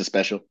 it's a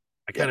special.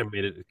 I kind of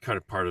made it kind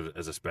of part of it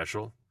as a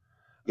special.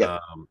 Yeah.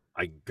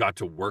 I got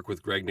to work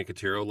with Greg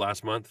Nicotero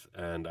last month,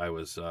 and I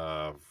was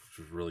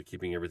really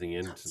keeping everything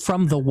in.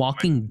 From The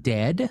Walking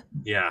Dead?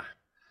 Yeah.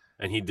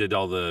 And he did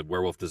all the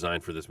werewolf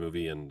design for this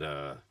movie, and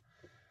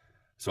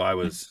so it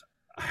was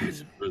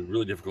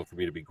really difficult for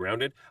me to be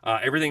grounded.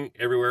 Everything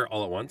Everywhere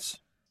All at Once.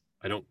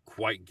 I don't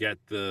quite get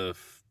the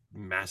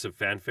massive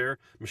fanfare.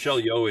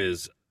 Michelle Yeoh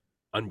is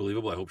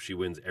unbelievable. I hope she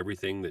wins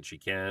everything that she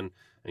can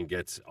and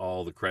gets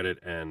all the credit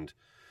and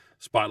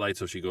spotlight,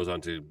 so she goes on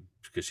to,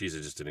 because she's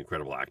just an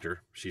incredible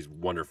actor. She's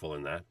wonderful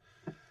in that.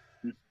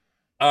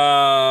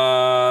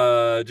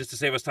 Just to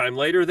save us time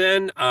later,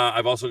 then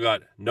I've also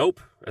got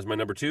Nope as my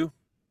number 2.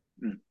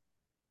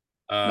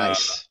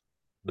 Nice.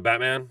 The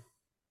Batman,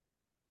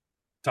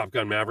 Top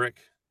Gun Maverick,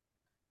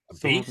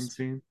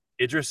 Beast,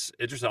 Idris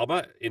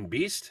Elba in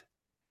Beast,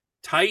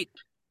 tight.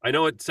 I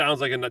know it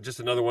sounds like just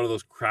another one of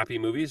those crappy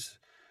movies,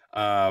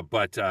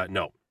 but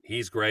no,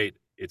 he's great.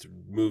 It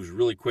moves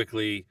really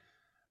quickly.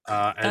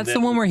 That's the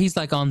one where he's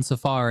like on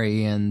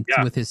safari and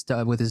with his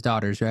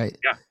daughters, right?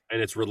 Yeah,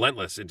 and it's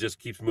relentless. It just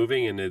keeps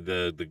moving, and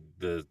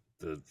the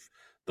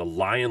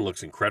lion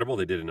looks incredible.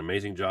 They did an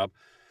amazing job.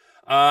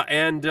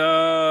 And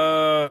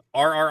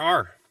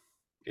RRR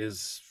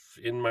is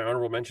in my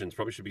honorable mentions.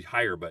 Probably should be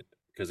higher, but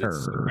because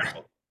it's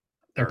incredible.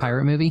 A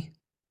pirate movie?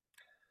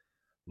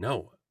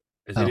 No.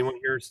 Has anyone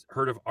here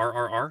heard of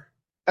RRR?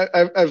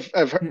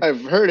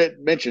 I've heard it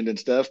mentioned and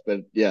stuff,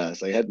 but yeah,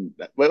 I hadn't.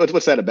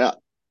 What's that about?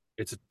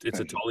 It's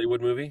a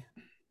Tollywood movie.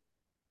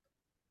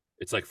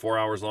 It's like 4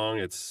 hours long.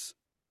 It's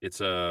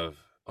a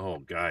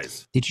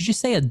guys. Did you just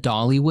say a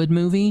Dollywood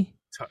movie?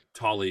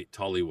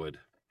 Tollywood.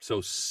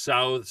 So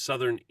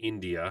southern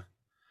India,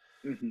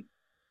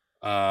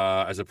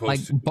 as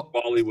opposed to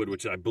Bollywood,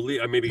 which I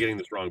believe I may be getting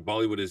this wrong.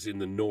 Bollywood is in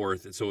the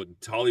north, and so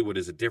Tollywood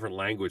is a different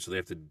language, so they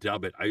have to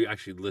dub it. I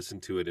actually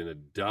listened to it in a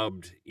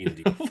dubbed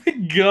Indian. Oh my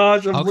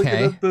gosh, I'm looking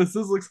at this.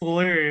 This looks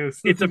hilarious.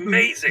 It's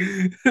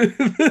amazing.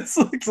 This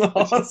looks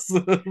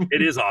awesome.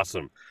 It is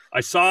awesome.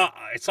 I saw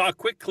a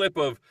quick clip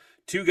of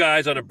 2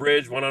 guys on a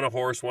bridge, one on a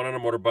horse, one on a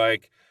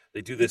motorbike. They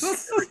do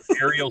this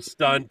aerial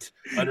stunt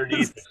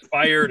underneath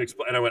fire and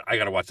I went, I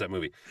got to watch that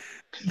movie.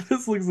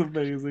 This looks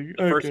amazing.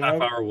 The first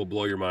half hour will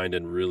blow your mind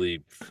and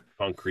really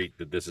concrete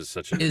that this is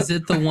such a... Is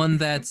it the one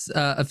that's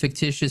a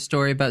fictitious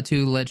story about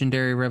 2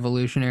 legendary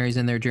revolutionaries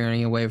and their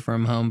journey away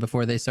from home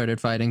before they started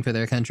fighting for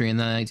their country in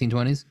the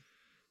 1920s?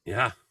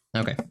 Yeah.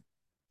 Okay.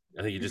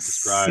 I think you just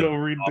described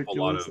an awful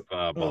lot of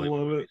Bollywood. I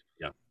love it.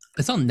 Yeah.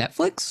 It's on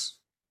Netflix?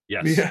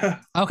 Yes. Yeah.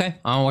 Okay.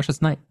 I'll watch this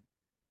tonight.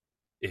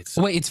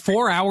 It's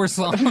 4 hours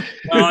long.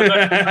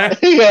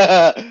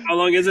 Yeah. How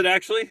long is it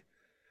actually?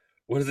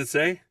 What does it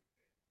say?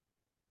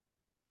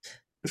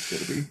 It's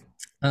gonna be.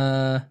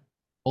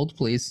 Hold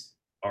please.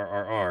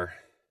 RRR.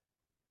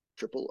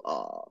 Triple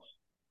R.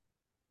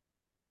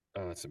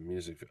 Oh, that's a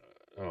music.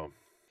 Oh.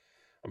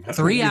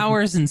 3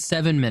 hours and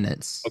 7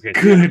 minutes. Okay.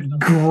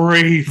 Good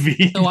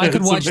gravy. So I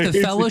could watch The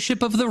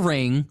Fellowship of the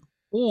Ring,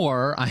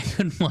 or I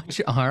could watch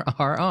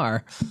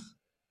RRR.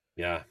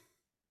 Yeah.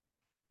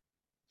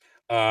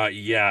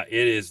 Yeah,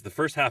 it is. The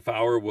first half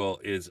hour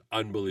is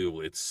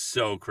unbelievable. It's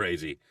so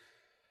crazy.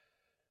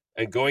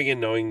 And going in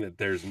knowing that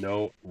there's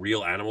no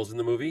real animals in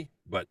the movie,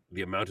 but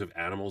the amount of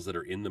animals that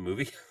are in the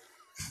movie,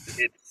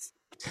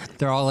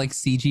 they're all like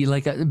CG,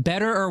 like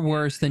better or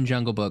worse than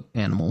Jungle Book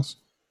animals?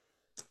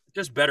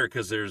 Just better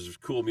because there's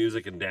cool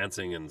music and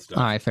dancing and stuff.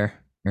 All right, fair.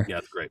 Yeah,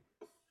 it's great.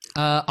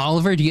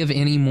 Oliver, do you have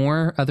any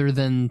more other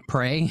than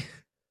Prey?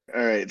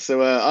 All right,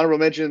 so honorable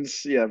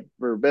mentions. Yeah,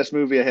 for best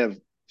movie, I have,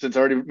 since I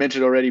already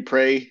mentioned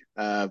Prey.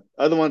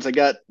 Other ones I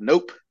got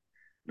Nope,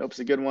 Nope's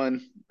a good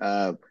one.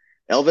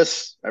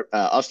 Elvis,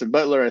 Austin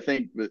Butler, I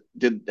think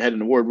had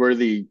an award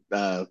worthy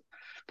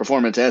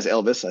performance as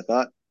Elvis. I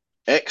thought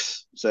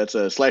X, so that's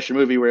a slasher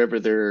movie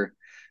wherever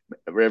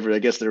I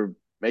guess they're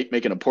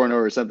making a porno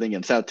or something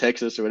in South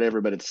Texas or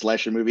whatever, but it's a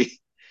slasher movie.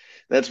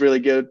 That's really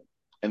good.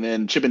 And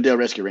then Chip 'n Dale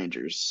Rescue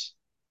Rangers.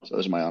 So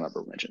those are my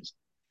honorable mentions.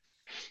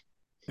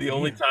 The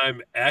only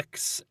time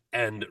X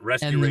and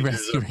Rescue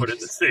Rangers are put in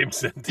the same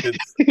sentence.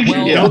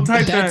 Well, don't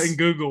type that in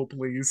Google,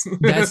 please.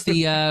 That's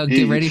the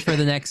get ready for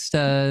the next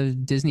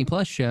Disney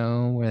Plus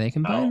show where they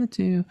combine the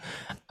two.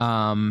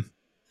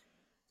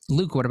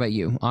 Luke, what about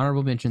you?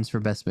 Honorable mentions for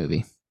best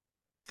movie.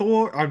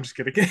 Thor. I'm just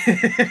kidding.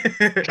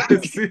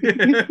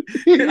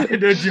 I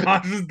know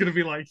Josh is gonna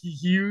be like,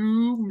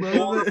 you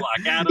Thor,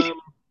 Black Adam.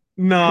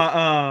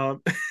 Nah,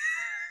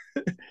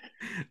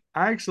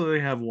 I actually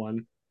have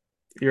one.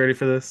 You ready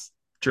for this?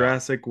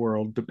 Jurassic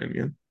World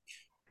Dominion.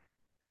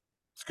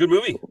 It's a good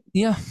movie.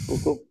 Yeah.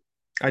 Cool.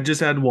 I just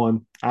had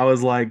one. I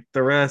was like,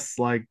 the rest,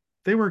 like,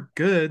 they were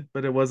good,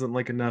 but it wasn't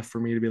like enough for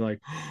me to be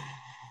like,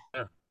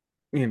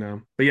 you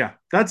know. But yeah,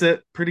 that's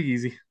it. Pretty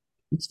easy.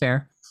 It's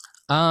fair.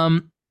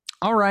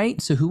 All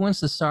right. So who wants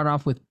to start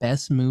off with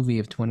best movie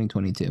of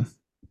 2022?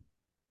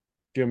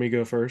 Do you want me to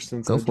go first?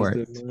 Since Go for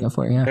it. Go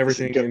for it. Yeah.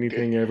 Everything,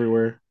 anything,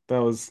 everywhere. That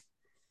was.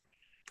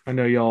 I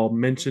know y'all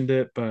mentioned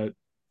it, but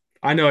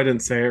I know I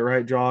didn't say it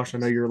right, Josh. I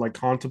know you're like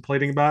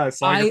contemplating about it. I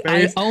saw your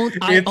face.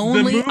 I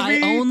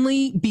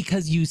only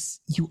because you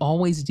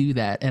always do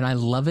that, and I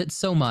love it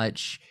so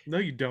much. No,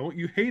 you don't.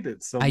 You hate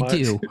it so much. I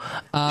do.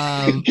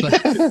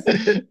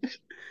 But...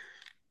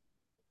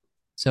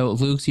 So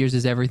Luke's, yours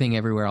is Everything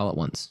Everywhere All at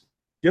Once.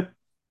 Yep.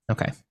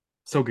 Okay.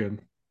 So good.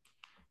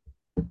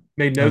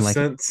 Made no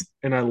sense,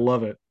 and I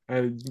love it.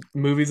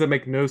 Movies that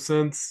make no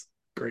sense,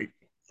 great.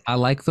 I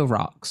like The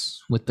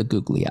Rocks with the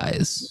googly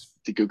eyes.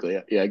 The googly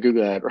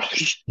eyed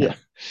rocks. Yeah.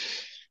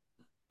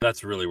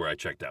 That's really where I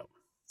checked out.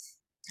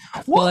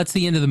 Well, that's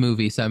the end of the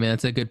movie, so I mean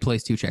that's a good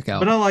place to check out.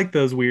 But I like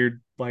those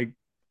weird, like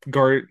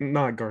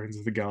not Guardians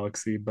of the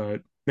Galaxy,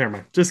 but never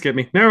mind. Just skip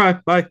me. Never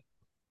mind. Bye.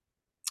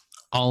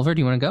 Oliver,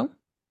 do you want to go?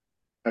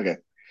 Okay.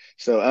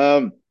 So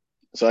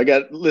I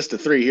got a list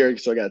of 3 here.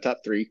 So I got a top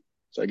 3.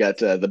 So I got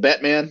the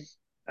Batman,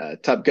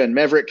 Top Gun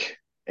Maverick,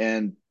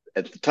 and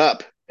at the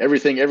top,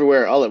 Everything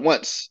Everywhere All at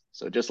Once.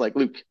 So just like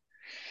Luke.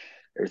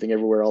 Everything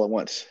Everywhere All at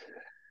Once.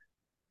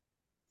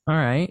 All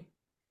right.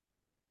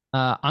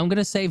 I'm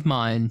gonna save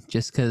mine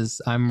just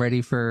because I'm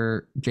ready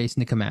for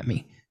Jason to come at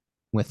me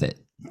with it.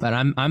 But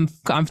I'm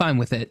fine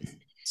with it.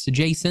 So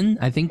Jason,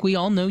 I think we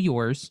all know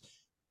yours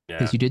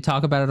because you did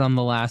talk about it on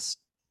the last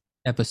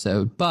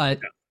episode. But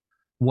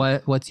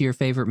what's your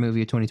favorite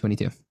movie of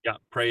 2022? Yeah,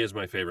 Prey is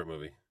my favorite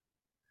movie.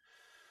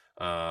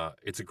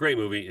 It's a great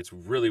movie. It's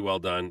really well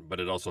done, but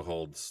it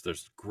also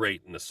there's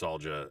great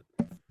nostalgia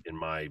in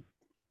my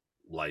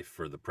life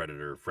for the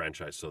Predator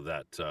franchise, so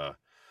that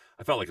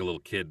I felt like a little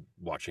kid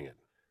watching it,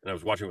 and I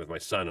was watching it with my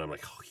son, and I'm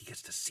like, oh, he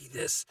gets to see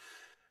this,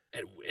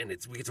 and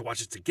we get to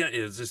watch it together.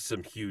 It's just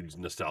some huge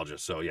nostalgia.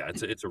 So yeah,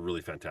 it's a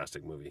really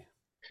fantastic movie.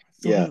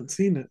 Still haven't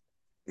seen it,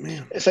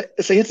 man. It's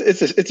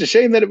a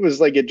shame that it was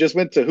like it just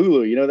went to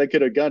Hulu. You know, they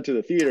could have gone to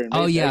the theater and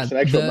made some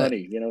actual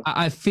money. You know,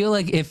 I feel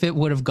like if it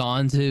would have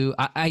gone to,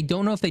 I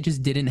don't know if they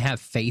just didn't have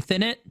faith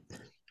in it.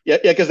 Yeah,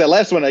 because that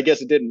last one, I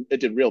guess it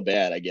did real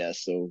bad. I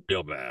guess so.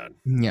 Real bad.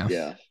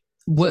 Yeah.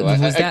 What so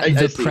was that?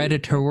 The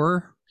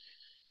Predator.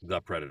 The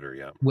Predator,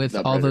 yeah. With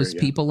all those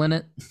people in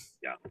it.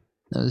 Yeah.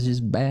 That was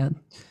just bad.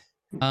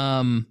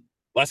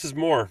 Less is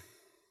more.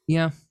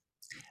 Yeah.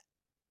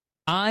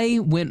 I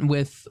went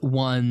with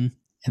one,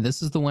 and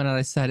this is the one I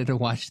decided to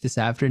watch this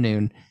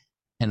afternoon,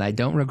 and I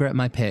don't regret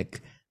my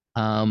pick.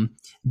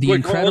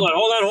 Wait, hold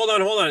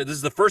on. This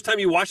is the first time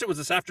you watched it? Was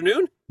this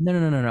afternoon?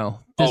 No.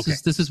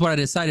 This is what I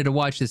decided to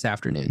watch this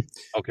afternoon.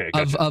 Okay,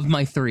 gotcha. Of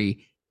my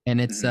 3,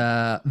 and it's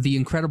The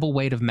Incredible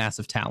Weight of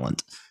Massive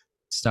Talent,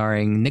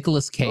 starring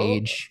Nicolas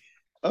Cage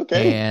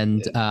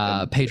and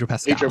Pedro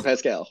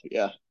Pascal.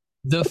 Yeah.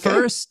 The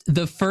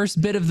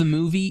first bit of the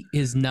movie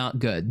is not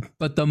good,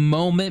 but the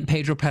moment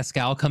Pedro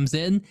Pascal comes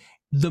in,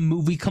 the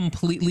movie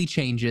completely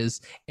changes,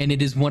 and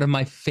it is one of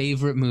my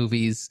favorite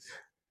movies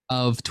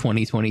of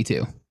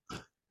 2022.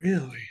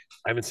 Really?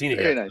 I haven't seen it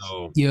Very yet. nice.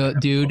 So. Yeah,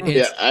 dude.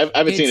 I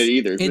haven't seen it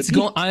either.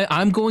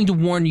 I'm going to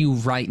warn you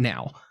right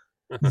now.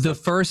 The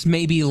first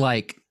maybe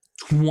like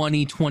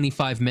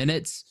 20-25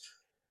 minutes,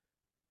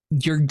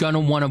 you're gonna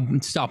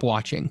want to stop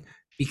watching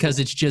because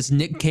it's just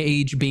Nick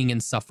Cage being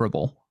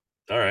insufferable.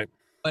 All right.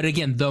 But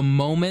again, the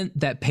moment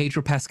that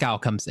Pedro Pascal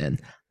comes in,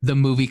 the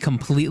movie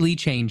completely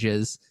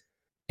changes,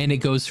 and it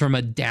goes from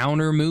a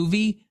downer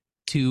movie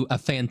to a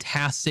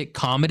fantastic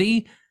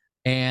comedy.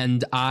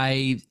 And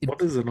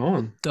what is it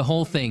on? The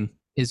whole thing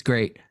is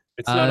great.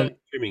 It's not on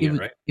streaming yet,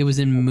 right? It was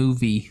in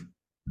movie.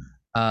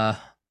 That's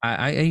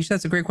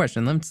a great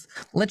question.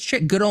 Let's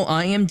check good old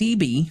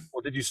IMDb.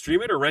 Well, did you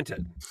stream it or rent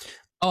it?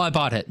 Oh, I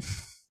bought it.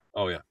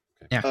 Oh yeah.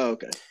 Okay. Yeah. Oh,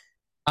 okay.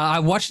 I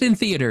watched it in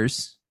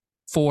theaters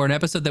for an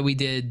episode that we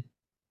did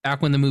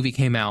back when the movie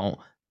came out,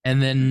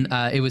 and then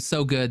it was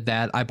so good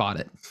that I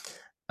bought it.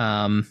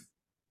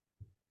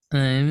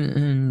 I'm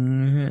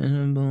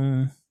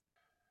incredible.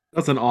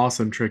 That's an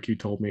awesome trick you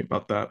told me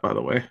about that, by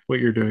the way, what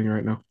you're doing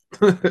right now.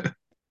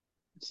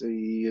 So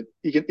you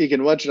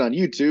can watch it on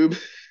YouTube.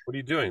 What are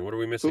you doing? What are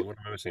we missing? What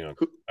am I missing on?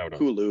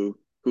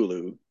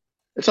 Hulu.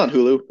 It's on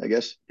Hulu, I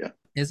guess. Yeah.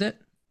 Is it?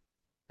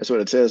 That's what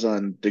it says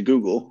on the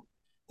Google.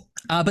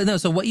 But no,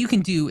 so what you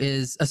can do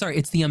is, sorry,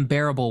 it's The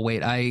Unbearable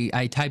Weight.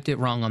 I typed it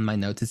wrong on my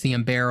notes. It's The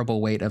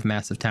Unbearable Weight of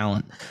Massive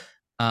Talent.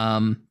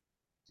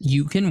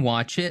 You can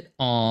watch it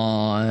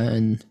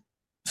on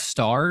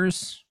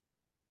Stars.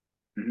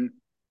 Mm-hmm.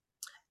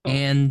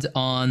 And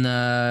on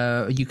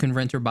you can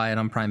rent or buy it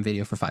on Prime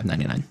Video for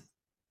 $5.99.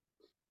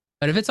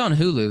 But if it's on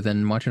Hulu,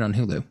 then watch it on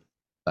Hulu.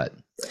 But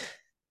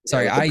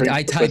sorry,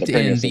 I typed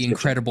in The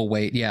Incredible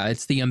Weight. Yeah,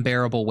 it's The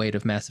Unbearable Weight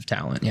of Massive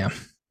Talent. Yeah.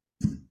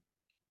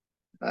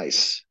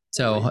 Nice.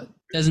 So it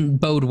doesn't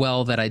bode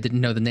well that I didn't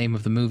know the name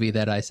of the movie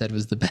that I said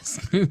was the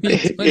best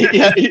movie.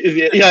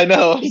 yeah, I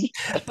know.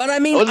 But I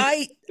mean,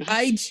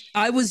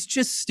 I was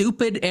just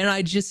stupid, and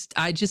I just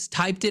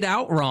typed it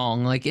out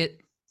wrong. Like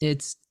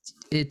it's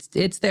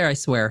there. I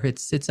swear,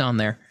 it's on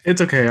there. It's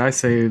okay. I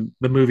say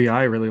the movie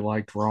I really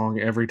liked wrong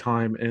every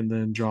time, and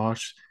then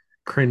Josh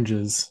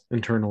cringes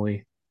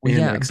internally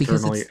and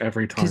externally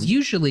every time. Because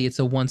usually it's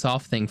a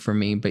once-off thing for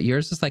me, but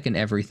yours is like an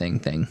everything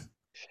thing.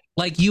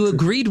 Like you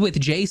agreed with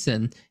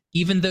Jason,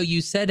 even though you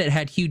said it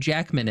had Hugh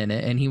Jackman in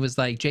it, and he was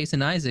like,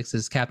 Jason Isaacs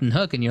is Captain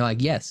Hook, and you're like,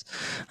 yes.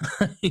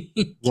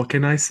 What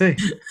can I say?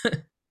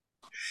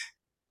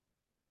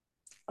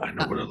 I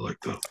know what I like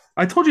though.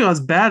 I told you I was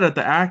bad at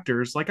the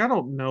actors. Like I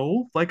don't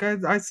know. Like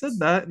I said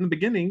that in the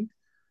beginning.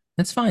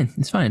 That's fine.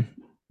 It's fine.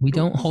 We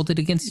don't hold it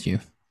against you.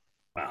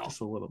 Wow,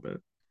 just a little bit.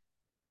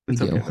 It's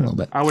okay, a little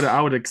bit.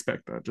 I would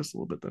expect that just a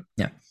little bit though.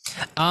 Yeah.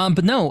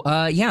 But no.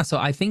 Yeah. So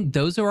I think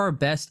those are our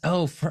best.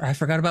 Oh, I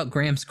forgot about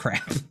Graham's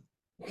crap.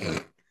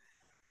 You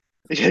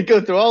gotta go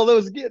through all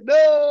those again.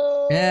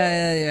 No.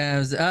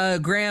 Yeah.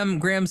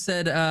 Graham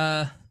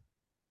said.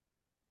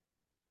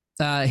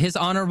 His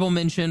honorable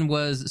mention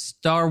was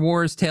Star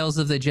Wars: Tales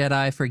of the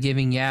Jedi for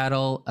giving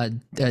Yaddle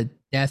a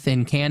death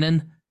in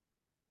canon.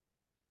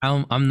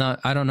 I don't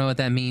know what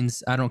that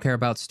means. I don't care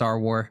about Star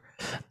Wars.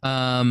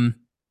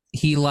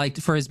 He liked,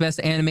 for his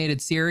best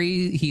animated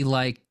series, he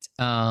liked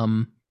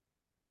the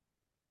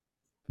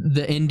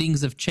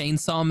endings of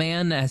Chainsaw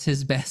Man as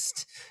his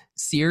best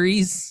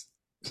series.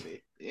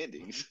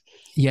 Endings.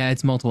 Yeah,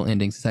 it's multiple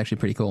endings. It's actually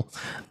pretty cool.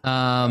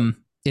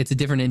 It's a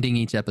different ending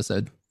each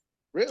episode.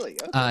 Really?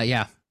 Okay.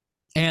 Yeah.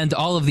 And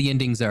all of the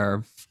endings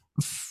are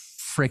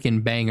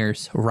freaking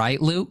bangers,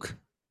 right, Luke?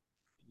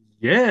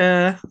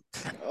 Yeah.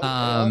 Okay,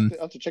 I'll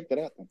have to check that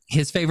out then.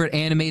 His favorite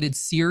animated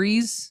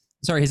series,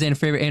 his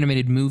favorite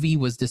animated movie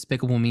was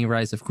Despicable Me: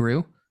 Rise of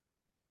Gru.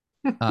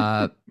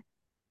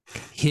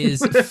 His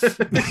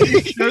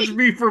judge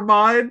me for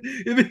mine,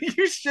 and then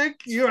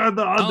you had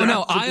the audacity. Oh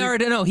no, I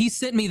already know. He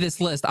sent me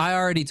this list. I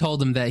already told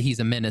him that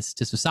he's a menace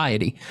to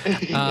society.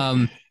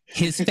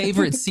 His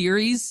favorite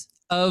series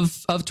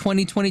of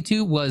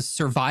 2022 was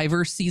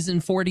Survivor season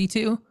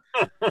 42.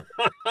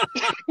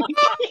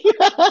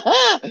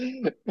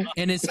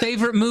 And his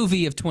favorite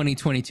movie of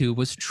 2022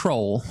 was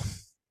Troll.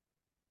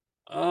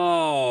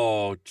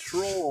 Oh,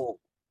 Troll.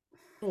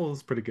 Troll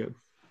was pretty good.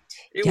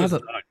 It was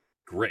not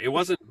great. It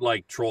wasn't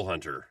like Troll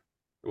Hunter.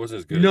 It wasn't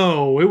as good.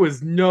 No, it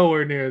was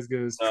nowhere near as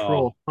good as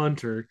Troll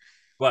Hunter.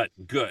 But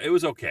good. It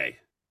was okay.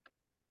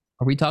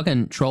 Are we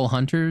talking Troll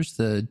Hunters,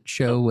 the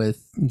show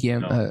with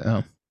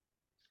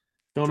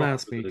Don't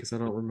ask me because I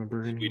don't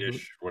remember any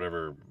Swedish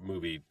whatever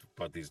movie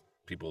about these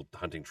people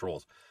hunting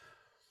trolls.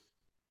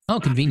 Oh,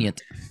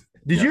 convenient.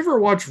 Did you ever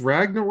watch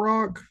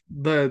Ragnarok?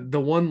 The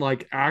one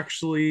like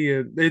actually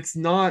it's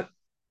not.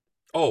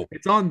 Oh,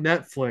 it's on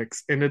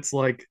Netflix and it's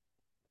like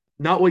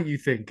not what you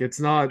think. It's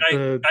not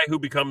the guy who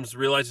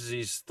realizes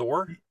he's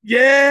Thor.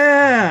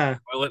 Yeah.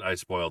 I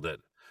spoiled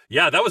it.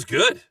 Yeah, that was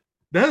good.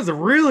 That is a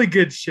really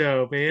good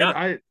show, man.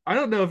 Yeah. I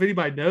don't know if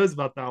anybody knows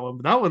about that one,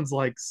 but that one's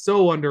like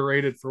so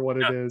underrated for what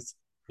it is.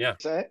 Yeah.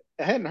 So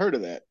I hadn't heard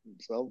of that.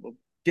 So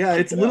yeah,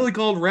 it's literally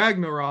called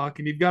Ragnarok,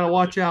 and you've got to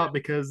watch out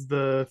because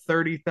the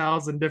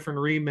 30,000 different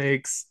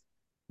remakes,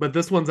 but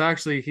this one's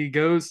actually he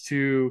goes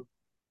to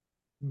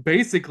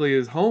basically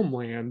his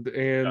homeland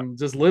and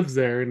just lives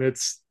there, and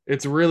it's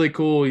really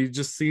cool. You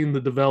just seen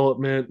the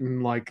development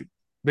and like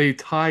they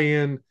tie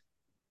in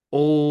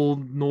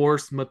old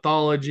Norse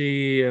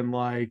mythology and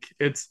like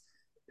it's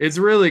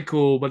really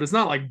cool, but it's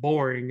not like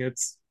boring.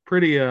 It's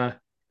pretty I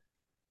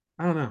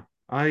don't know.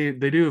 They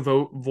do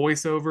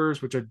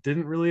voiceovers, which I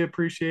didn't really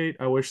appreciate.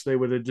 I wish they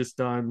would have just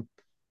done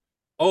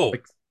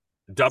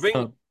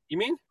dubbing. You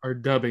mean or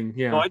dubbing?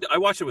 Yeah. No, I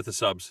watched it with the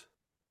subs.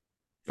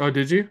 Oh,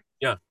 did you?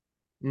 Yeah.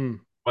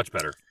 Much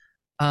better.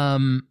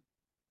 The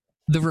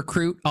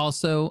Recruit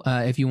also,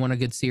 if you want a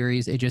good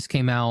series, it just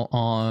came out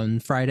on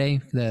Friday,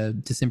 the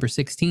December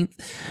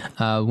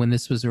 16th, when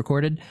this was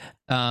recorded.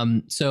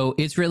 So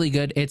it's really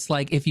good. It's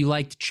like if you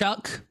liked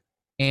Chuck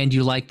and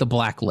you like The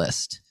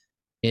Blacklist.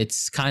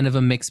 It's kind of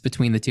a mix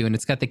between the two, and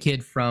it's got the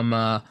kid from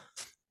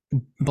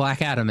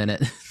Black Adam in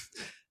it.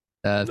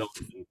 No,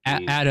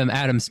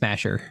 Adam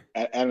Smasher.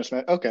 Adam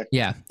Smasher. Okay.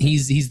 Yeah,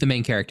 he's the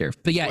main character.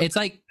 But yeah, it's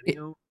like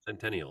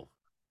Centennial.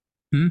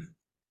 Hmm?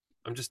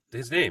 I'm just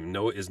his name.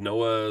 Noah is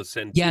Noah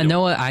Centennial. Yeah,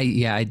 Noah.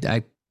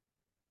 I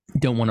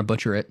don't want to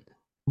butcher it.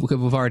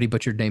 We've already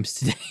butchered names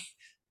today,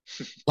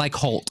 like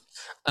Holt.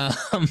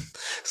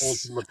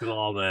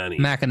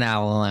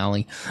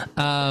 McAnally.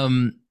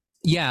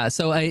 Yeah,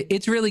 so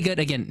it's really good.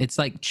 Again, it's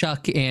like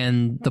Chuck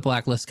and the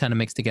Blacklist kind of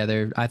mixed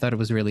together. I thought it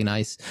was really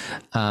nice.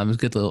 It was a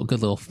good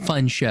little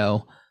fun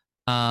show.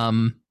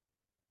 Other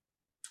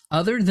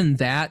than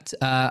that,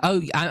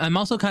 I'm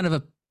also kind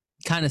of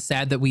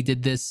sad that we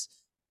did this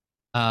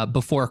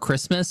before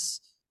Christmas,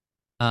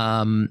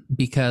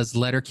 because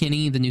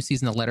Letterkenny, the new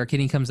season of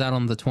Letterkenny, comes out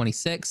on the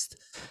 26th,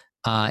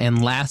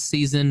 and last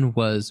season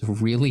was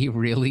really,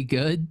 really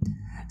good.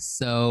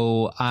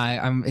 So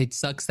it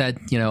sucks that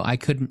I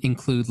couldn't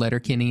include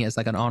Letterkenny as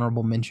like an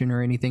honorable mention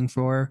or anything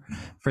for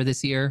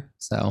this year.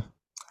 So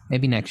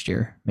maybe next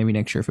year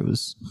if it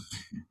was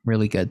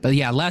really good. But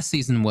yeah, last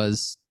season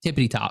was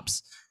tippity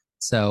tops.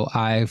 So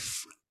I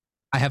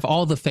have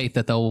all the faith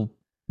that they'll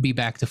be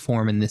back to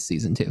form in this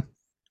season too.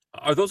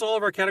 Are those all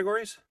of our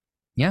categories?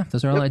 Yeah,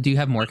 those are all. Do you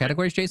have more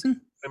categories,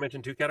 Jason? I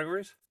mentioned 2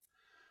 categories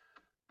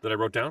that I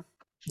wrote down.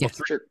 Yes,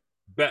 sure.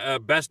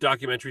 Best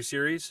documentary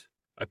series.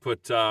 I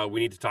put We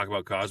Need to Talk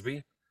About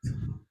Cosby.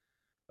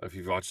 If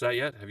you've watched that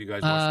yet, have you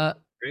guys watched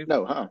it?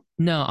 No, huh?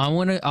 No,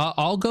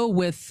 I'll go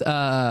with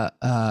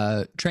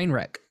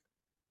Trainwreck.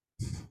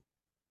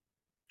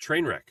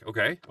 Trainwreck,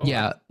 okay.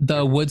 Yeah,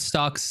 the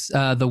Woodstock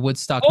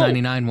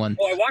 99 one.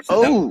 Oh, I watched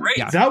that. That was great.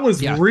 Yeah. That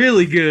was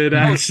really good,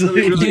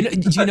 actually.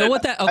 Do you know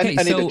what that? Okay,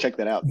 I need to check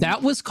that out.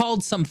 That was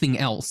called something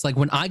else. Like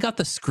when I got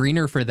the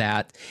screener for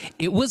that,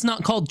 it was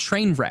not called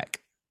Trainwreck.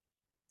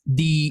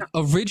 The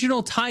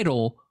original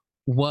title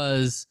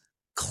was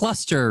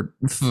Cluster.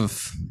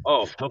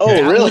 Oh, okay.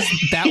 Oh, really?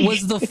 That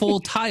was the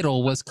full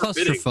title, was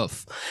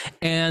Clusterfuff.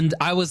 And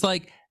I was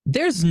like,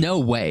 there's no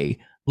way.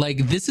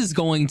 Like this is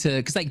going to,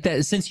 because like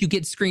that, since you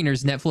get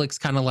screeners, Netflix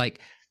kind of like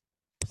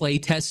play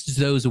tests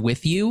those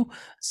with you,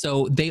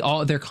 so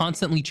they're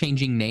constantly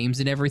changing names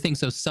and everything.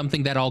 So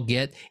something that I'll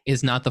get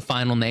is not the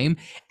final name,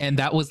 and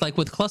that was like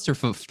with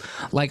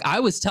Clusterfuff. Like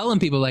I was telling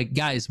people, like,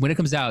 guys, when it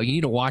comes out, you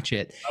need to watch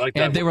it.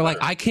 And they were like,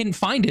 I couldn't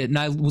find it, and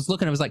I was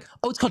looking. I was like,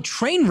 oh, it's called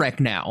Trainwreck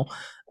now.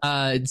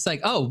 It's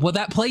like, oh, well,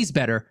 that plays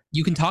better.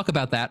 You can talk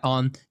about that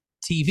on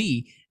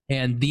TV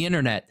and the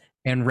internet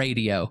and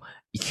radio.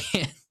 You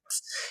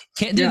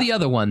can't do the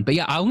other one. But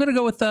yeah, I'm gonna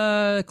go with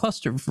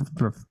Cluster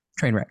for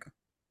Trainwreck.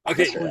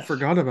 Okay, I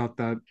forgot about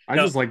that. I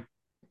just like.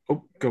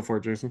 Oh, go for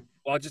it, Jason.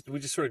 Well, we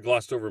just sort of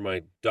glossed over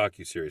my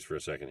docu-series for a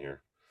second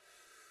here.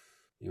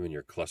 You and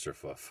your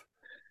Clusterfuff.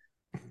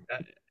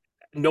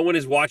 No one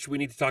has watched We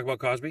Need to Talk About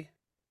Cosby?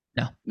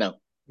 No.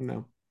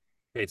 Okay,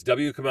 it's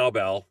W. Kamau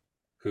Bell,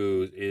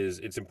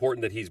 it's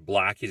important that he's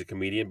black. He's a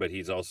comedian, but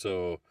he's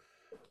also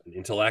an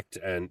intellect,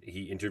 and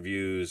he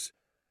interviews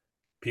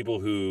people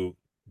who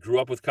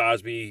grew up with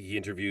Cosby. He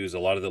interviews a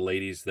lot of the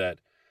ladies that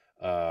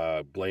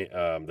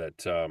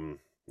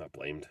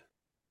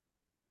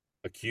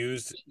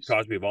accused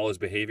Cosby of all his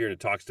behavior, and it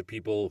talks to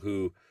people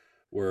who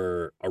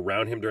were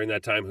around him during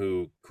that time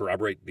who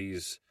corroborate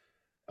these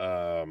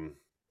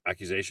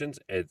accusations.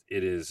 It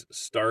is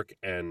stark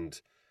and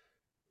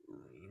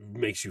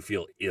makes you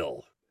feel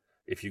ill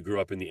if you grew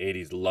up in the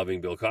 80s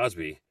loving Bill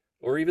Cosby,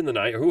 or even the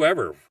 90s, or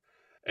whoever.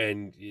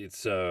 And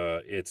it's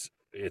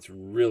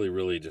really,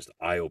 really just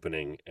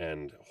eye-opening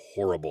and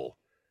horrible.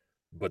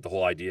 But the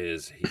whole idea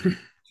is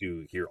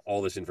to hear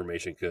all this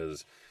information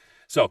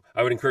So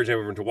I would encourage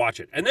everyone to watch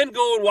it. And then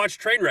go and watch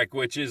Trainwreck,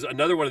 which is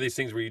another one of these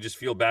things where you just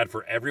feel bad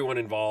for everyone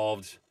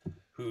involved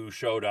who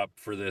showed up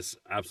for this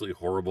absolutely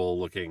horrible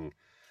looking.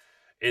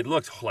 It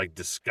looked like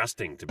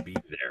disgusting to be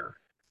there.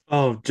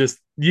 Oh,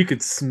 just you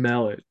could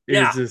smell it.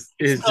 It's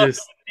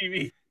just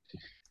TV.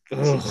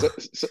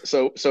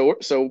 So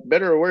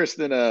better or worse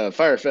than a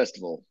Fire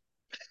Festival?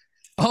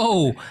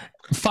 Oh,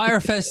 Fire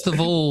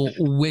Festival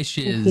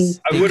wishes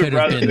I it would could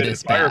have have been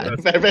this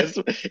bad. Fire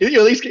Festival. You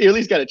at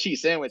least got a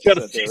cheese sandwich. Got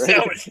a cheese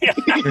sandwich. Yeah.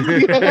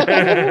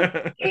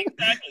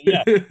 Exactly.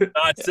 Yeah.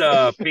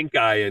 Not pink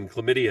eye and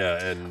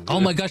chlamydia and.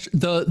 Oh my gosh,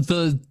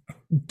 the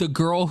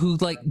girl who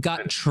like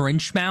got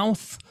trench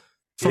mouth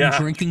from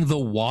drinking the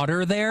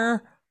water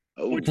there.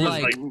 Which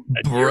like was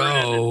like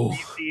bro.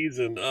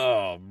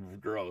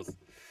 And gross.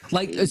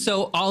 Like,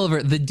 so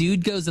Oliver, the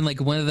dude goes and like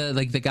one of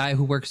the guy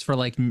who works for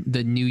like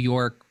the New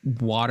York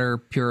water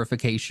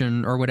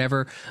purification or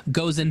whatever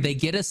goes in, they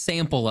get a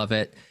sample of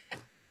it,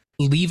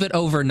 leave it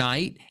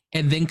overnight,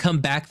 and then come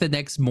back the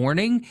next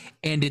morning,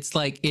 and it's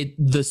like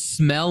the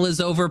smell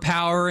is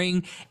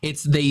overpowering.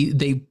 It's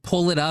they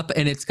pull it up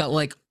and it's got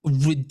like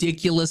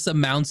ridiculous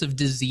amounts of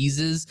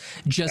diseases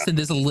just in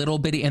this little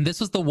bitty, and this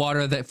was the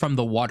water that from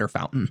the water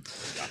fountain.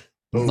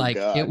 Oh, like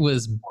God. It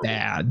was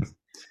bad.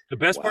 The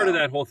best part of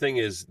that whole thing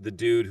is the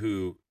dude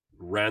who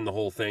ran the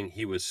whole thing.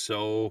 He was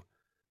so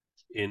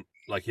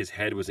like his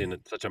head was in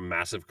such a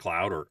massive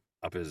cloud or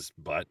up his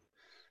butt.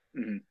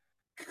 Mm-hmm.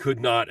 Could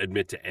not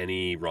admit to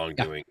any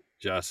wrongdoing.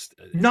 Just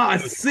not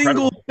a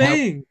single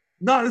thing.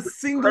 Not a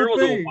single incredible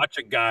thing. to watch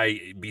a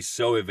guy be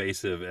so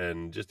evasive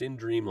and just in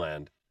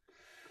dreamland.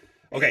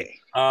 Okay,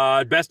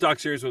 best doc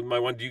series with my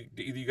one. Do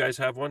you guys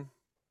have one?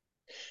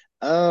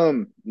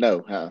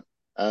 No.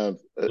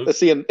 Let's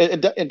see.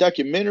 In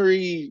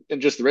documentary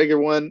and just the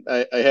regular one,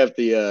 I have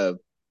I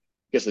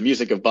guess the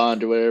Music of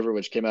Bond or whatever,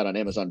 which came out on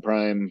Amazon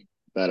Prime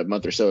about a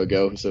month or so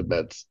ago. So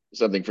that's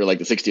something for like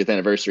the 60th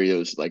anniversary. It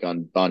was like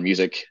on Bond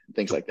Music,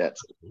 things like that.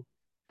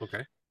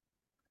 Okay.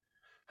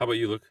 How about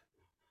you, Luke?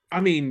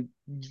 I mean,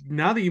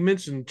 now that you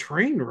mentioned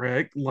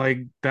Trainwreck, like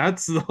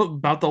that's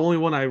about the only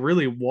one I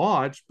really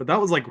watched. But that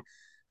was like,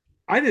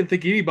 I didn't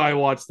think anybody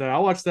watched that. I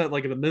watched that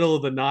like in the middle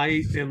of the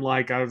night, and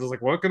like I was just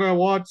like, what can I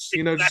watch?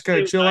 You know, just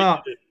kind of chill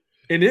out.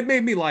 And it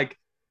made me like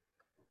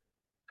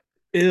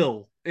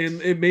ill,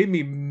 and it made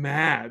me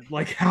mad.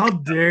 Like, how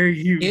dare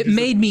you? It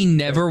made me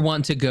never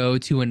want to go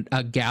to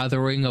a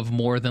gathering of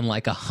more than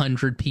like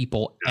 100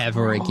 people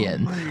ever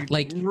again.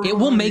 Like, it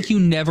will make you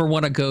never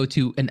want to go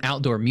to an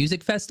outdoor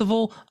music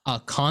festival, a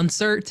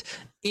concert,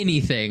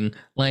 anything.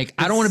 Like,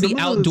 I don't want to be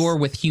outdoor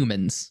with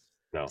humans.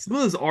 No. Some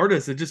of those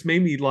artists, it just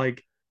made me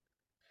like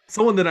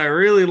someone that I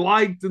really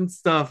liked and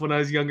stuff when I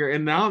was younger,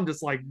 and now I'm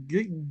just like,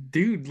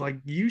 dude, like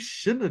you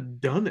shouldn't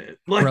have done it.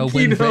 Like, bro,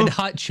 when Red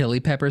Hot Chili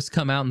Peppers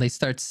come out and they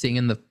start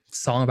singing the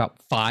song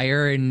about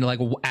fire, and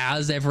like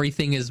as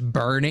everything is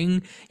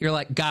burning, you're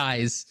like,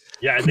 guys,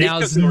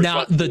 now's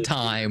not the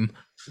time.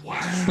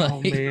 Wow,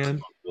 like,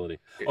 man. Okay,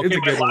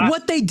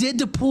 what they did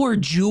to poor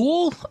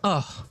Jewel?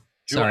 Oh,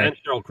 Jewel sorry. And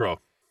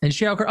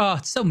Sheryl Crow. Oh,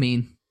 it's so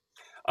mean.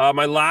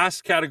 My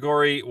last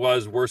category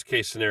was worst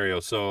case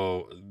scenario.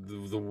 So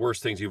the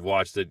worst things you've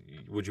watched, that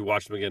would you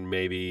watch them again?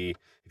 Maybe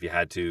if you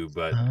had to,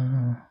 but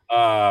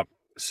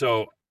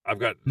so I've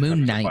got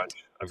Moon Knight.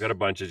 I've got a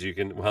bunch, as you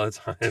can. Well,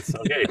 it's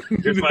okay.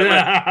 Here's my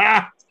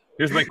list.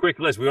 Here's my quick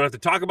list. We don't have to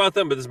talk about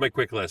them, but this is my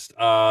quick list.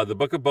 The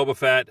Book of Boba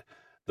Fett,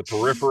 The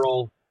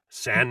Peripheral,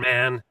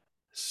 Sandman,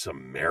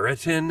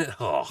 Samaritan,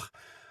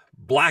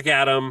 Black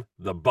Adam,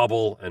 The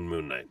Bubble, and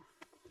Moon Knight.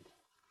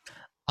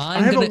 I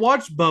haven't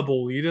watched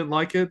Bubble. You didn't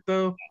like it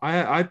though?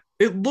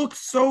 It looks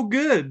so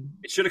good.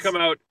 It should have come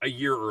out a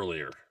year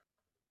earlier.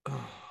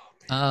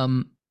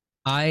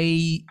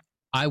 I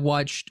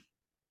watched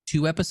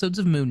 2 episodes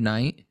of Moon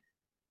Knight.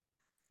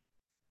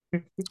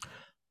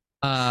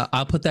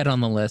 I'll put that on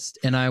the list.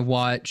 And I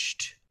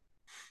watched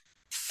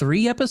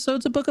 3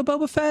 episodes of Book of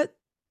Boba Fett.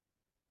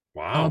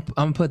 Wow. I'm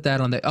gonna put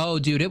that on there. Oh,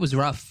 dude, it was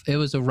rough. It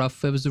was a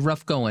rough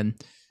going.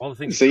 All the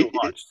things you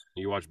watched.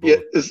 You watched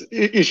Boba Fett.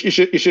 You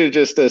should have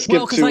just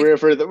skipped to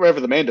wherever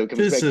the Mando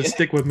comes back. Just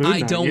stick with Moon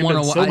Knight. I don't want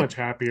to so much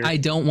happier. I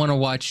don't want to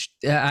watch.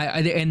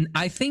 And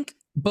I think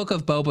Book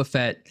of Boba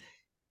Fett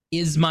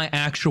is my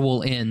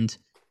actual end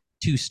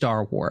to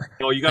Star Wars.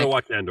 No, you got to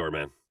watch Andor,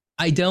 man.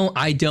 I don't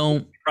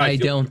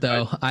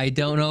though. I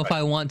don't know if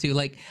I want to.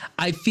 Like,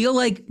 I feel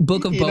like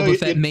Book of Boba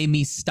Fett made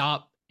me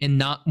stop and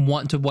not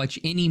want to watch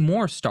any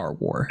more Star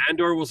Wars.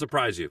 Andor will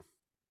surprise you.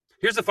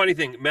 Here's the funny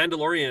thing: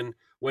 Mandalorian.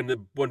 When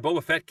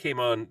Boba Fett came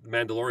on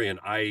Mandalorian,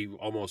 I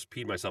almost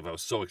peed myself. I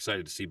was so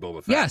excited to see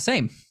Boba Fett. Yeah,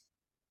 same.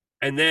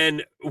 And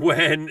then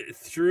when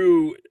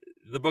through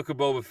the Book of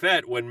Boba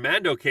Fett, when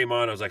Mando came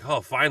on, I was like, oh,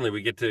 finally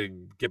we get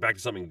back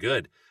to something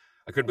good.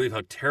 I couldn't believe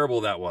how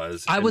terrible that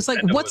was. I was like,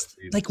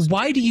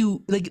 why do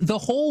you, like, the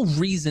whole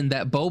reason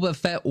that Boba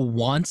Fett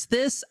wants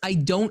this, I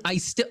didn't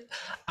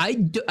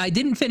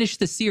finish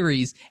the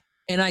series,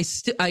 and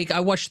I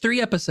watched 3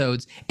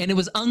 episodes, and it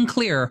was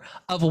unclear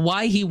of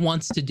why he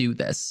wants to do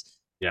this.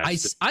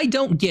 Yes. I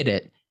don't get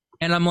it.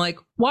 And I'm like,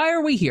 why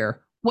are we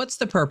here? What's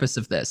the purpose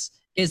of this?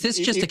 Is this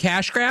just a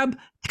cash grab?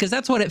 Because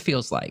that's what it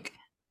feels like.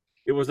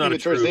 It was not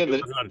towards the end of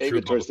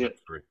the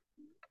story.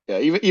 Yeah,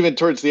 even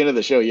towards the end of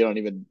the show, you don't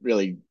even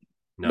really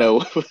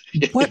know.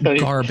 What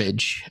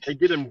garbage. They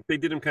did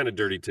him kind of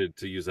dirty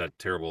to use that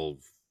terrible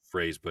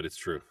phrase, but it's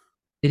true.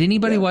 Did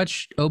anybody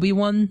watch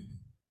Obi-Wan?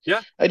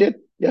 Yeah. I did.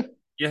 Yeah.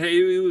 Yeah,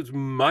 it was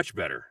much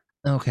better.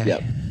 Okay.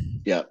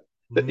 Yeah.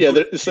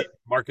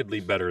 Markedly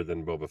better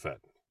than Boba Fett.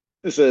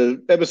 This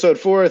episode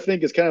 4, I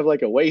think, is kind of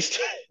like a waste,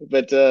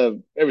 but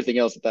everything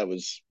else I thought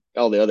was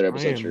all the other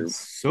episodes. I'm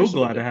so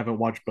glad I haven't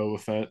watched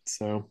Boba Fett.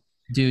 So,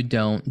 dude,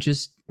 don't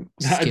just.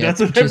 Skip, that's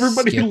what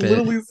everybody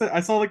literally said. I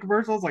saw the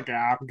commercial. I was like,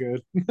 I'm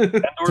good. Andor,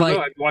 have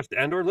you watched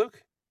Andor,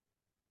 Luke?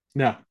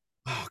 No.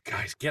 Oh,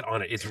 guys, get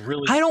on it. It's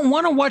really. I don't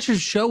want to watch a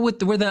show where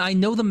I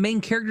know the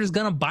main character is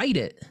gonna bite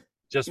it.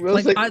 Just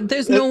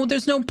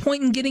there's no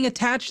point in getting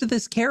attached to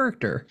this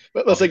character.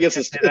 But I guess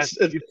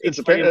it's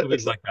apparently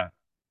like that.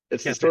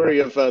 It's the story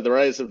of the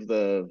rise of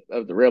the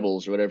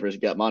rebels or whatever. It's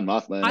got Mon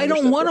Mothma. I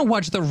don't want to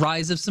watch the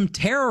rise of some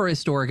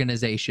terrorist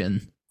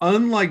organization.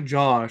 Unlike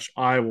Josh,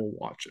 I will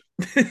watch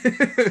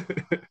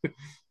it.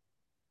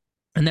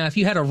 And now, if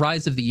you had a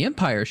Rise of the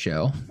Empire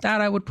show,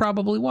 that I would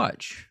probably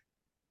watch.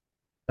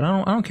 But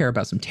I don't care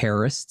about some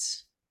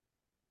terrorists.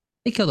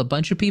 They killed a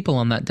bunch of people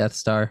on that Death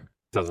Star.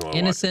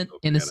 Innocent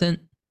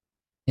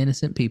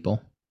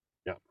people.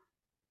 Yeah.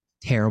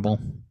 Terrible.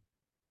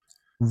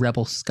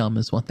 Rebel scum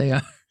is what they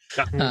are.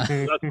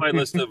 That's my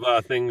list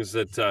of things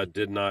that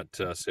did not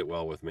sit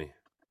well with me.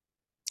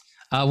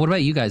 What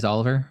about you guys,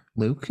 Oliver,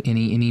 Luke?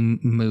 Any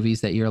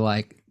movies that you're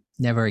like,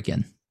 never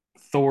again?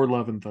 Thor: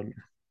 Love and Thunder.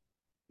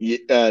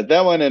 Yeah,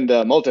 that one and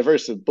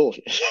Multiverse of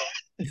bullshit.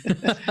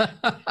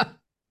 That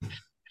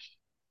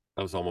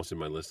was almost in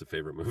my list of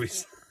favorite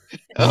movies.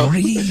 Oh,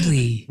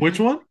 really? Which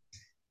one?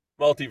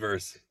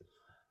 Multiverse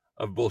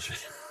of bullshit.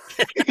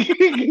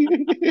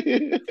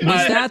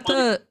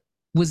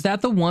 Was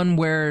that the one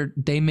where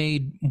they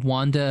made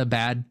Wanda a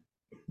bad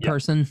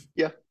person?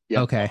 Yeah.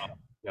 Okay.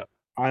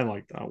 I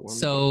like that one.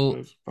 So it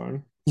was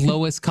fun.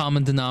 Lowest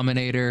common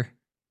denominator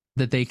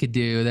that they could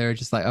do. They're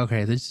just like,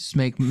 okay, let's just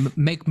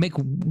make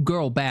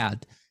girl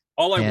bad.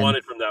 All I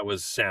wanted from that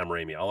was Sam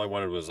Raimi. All I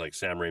wanted was like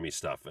Sam Raimi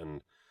stuff,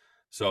 and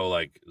so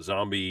like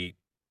zombie,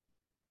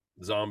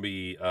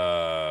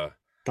 Doctor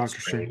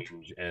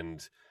Strange,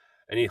 and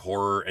any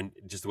horror, and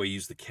just the way you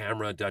use the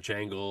camera, Dutch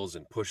angles,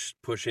 and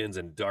push-ins,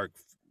 and dark,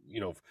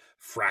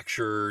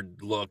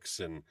 fractured looks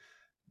and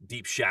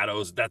deep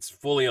shadows. That's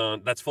full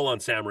on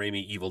Sam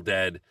Raimi Evil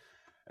Dead,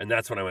 and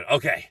that's when I went,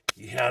 okay,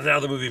 yeah,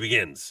 now the movie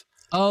begins.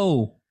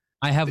 Oh,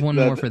 I have one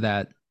more for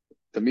that.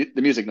 The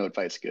music note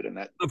fight's good in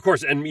that. Of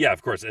course, and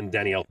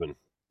Danny Elfman.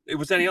 It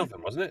was Danny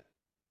Elfman, wasn't it?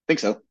 I think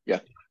so. Yeah.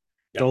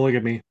 Don't look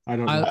at me. I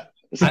don't know.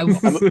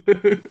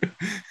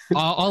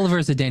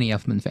 Oliver's a Danny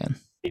Elfman fan.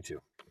 Me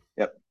too.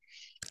 Yep.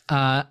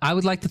 I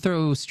would like to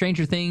throw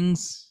Stranger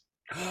Things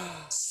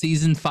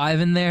season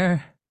 5 in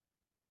there.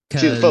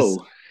 Season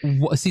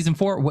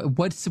 4.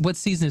 What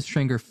season of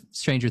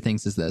Stranger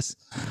Things is this?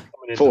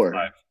 4.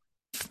 5.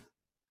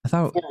 I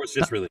thought 4 was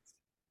just released.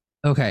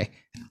 Okay,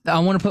 I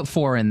want to put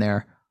 4 in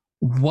there.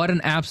 What an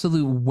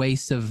absolute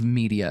waste of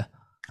media!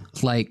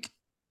 Like,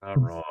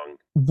 not wrong.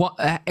 What?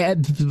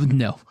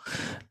 No.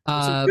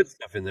 There's some good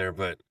stuff in there,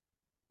 but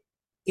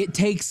it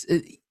takes.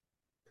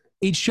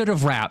 It should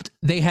have wrapped.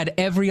 They had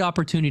every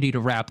opportunity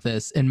to wrap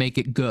this and make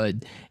it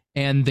good,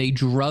 and they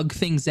drug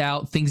things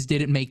out. Things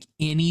didn't make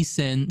any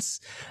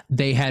sense.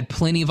 They had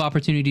plenty of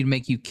opportunity to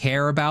make you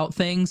care about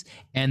things,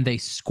 and they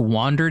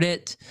squandered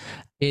it.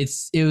 It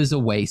was a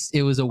waste.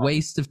 It was a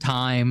waste of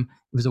time.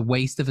 It was a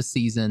waste of a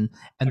season.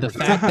 And the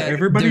fact that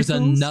there's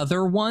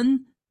another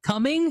one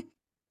coming,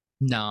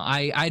 no,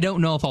 I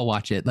don't know if I'll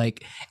watch it.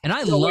 Like, and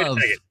I love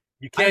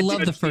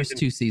the first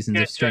 2 seasons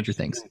of Stranger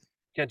Things. You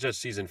can't judge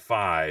season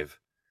 5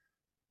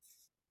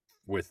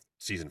 with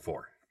season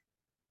 4.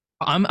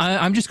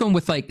 I'm just going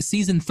with like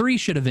season 3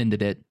 should have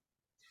ended it.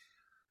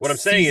 What I'm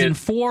saying is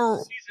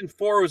season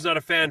 4 was not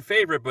a fan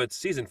favorite, but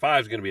season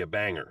 5 is going to be a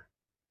banger.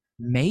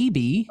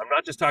 Maybe. I'm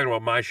not just talking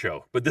about my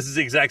show, but this is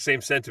the exact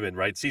same sentiment,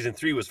 right? Season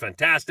 3 was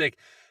fantastic.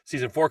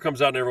 Season 4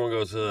 comes out and everyone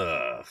goes,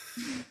 ugh.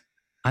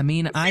 I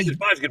mean, season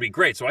 5 is going to be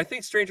great. So I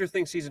think Stranger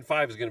Things season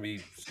 5 is going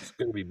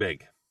to be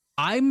big.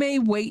 I may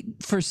wait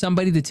for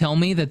somebody to tell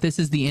me that this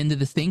is the end of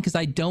the thing, because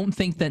I don't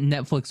think that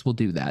Netflix will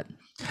do that.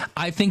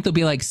 I think they'll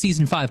be like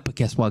season 5, but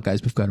guess what,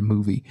 guys? We've got a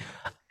movie.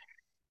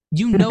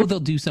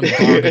 They'll do some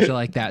garbage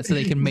like that so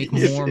they can make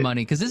more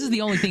money, because this is the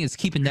only thing that's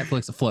keeping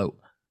Netflix afloat.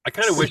 I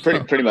kind of wish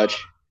pretty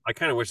much. I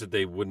kind of wish that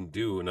they wouldn't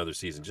do another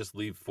season. Just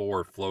leave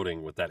 4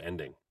 floating with that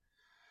ending.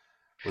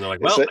 When they're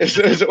like, well,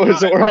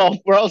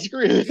 we're all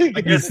screwed. I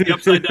guess the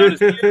upside down is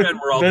here and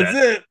we're all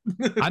dead.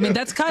 That's it. I mean,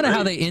 that's kind of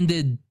how they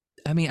ended.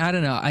 I mean, I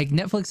don't know. Like,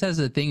 Netflix has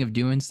a thing of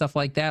doing stuff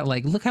like that.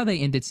 Like, look how they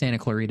ended Santa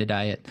Clarita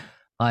Diet.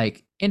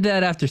 Like, ended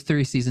that after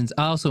 3 seasons.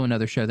 Also,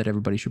 another show that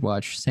everybody should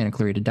watch, Santa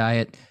Clarita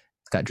Diet.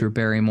 It's got Drew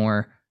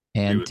Barrymore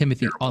and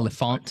Timothy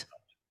Olyphant.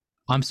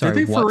 I'm sorry,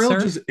 Did they what, for real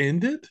sir? just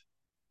ended?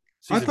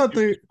 Season I thought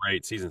they.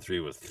 Right, season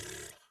 3 was.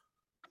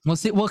 Well,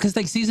 because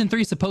like season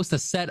 3 is supposed to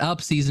set up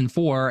season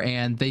 4,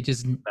 and they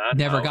just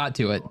never got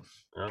to it,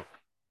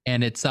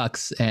 and it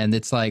sucks. And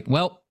it's like,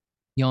 well,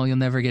 you'll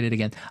never get it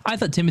again. I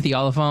thought Timothy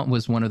Olyphant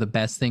was one of the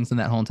best things in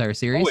that whole entire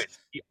series.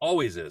 He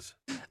always is.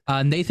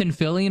 Nathan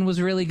Fillion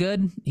was really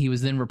good. He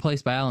was then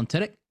replaced by Alan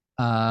Tudyk,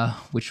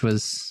 which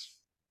was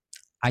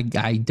I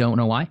don't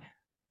know why,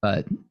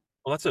 but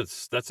well,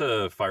 that's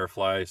a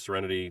Firefly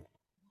Serenity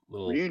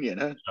little reunion,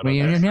 huh?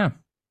 Reunion, yeah.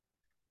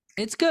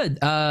 It's good.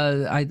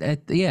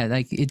 Yeah,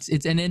 like it's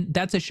and then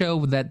that's a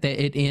show that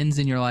it ends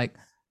and you're like,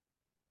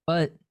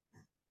 but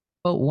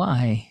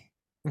why?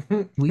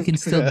 We can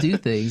still do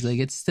things. Like,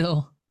 it's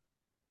still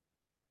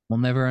we'll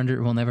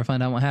never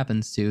find out what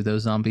happens to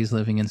those zombies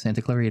living in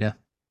Santa Clarita.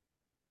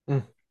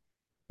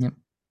 Yep.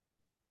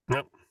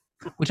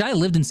 Which I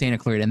lived in Santa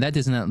Clarita, and that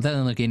doesn't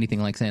look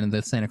anything like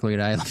the Santa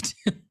Clarita I lived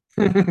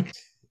in.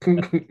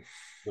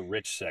 The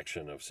rich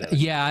section of Santa.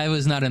 Yeah, I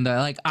was not in the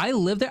like. I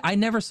lived there. I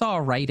never saw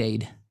a Rite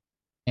Aid,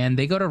 and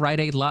they go to Rite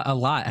Aid a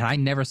lot, and I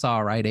never saw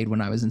a Rite Aid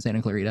when I was in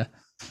Santa Clarita.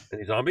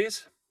 Any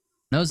zombies?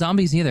 No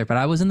zombies either, but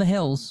I was in the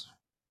hills.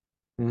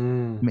 I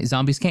mean,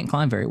 zombies can't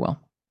climb very well.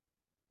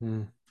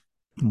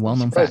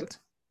 Well-known fact.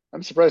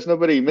 I'm surprised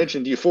nobody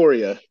mentioned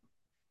Euphoria.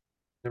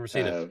 Never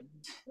seen it on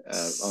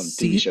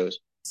TV shows.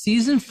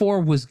 Season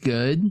 4 was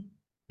good.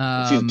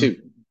 Season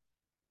 2.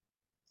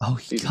 Oh,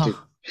 Season 2.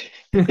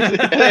 Well,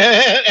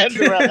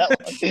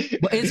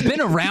 it's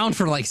been around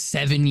for like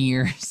 7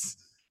 years.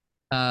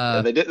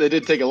 They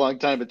did take a long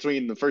time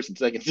between the first and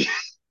second season.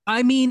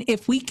 I mean,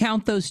 if we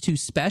count those two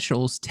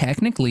specials,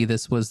 technically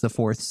this was the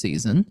fourth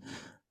season.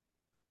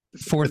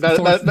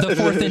 The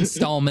fourth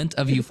installment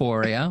of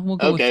Euphoria. We'll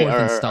go with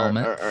fourth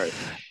installment. All right.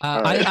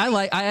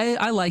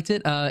 I liked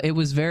it. It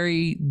was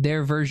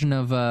their version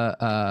of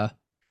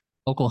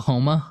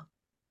Oklahoma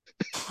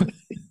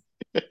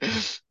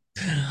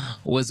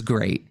was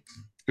great.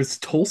 Is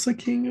Tulsa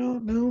King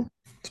out now?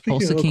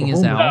 Tulsa King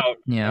is out.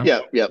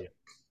 Yeah.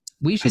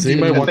 We should. Has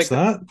anybody watched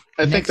that?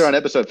 I think they're on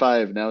episode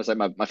 5 now. It's like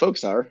my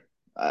folks are.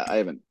 I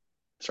haven't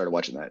started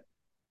watching that.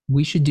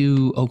 We should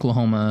do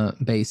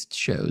Oklahoma-based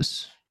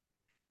shows.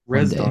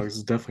 Res Dogs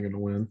is definitely going to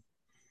win.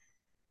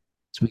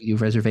 So we could do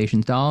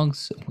Reservation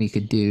Dogs. We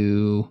could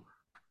do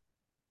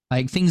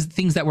like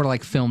things that were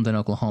like filmed in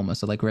Oklahoma.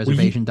 So like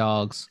Reservation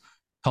Dogs,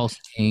 Tulsa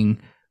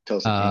King.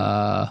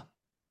 I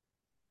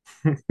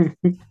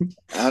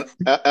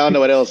don't know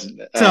what else.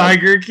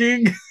 Tiger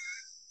King.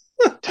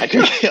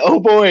 Tiger King. Oh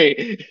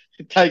boy,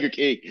 Tiger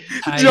King.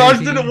 Josh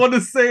didn't want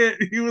to say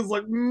it. He was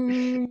like,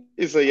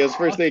 He's like, his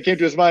first thing that came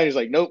to his mind. He's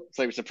like, nope. It's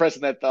like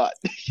suppressing that thought.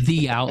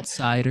 The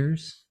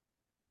Outsiders.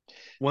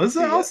 Was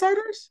it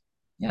Outsiders?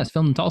 Yeah, it's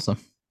filmed in Tulsa.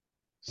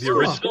 The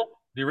original?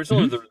 The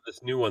original or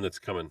this new one that's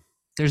coming?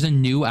 There's a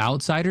new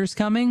Outsiders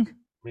coming?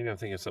 Maybe I'm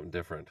thinking of something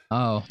different.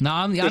 Oh, no,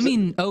 I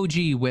mean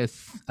OG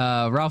with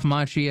Ralph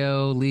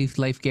Macchio,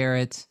 Leif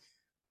Garrett,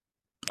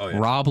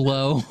 Rob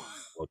Lowe.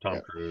 Oh,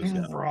 Tom Cruise.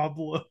 Yeah. Rob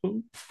Lowe.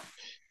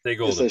 Stay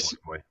golden,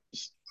 boy.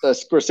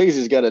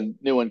 Scorsese's got a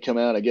new one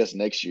coming out, I guess,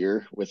 next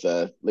year with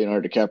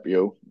Leonardo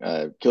DiCaprio.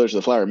 Killers of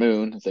the Flower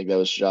Moon. I think that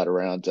was shot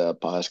around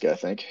Pawhuska, I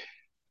think.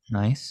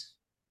 Nice.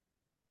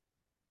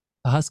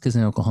 Pawhuska's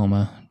in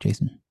Oklahoma,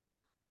 Jason.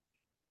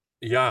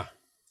 Yeah.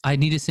 I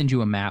need to send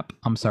you a map.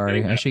 I'm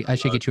sorry. I should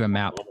get you a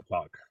map.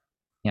 Talk.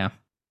 Yeah.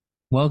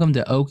 Welcome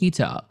to Okie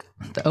Talk,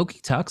 the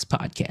Okie Talks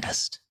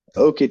podcast.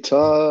 Okie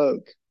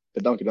Talk.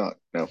 The Donkey Donk.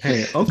 No.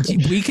 Hey, okay.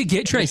 We could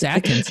get Trace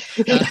Atkins.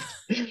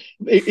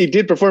 He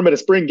did perform at a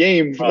spring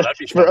game for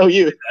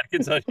OU.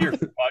 Atkins on your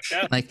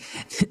podcast. Like,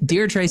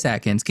 dear Trace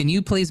Atkins, can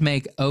you please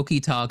make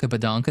Okie Talk a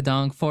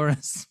badonkadonk for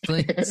us,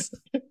 please?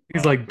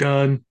 He's like,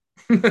 done.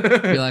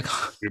 You're like,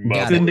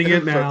 sending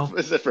it now.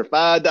 Is it for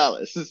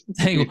 $5?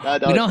 Hey, we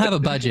don't have a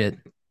budget,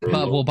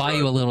 but we'll buy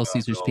you a little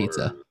Caesar's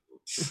pizza.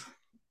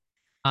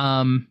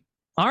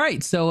 All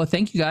right, so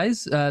thank you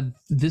guys.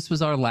 This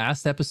was our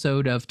last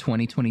episode of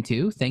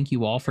 2022. Thank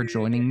you all for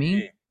joining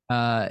me.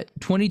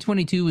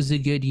 2022 was a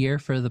good year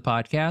for the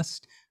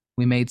podcast.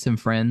 We made some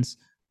friends.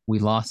 We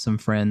lost some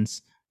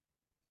friends.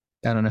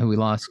 I don't know who we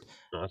lost.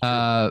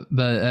 But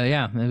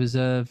yeah, it was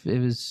good.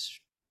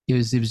 It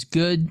was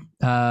good.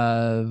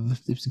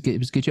 It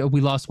was good show.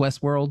 We lost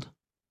Westworld.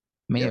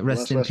 May it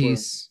rest in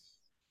peace.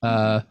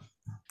 So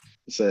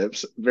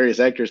various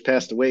actors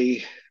passed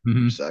away.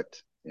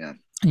 Sucked. Yeah.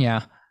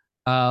 Yeah.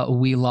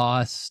 We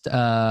lost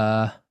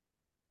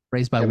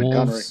Raised by Kevin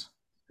Wolves.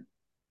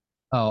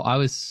 Oh, I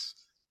was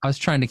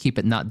trying to keep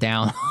it not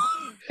down.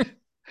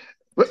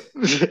 Well,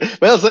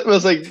 it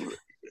was like,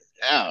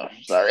 oh,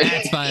 sorry.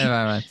 It's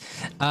fine.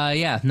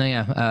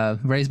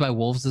 Raised by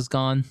Wolves is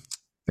gone.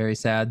 Very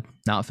sad.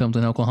 Not filmed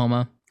in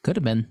Oklahoma. Could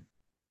have been,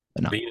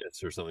 but not.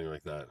 Venus or something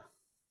like that.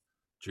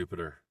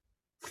 Jupiter.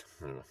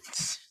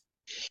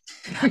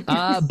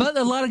 But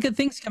a lot of good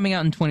things coming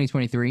out in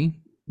 2023.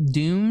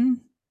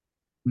 Dune,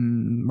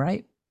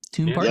 right?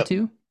 Dune Part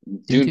 2.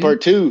 Dune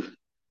Part 2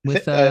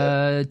 with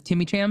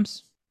Timmy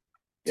Chams.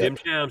 Tim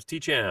Chams, T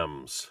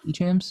Chams. T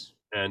Chams.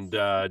 And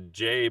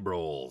Jay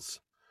Broles.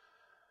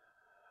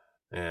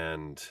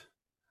 And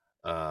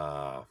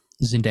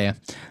Zendaya.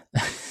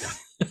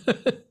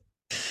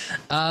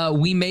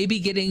 We may be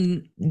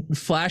getting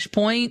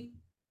Flashpoint,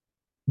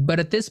 but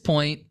at this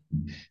point,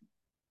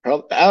 I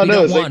don't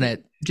know. Don't want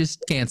it.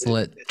 Just cancel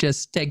it.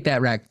 Just take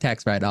that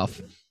tax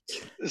write-off.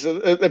 So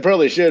they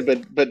probably should,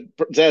 but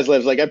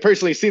Zaslav's like, I've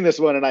personally seen this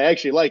one and I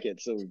actually like it.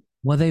 So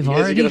well, they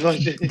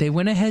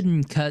went ahead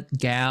and cut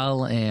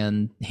Gal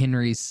and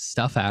Henry's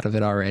stuff out of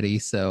it already.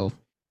 So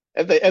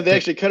have they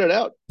actually cut it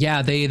out?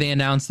 Yeah, they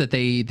announced that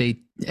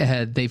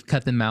they've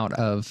cut them out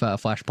of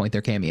Flashpoint,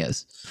 their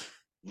cameos.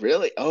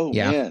 Really? Oh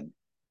man,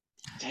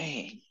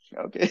 dang.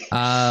 Okay.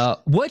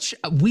 Which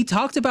we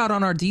talked about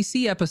on our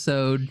DC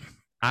episode.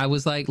 I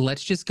was like,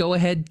 let's just go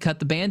ahead, cut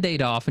the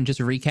Band-Aid off and just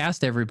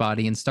recast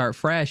everybody and start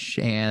fresh.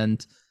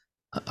 And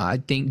I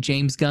think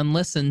James Gunn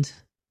listened.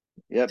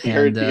 Yep, he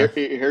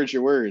heard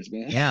your words,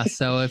 man. Yeah,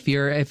 so if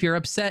you're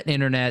upset,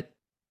 internet,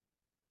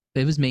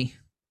 it was me.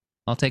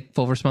 I'll take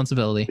full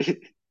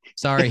responsibility.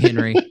 Sorry,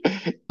 Henry.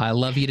 I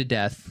love you to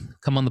death.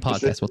 Come on the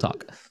podcast, we'll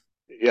talk.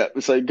 Yeah,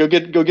 it's like go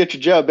get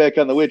your job back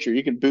on The Witcher.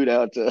 You can boot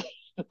out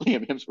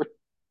Liam Hemsworth.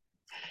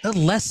 The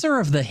lesser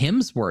of the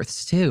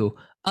Hemsworths too.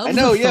 I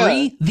know, the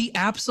three, the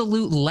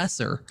absolute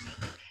lesser.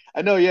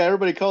 I know, yeah.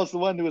 Everybody calls the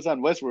one who was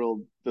on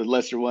Westworld the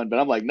lesser one, but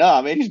I'm like,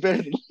 nah, man, he's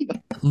better than Liam.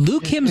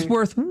 Luke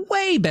Hemsworth,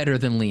 way better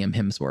than Liam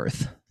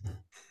Hemsworth.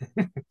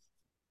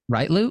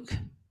 Right, Luke?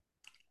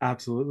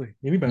 Absolutely.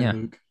 Anybody,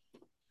 Luke.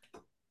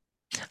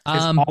 Is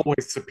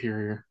always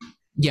superior.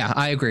 Yeah,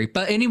 I agree.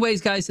 But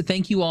anyways, guys,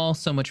 thank you all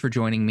so much for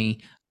joining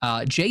me.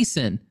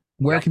 Jason,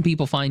 where can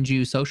people find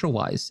you social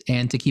wise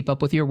and to keep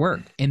up with your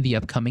work in the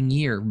upcoming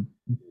year?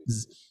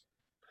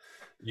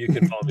 You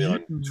can follow me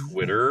on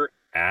Twitter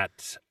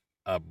at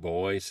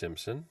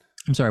 @aboysimpson.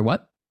 I'm sorry,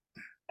 what?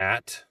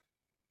 At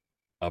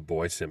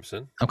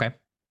 @aboysimpson. Okay.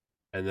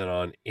 And then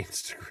on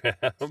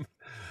Instagram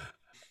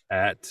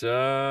at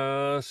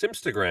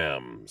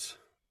Simstagrams.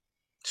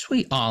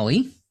 Sweet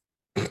Ollie.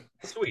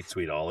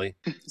 Sweet Ollie.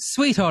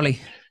 Sweet Ollie.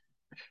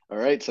 All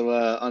right. So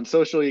on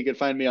social, you can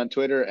find me on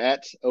Twitter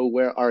at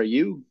where are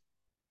you?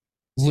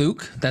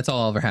 Luke. That's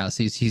all over house.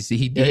 He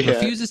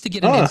refuses to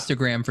get an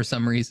Instagram for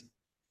some reason.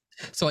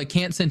 So I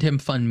can't send him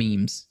fun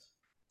memes.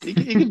 You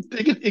can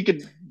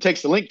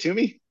text the link to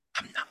me.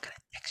 I'm not going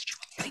to text you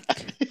a link.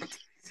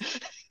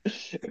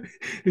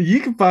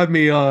 You can find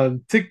me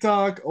on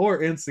TikTok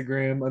or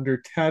Instagram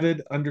under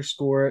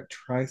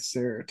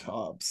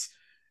tatted_triceratops.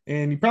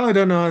 And you probably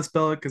don't know how to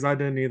spell it because I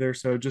didn't either.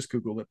 So just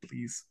Google it,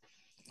 please.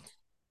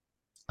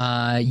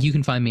 You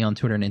can find me on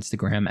Twitter and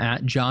Instagram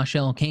at Josh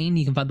L. Kane.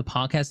 You can find the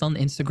podcast on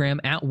Instagram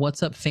at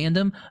What's Up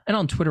Fandom and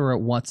on Twitter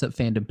at What's Up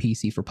Fandom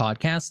PC for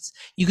podcasts.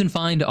 You can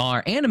find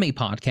our anime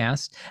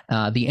podcast,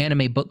 the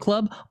Anime Book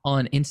Club,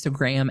 on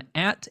Instagram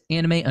at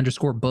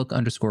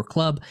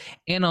anime_book_club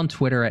and on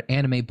Twitter at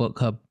Anime Book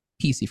Club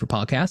PC for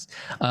podcasts.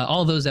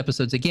 All those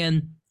episodes,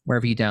 again,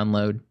 wherever you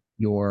download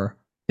your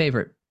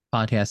favorite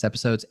podcast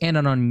episodes and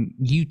on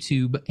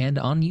YouTube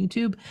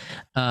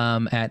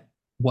at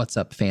What's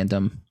Up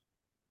Fandom.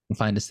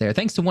 Find us there.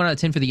 Thanks to 1 out of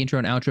 10 for the intro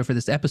and outro for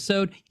this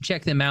episode.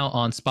 Check them out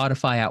on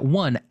Spotify at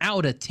 1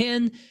 out of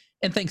 10.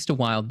 And thanks to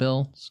Wild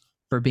Bill's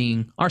for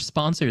being our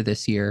sponsor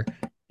this year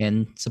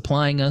and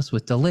supplying us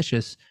with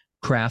delicious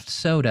craft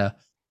soda.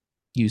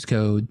 Use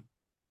code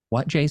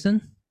what,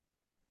 Jason?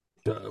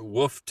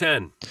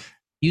 Wolf10.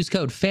 Use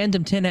code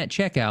Fandom10 at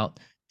checkout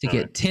to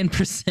get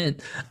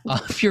 10%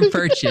 off your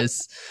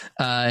purchase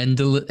and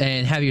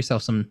have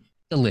yourself some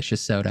delicious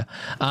soda.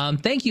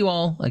 Thank you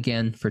all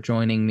again for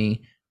joining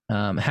me.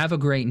 Have a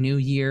great new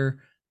year.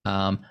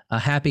 A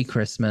happy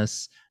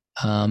Christmas.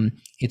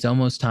 It's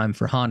almost time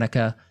for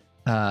Hanukkah.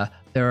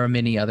 There are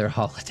many other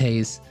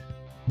holidays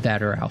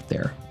that are out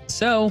there.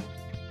 So,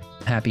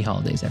 happy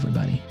holidays,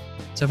 everybody.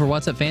 So for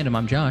What's Up Fandom,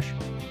 I'm Josh.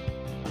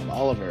 I'm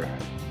Oliver.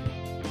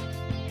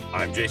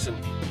 I'm Jason.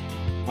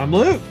 I'm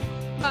Luke.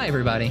 Bye,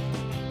 everybody.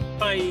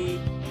 Bye.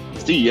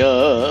 See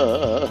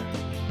ya.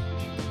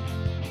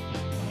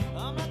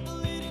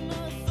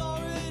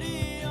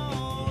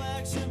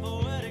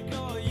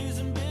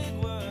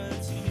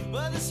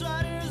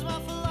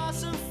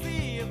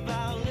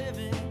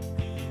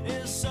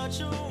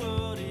 Such a